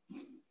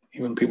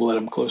people that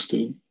I'm close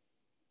to,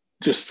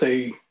 just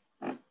say,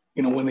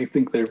 when they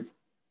think they're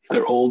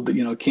old,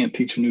 can't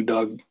teach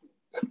an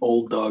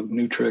old dog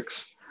new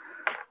tricks,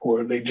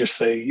 or they just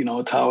say,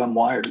 it's how I'm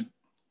wired.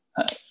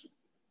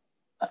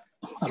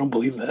 I don't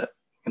believe that.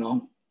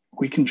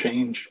 We can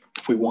change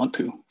if we want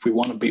to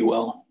be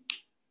well.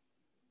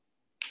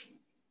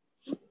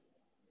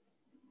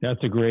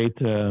 That's a great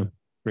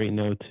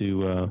note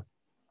to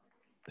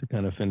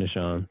kind of finish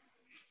on,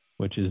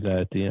 which is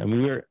that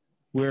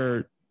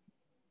we're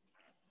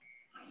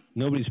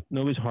nobody's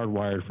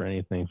hardwired for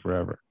anything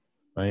forever,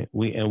 right?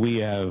 We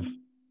have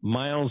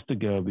miles to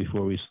go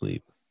before we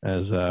sleep,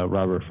 as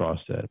Robert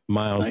Frost said.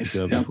 Miles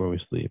to go before we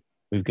sleep.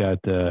 We've got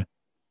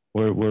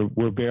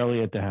we're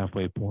barely at the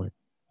halfway point,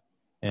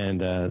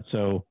 and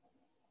so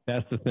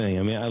that's the thing.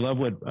 I mean, I love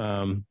what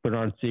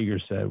Bernard Seeger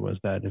said, was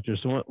that if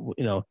there's someone,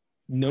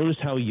 notice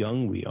how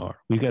young we are.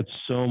 We've got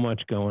so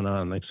much going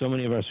on. Like, so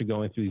many of us are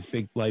going through these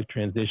big life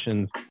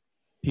transitions.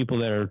 People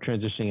that are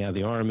transitioning out of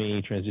the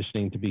Army,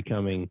 transitioning to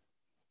becoming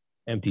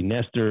empty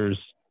nesters,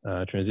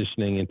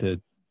 transitioning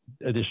into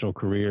additional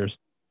careers.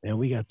 And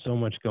we got so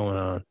much going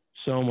on,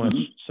 so much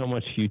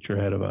future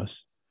ahead of us.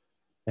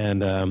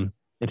 And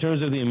in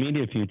terms of the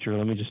immediate future,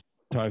 let me just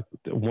talk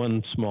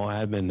one small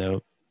admin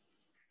note.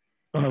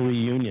 Our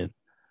reunion.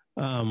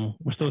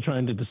 We're still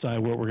trying to decide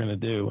what we're going to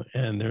do.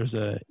 And there's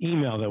an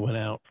email that went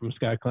out from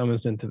Scott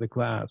Clemenson to the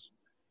class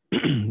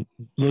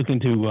looking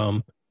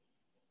to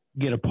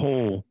get a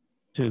poll,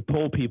 to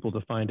poll people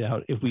to find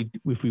out if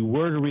we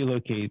were to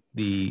relocate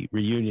the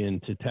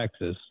reunion to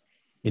Texas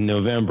in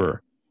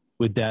November,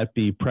 would that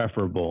be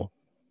preferable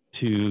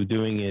to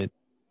doing it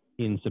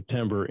in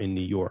September in New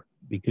York?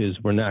 Because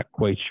we're not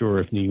quite sure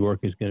if New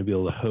York is going to be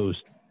able to host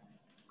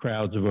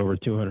crowds of over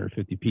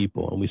 250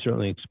 people. And we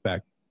certainly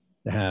expect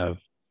to have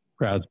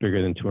crowds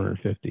bigger than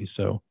 250.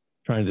 So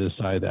trying to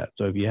decide that.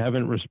 So if you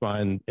haven't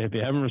responded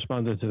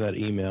to that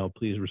email,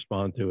 please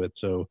respond to it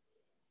so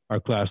our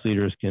class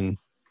leaders can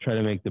try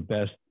to make the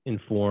best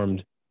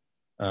informed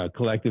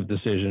collective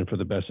decision for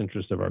the best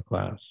interest of our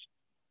class.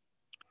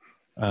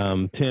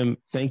 Tim,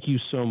 thank you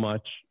so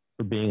much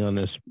for being on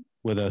this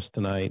with us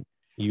tonight.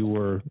 You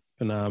were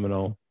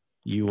phenomenal.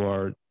 You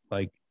are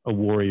like a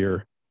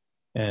warrior,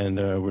 and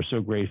we're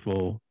so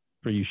grateful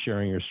for you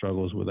sharing your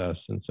struggles with us.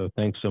 And so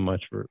thanks so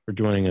much for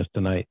joining us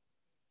tonight.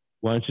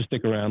 Why don't you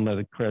stick around, let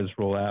the credits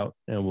roll out,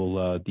 and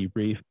we'll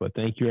debrief. But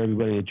thank you,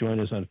 everybody, that joined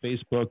us on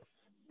Facebook.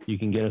 You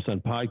can get us on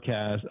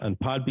podcast, on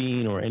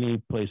Podbean, or any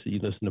place that you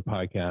listen to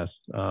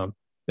podcasts.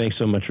 Thanks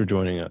so much for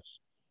joining us.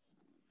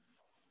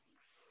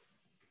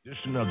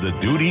 Edition of the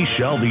Duty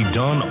Shall Be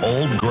Done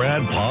Old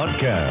Grad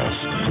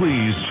Podcast.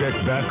 Please check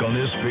back on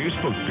this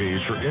Facebook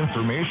page for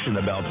information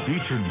about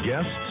featured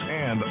guests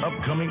and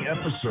upcoming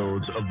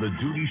episodes of the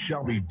Duty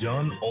Shall Be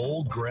Done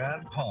Old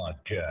Grad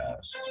Podcast.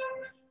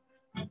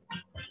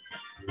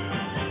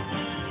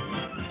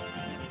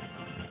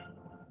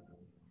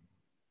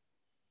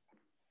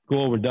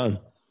 Cool, we're done.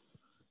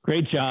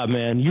 Great job,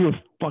 man. You were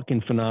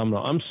fucking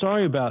phenomenal. I'm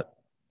sorry about,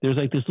 there's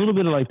like this little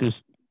bit of like this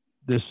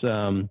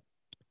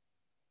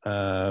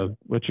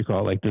what you call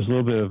it? Like there's a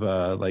little bit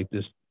of like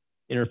this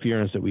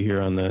interference that we hear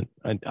on the,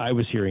 I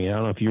was hearing it. I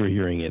don't know if you were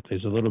hearing it.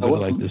 There's a little bit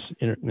of like this,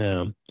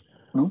 no.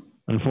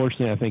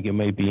 Unfortunately, I think it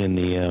might be in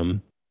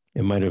the,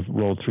 it might have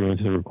rolled through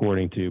into the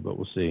recording too, but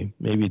we'll see.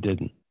 Maybe it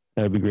didn't.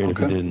 That'd be great if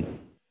it didn't.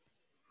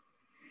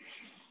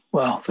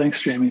 Wow,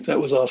 thanks, Jamie.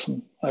 That was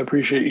awesome. I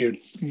appreciate you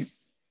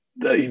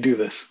that you do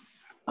this.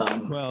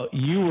 Well,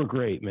 you were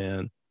great,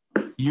 man.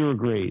 You were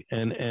great,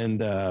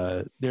 and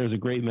there's a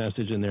great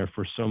message in there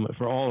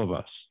for all of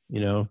us, you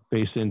know,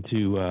 face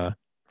into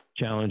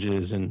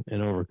challenges and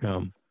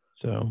overcome.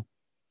 So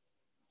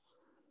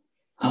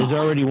there's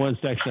already one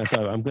section I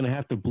thought I'm going to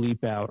have to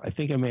bleep out. I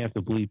think I may have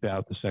to bleep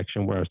out the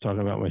section where I was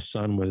talking about my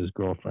son with his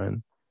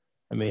girlfriend.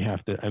 I may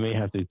have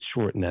to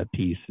shorten that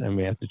piece. I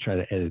may have to try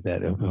to edit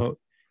that.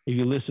 If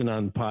you listen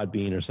on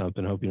Podbean or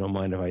something, I hope you don't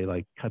mind if I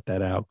like cut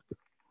that out.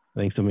 I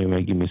think somebody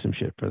might give me some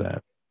shit for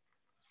that.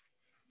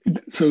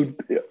 So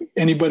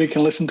anybody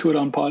can listen to it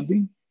on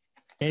Podbean?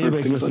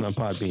 Anybody can listen on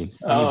Podbean.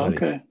 Oh,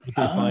 okay. You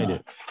can find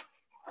it.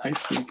 I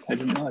see. I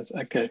didn't realize.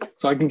 Okay.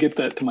 So I can get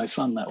that to my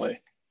son that way.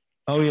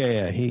 Oh,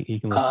 yeah. He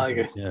can listen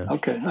to it. Yeah.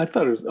 Okay. I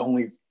thought it was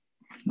only,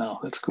 no,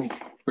 that's cool.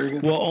 Very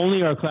good. Well,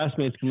 only our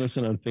classmates can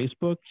listen on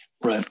Facebook.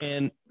 Right.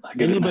 And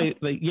anybody,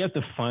 like, you have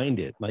to find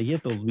it. Like, you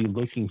have to be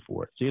looking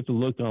for it. So you have to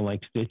look on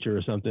like Stitcher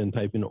or something,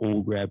 type in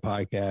Old Grad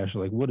Podcast.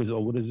 Like, what is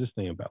this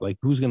thing about? Like,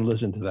 who's going to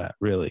listen to that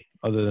really,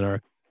 other than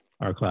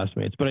our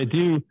classmates? But I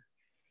do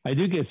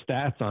get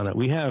stats on it.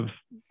 We have,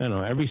 I don't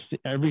know,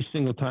 every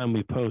single time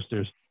we post,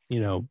 there's,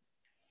 you know,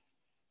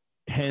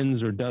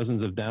 tens or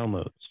dozens of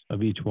downloads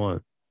of each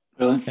one.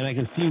 Really? And I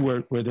can see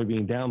where they're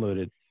being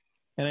downloaded.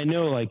 And I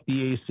know like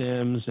D.A.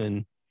 Sims,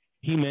 and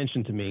he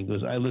mentioned to me, he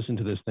goes, I listen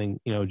to this thing,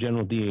 you know,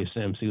 General D.A.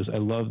 Sims. He goes, I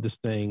love this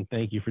thing.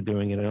 Thank you for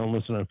doing it. I don't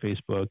listen on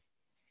Facebook,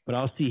 but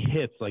I'll see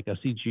hits. Like I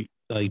see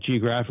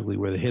geographically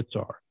where the hits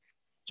are.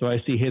 So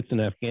I see hits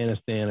in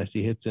Afghanistan. I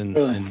see hits in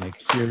like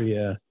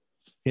Syria,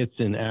 hits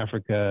in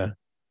Africa.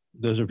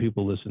 Those are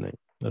people listening.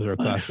 Those are our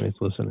classmates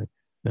listening.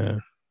 Yeah.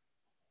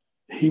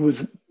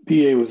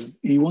 DA was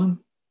E1?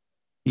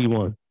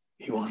 E1.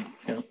 E1,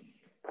 yeah.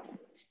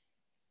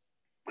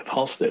 With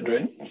Halstead,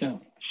 right? Yeah.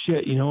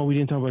 Shit, you know what? We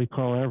didn't talk about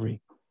Carl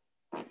Avery.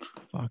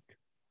 Fuck.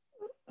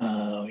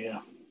 Oh,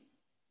 yeah.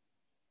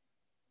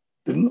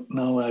 I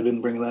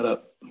didn't bring that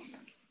up.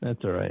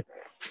 That's all right.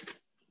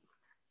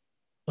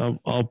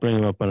 I'll bring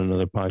him up on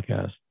another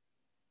podcast.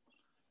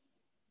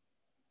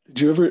 Did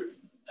you ever?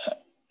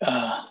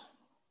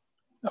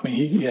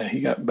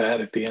 He got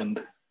bad at the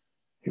end.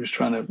 He was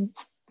trying to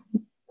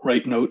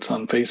write notes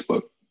on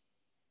Facebook.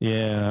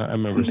 Yeah, I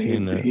remember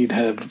seeing that.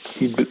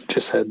 He'd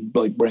just had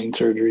like brain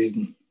surgery,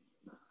 and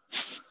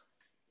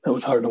that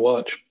was hard to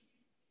watch.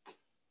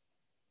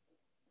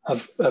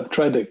 I've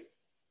tried to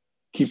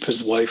keep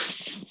his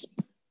wife.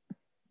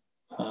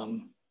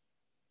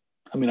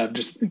 I've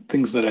just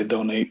things that I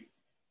donate.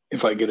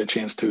 If I get a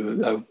chance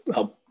to,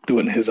 I'll do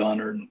it in his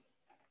honor, and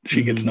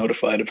she gets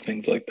notified of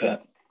things like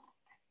that.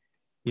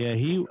 Yeah,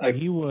 he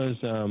was.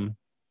 I'm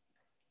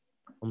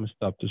gonna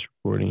stop this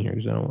recording here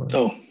because I don't want to.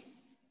 Oh.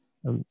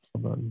 I'm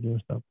about to do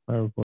stuff.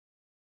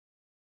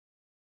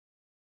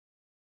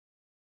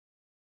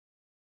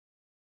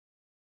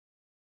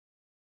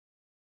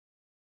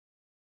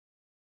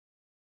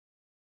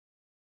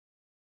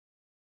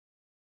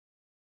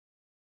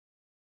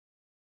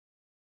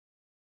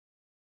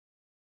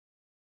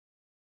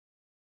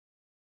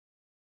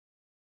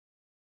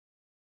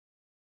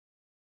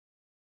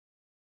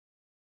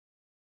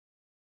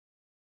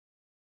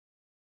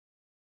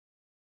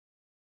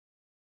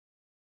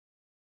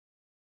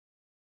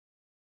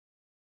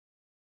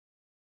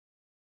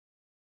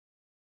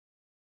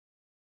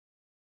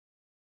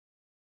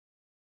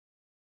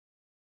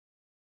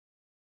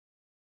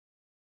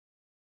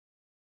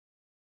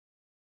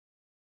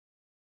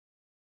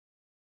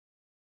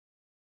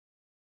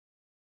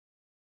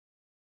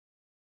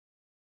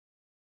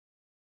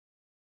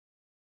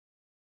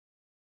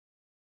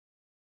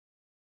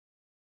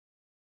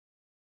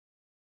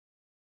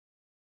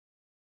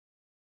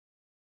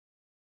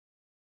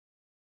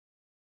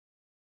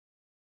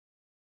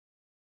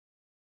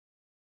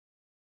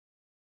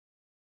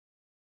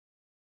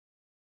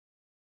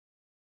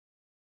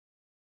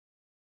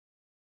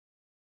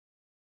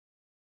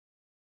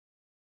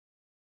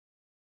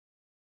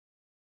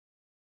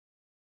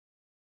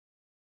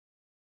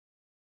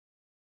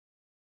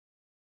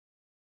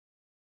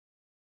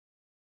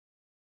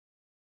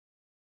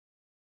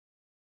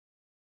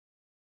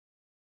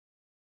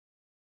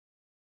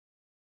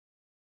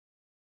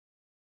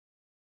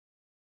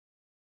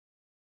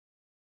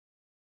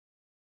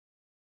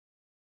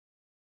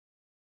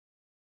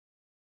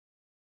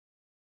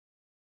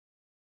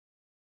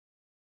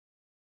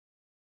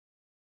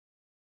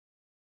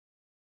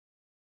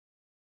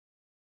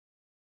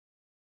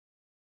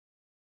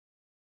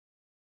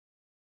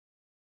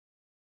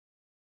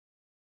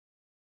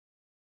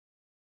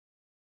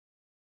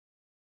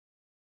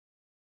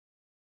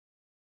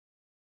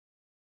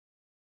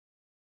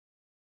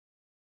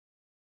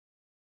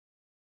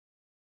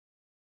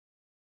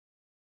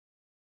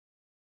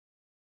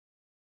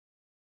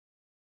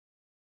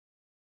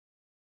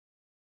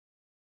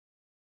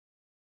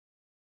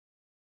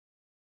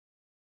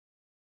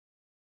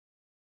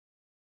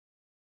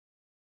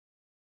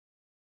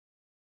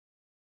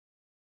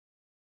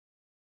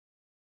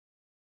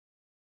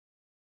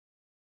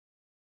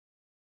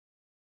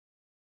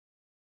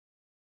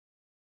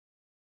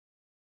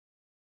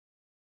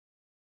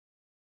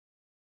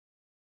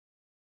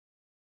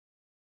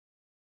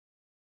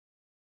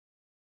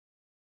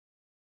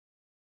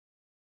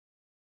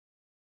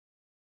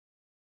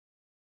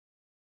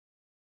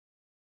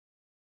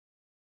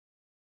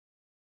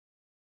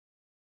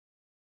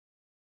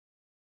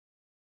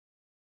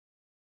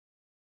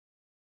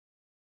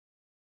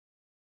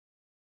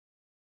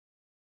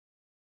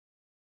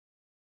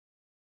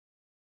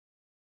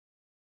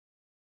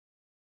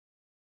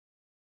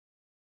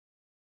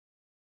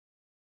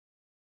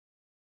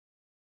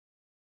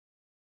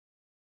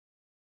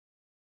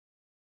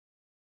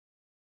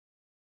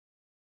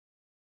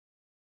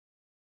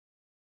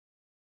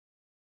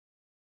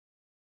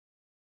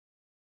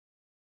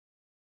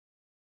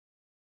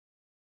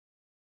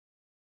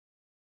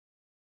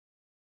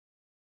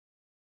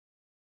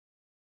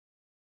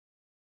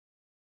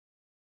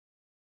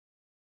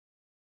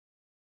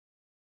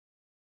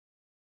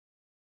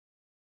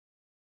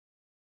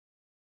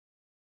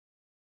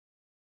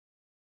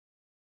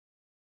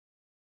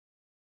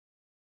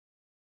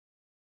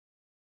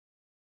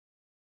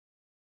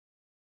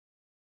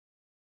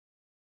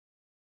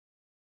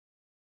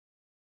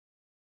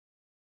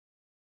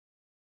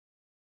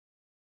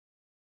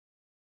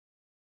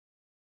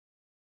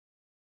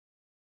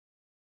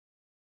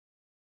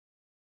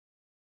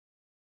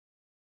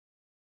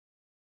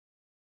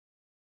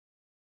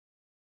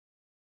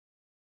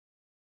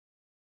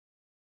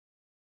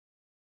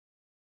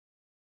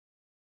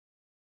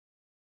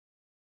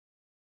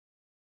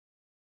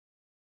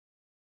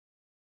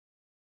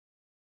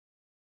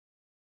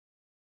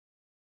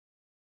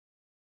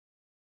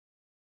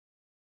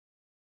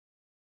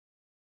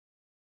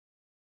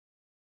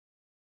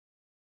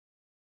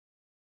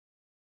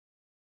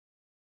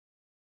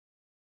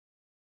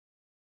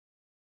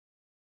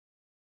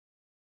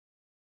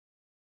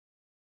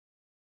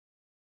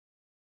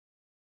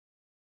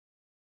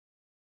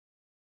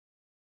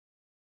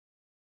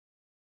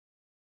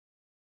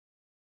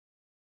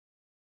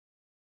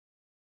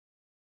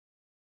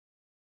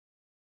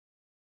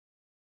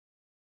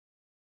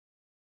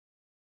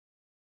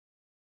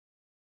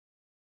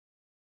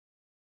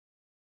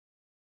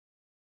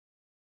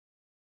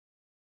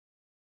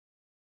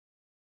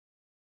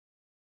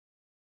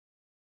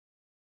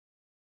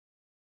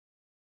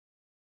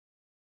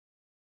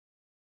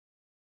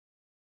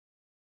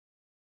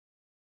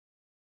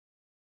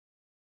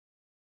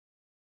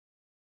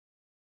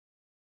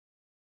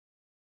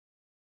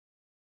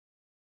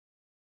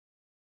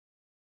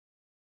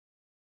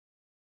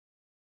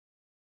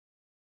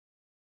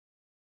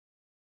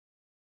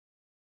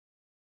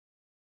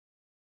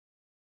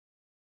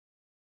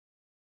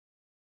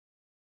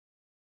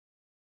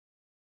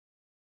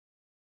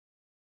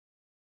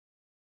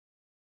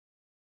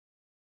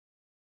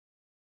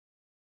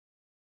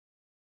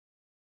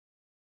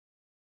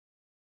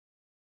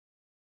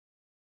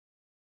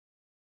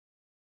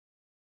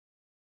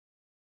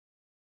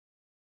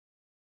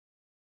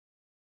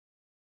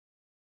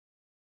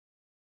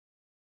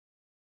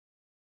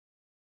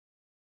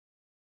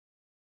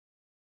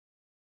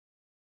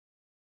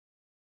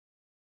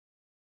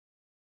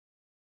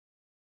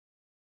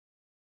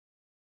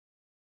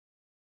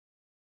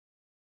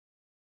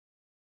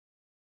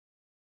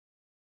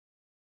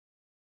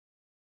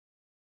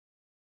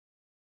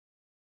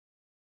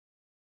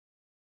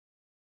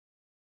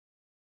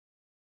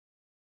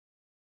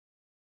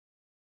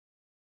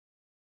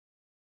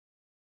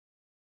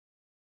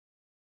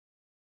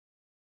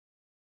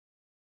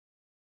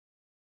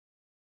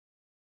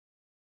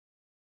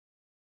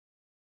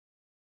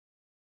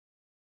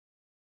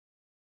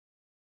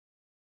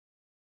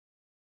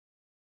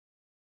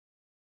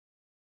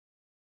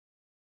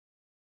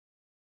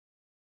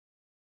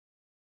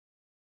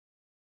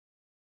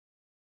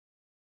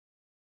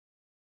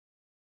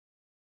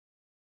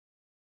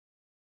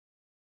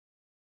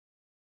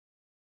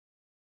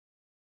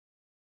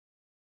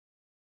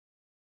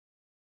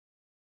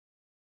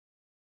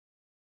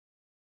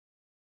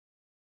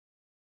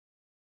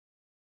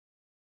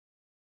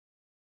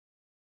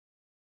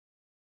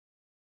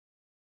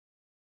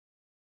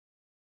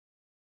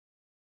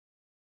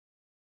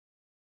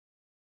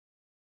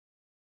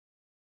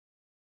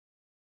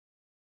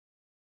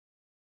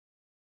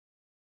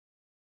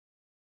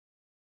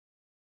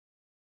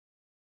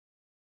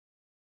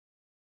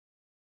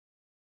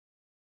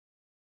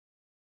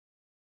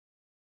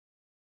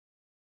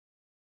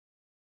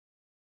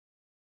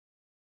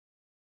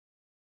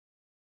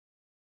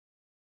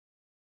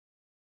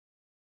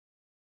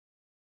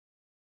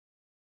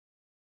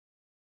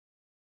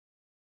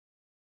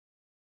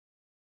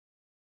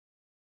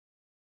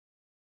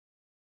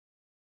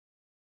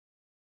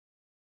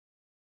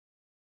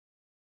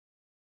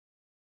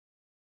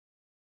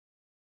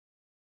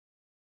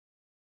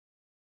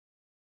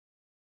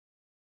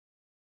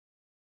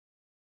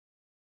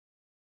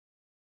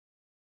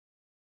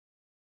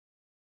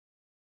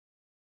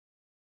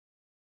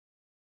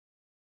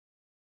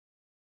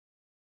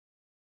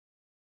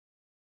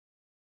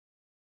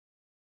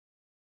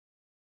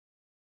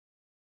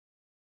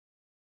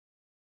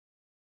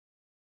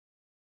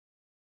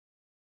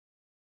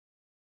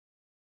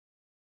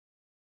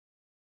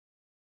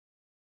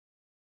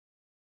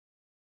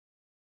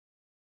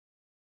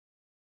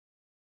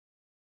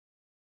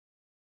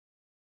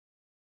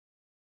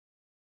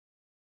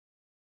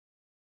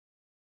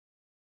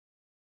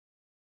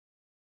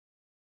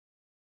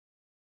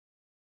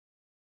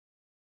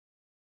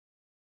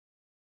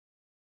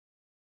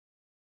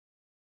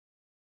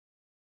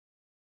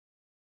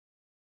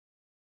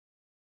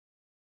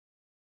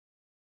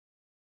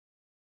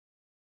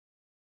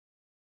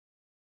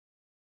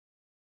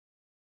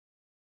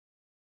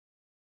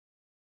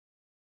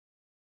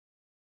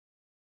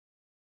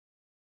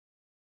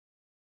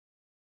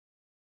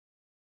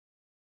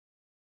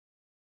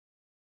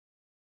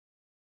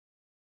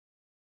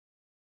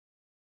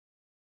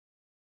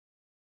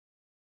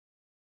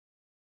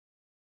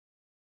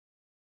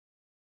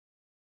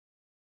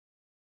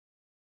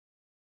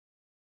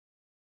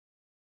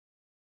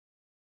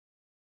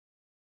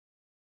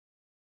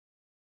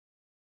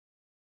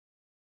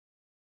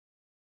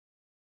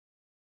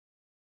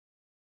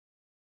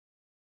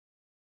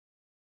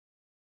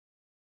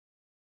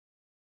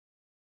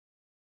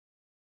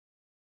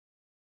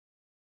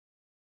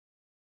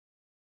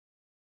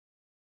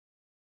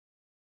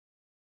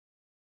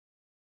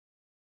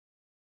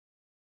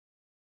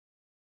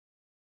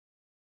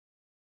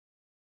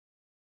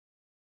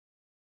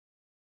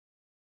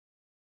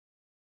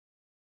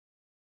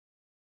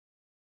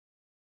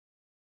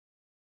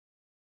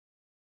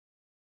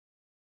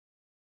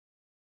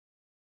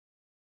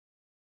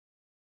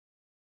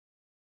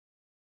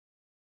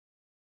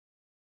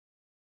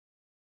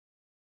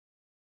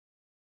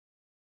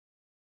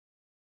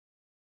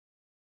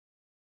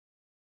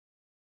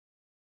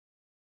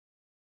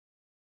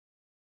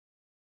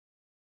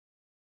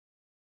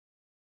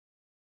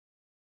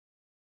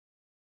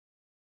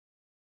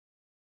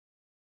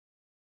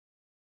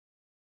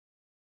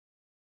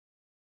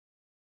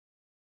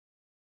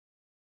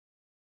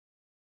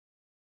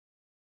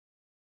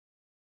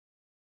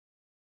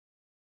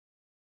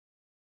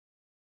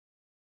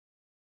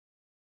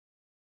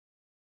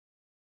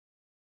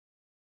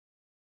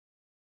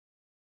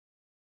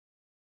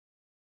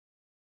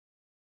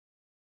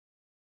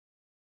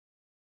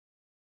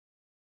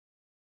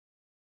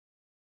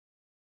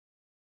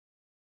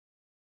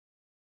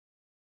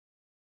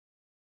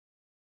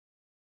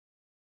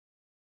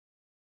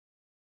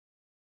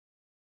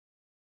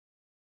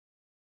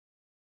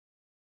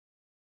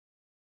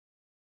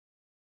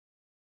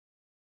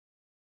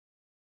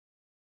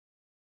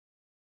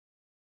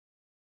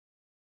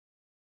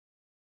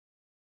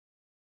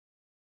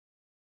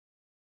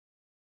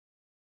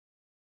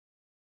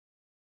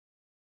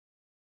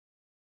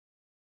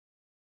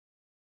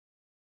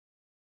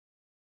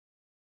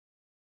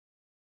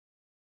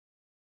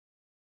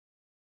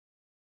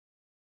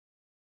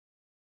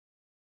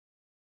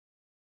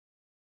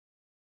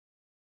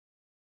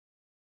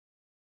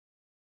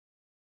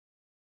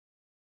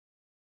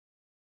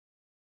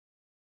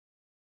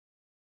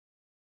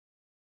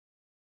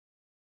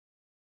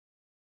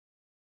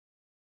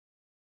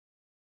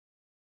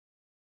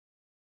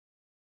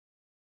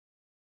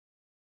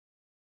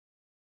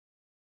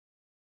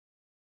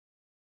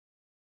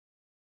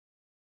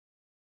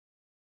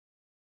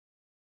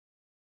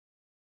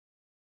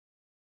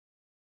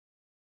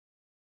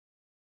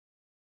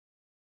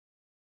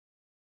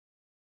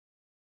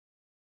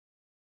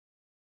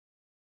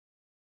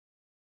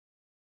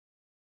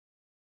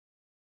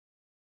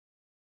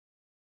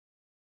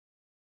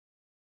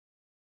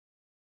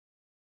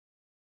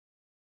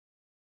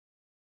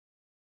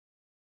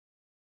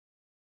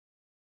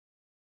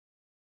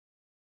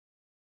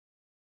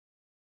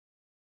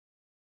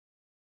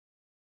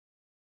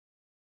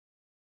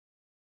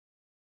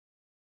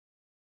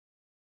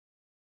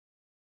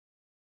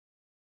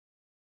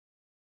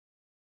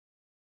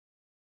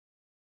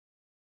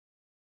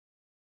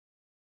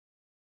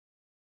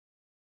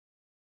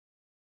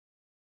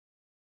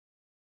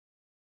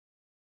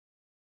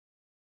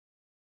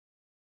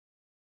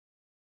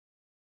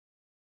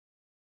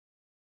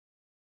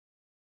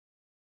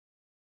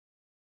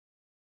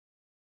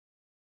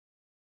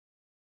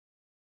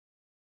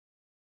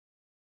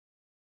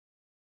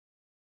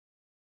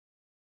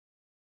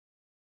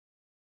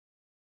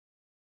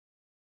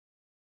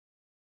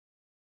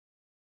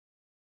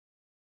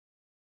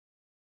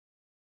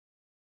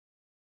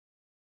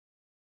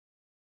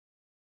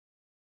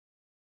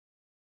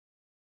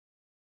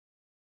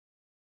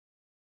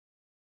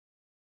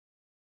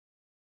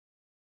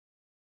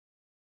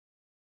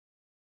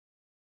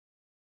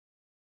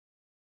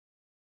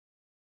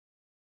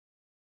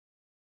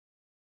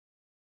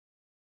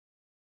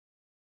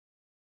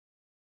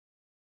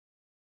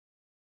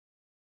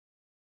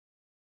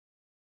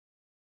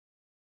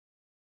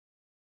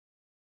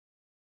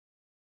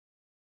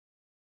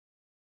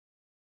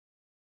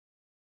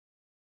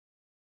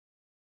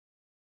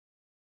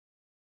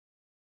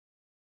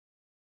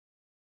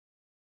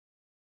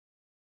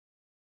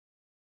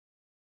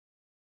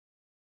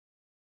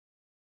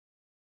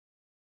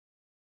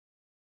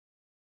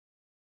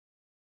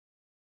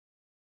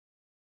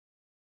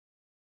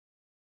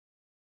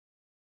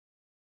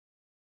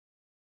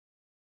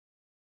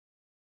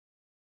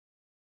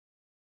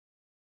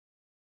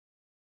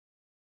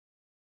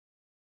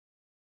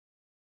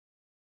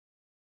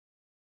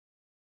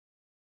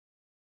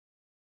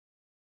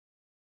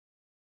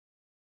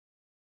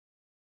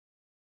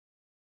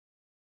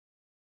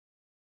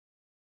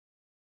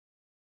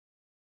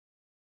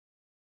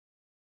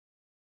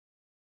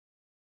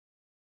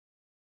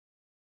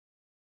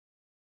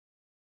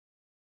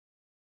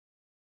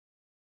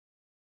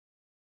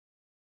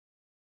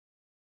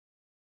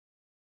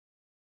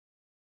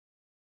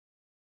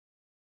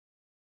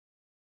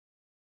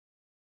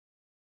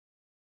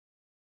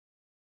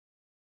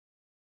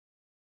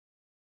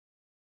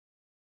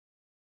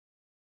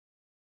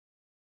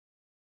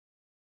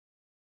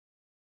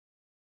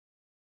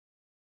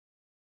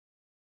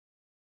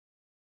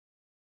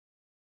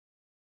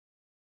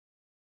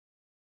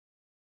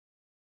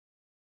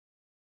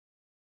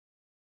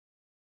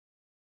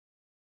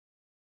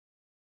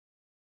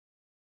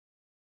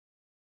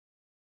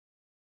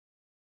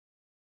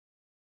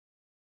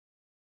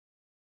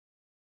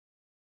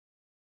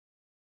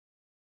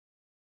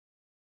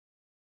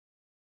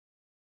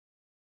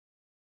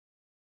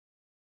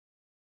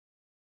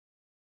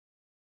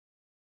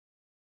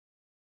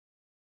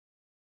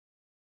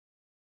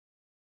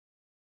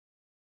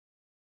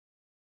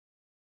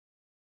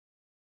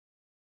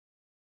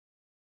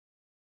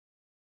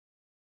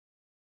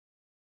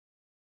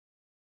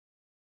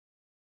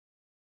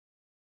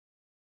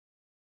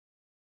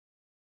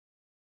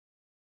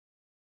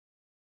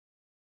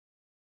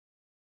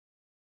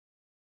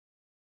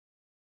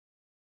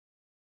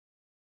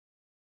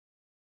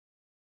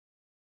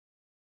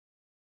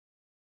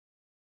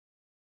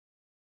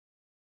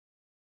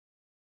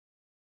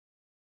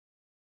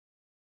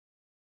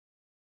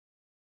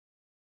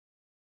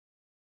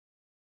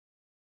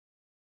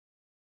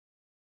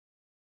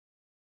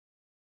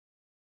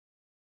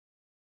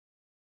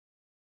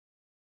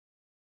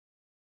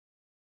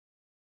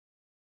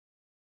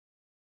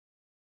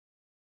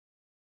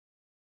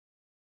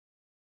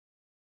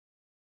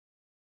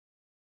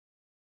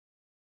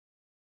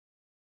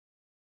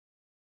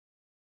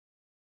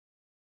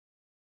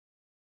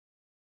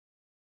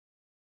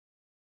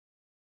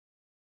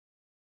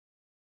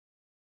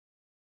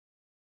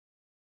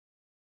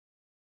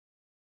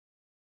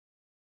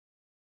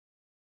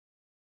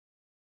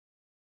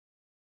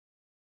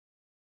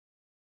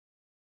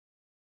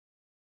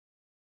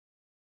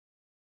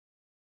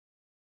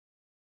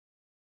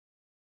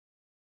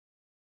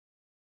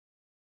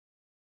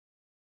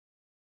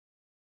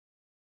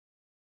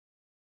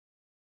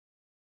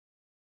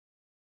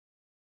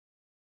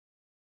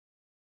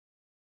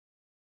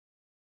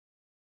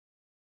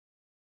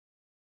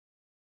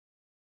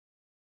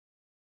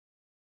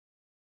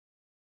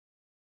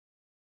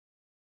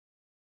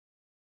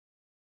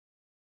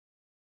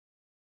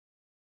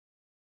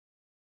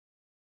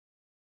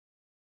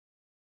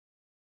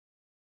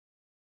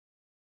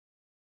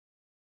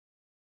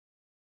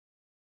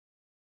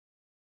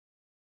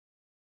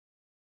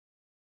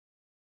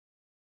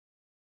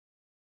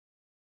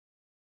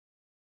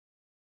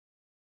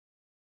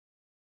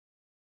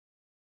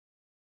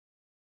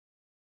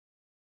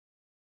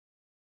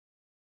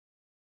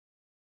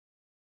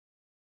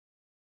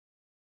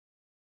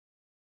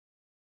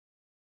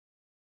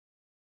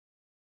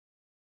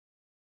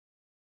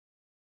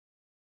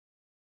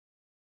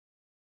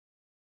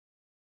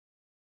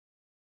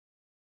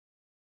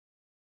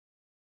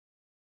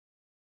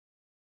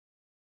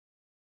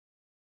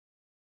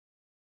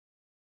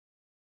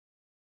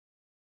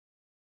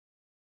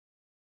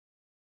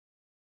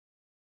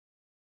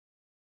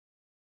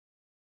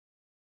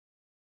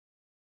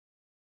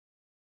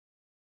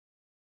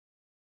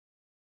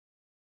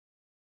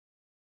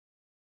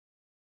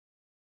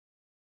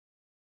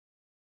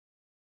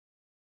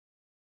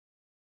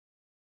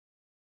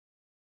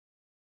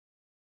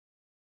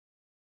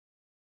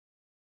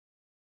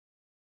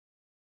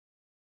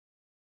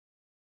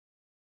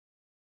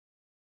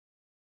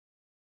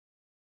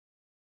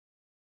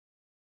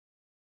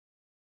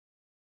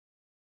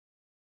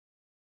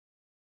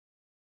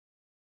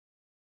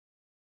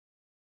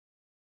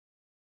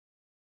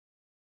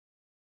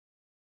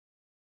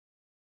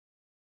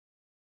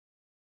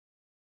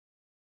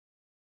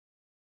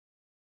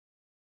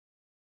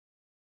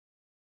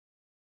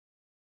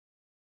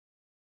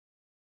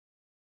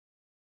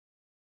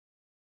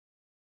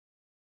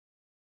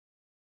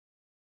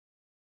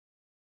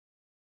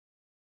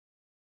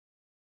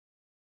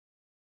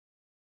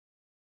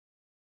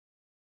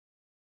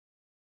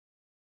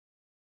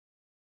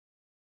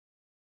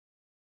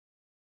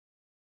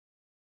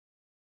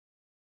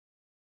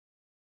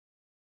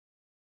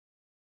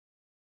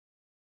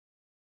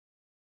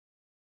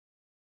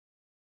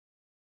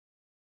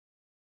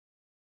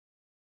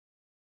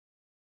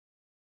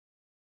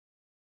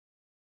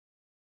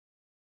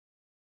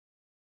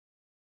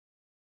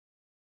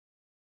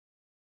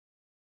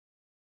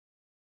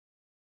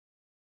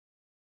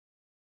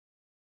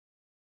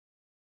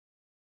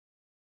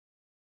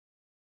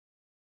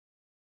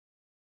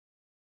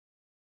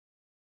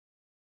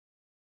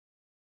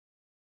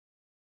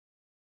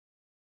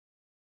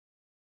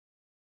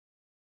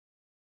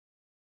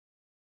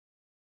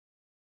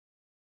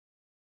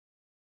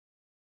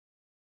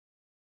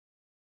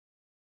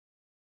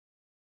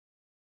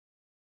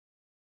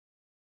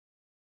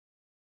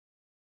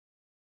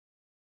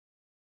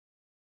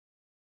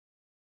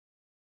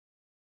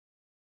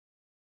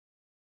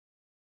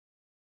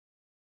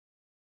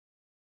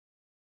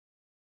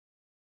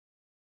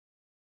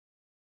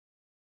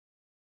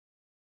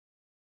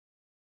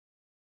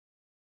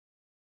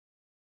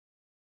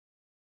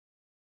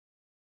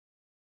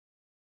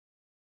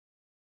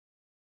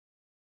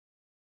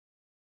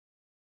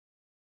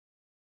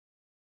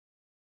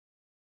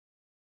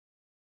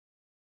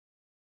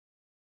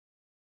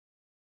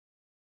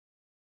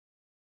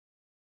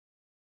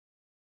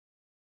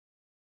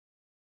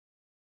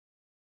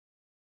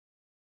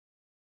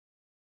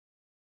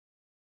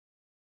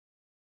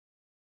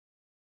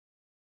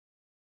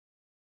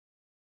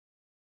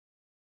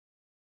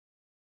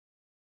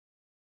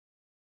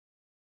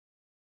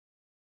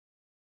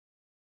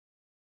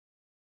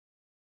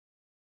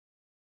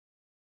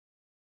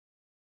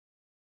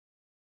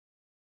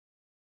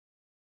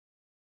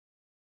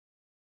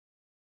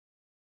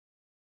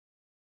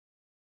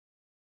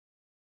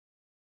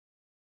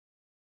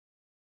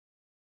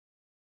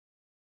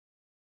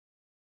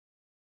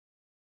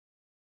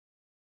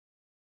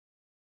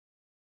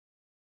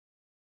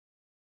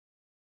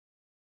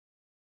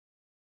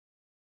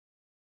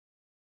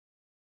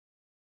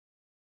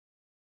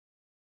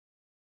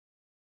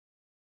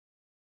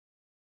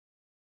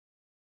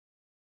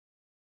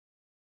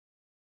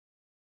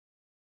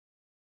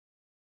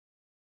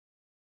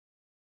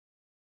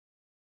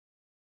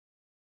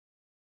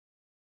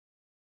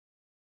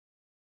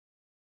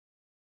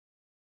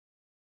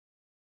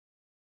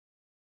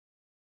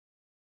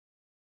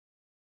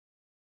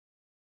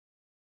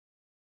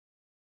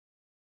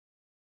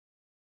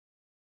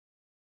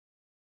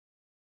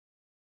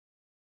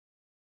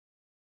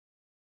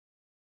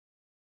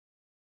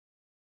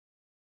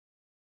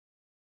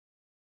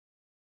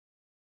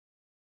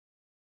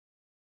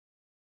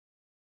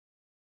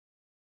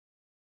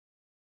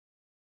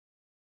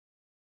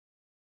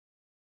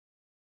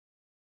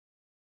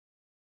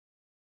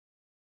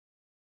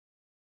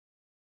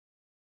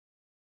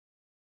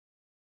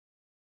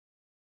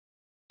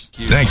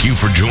 Thank you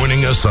for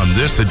joining us on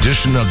this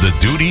edition of the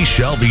Duty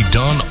Shall Be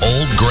Done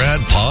Old Grad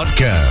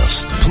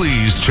Podcast.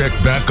 Please check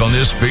back on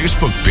this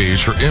Facebook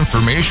page for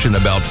information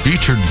about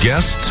featured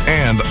guests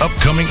and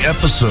upcoming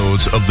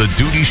episodes of the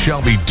Duty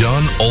Shall Be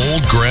Done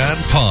Old Grad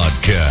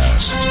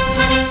Podcast.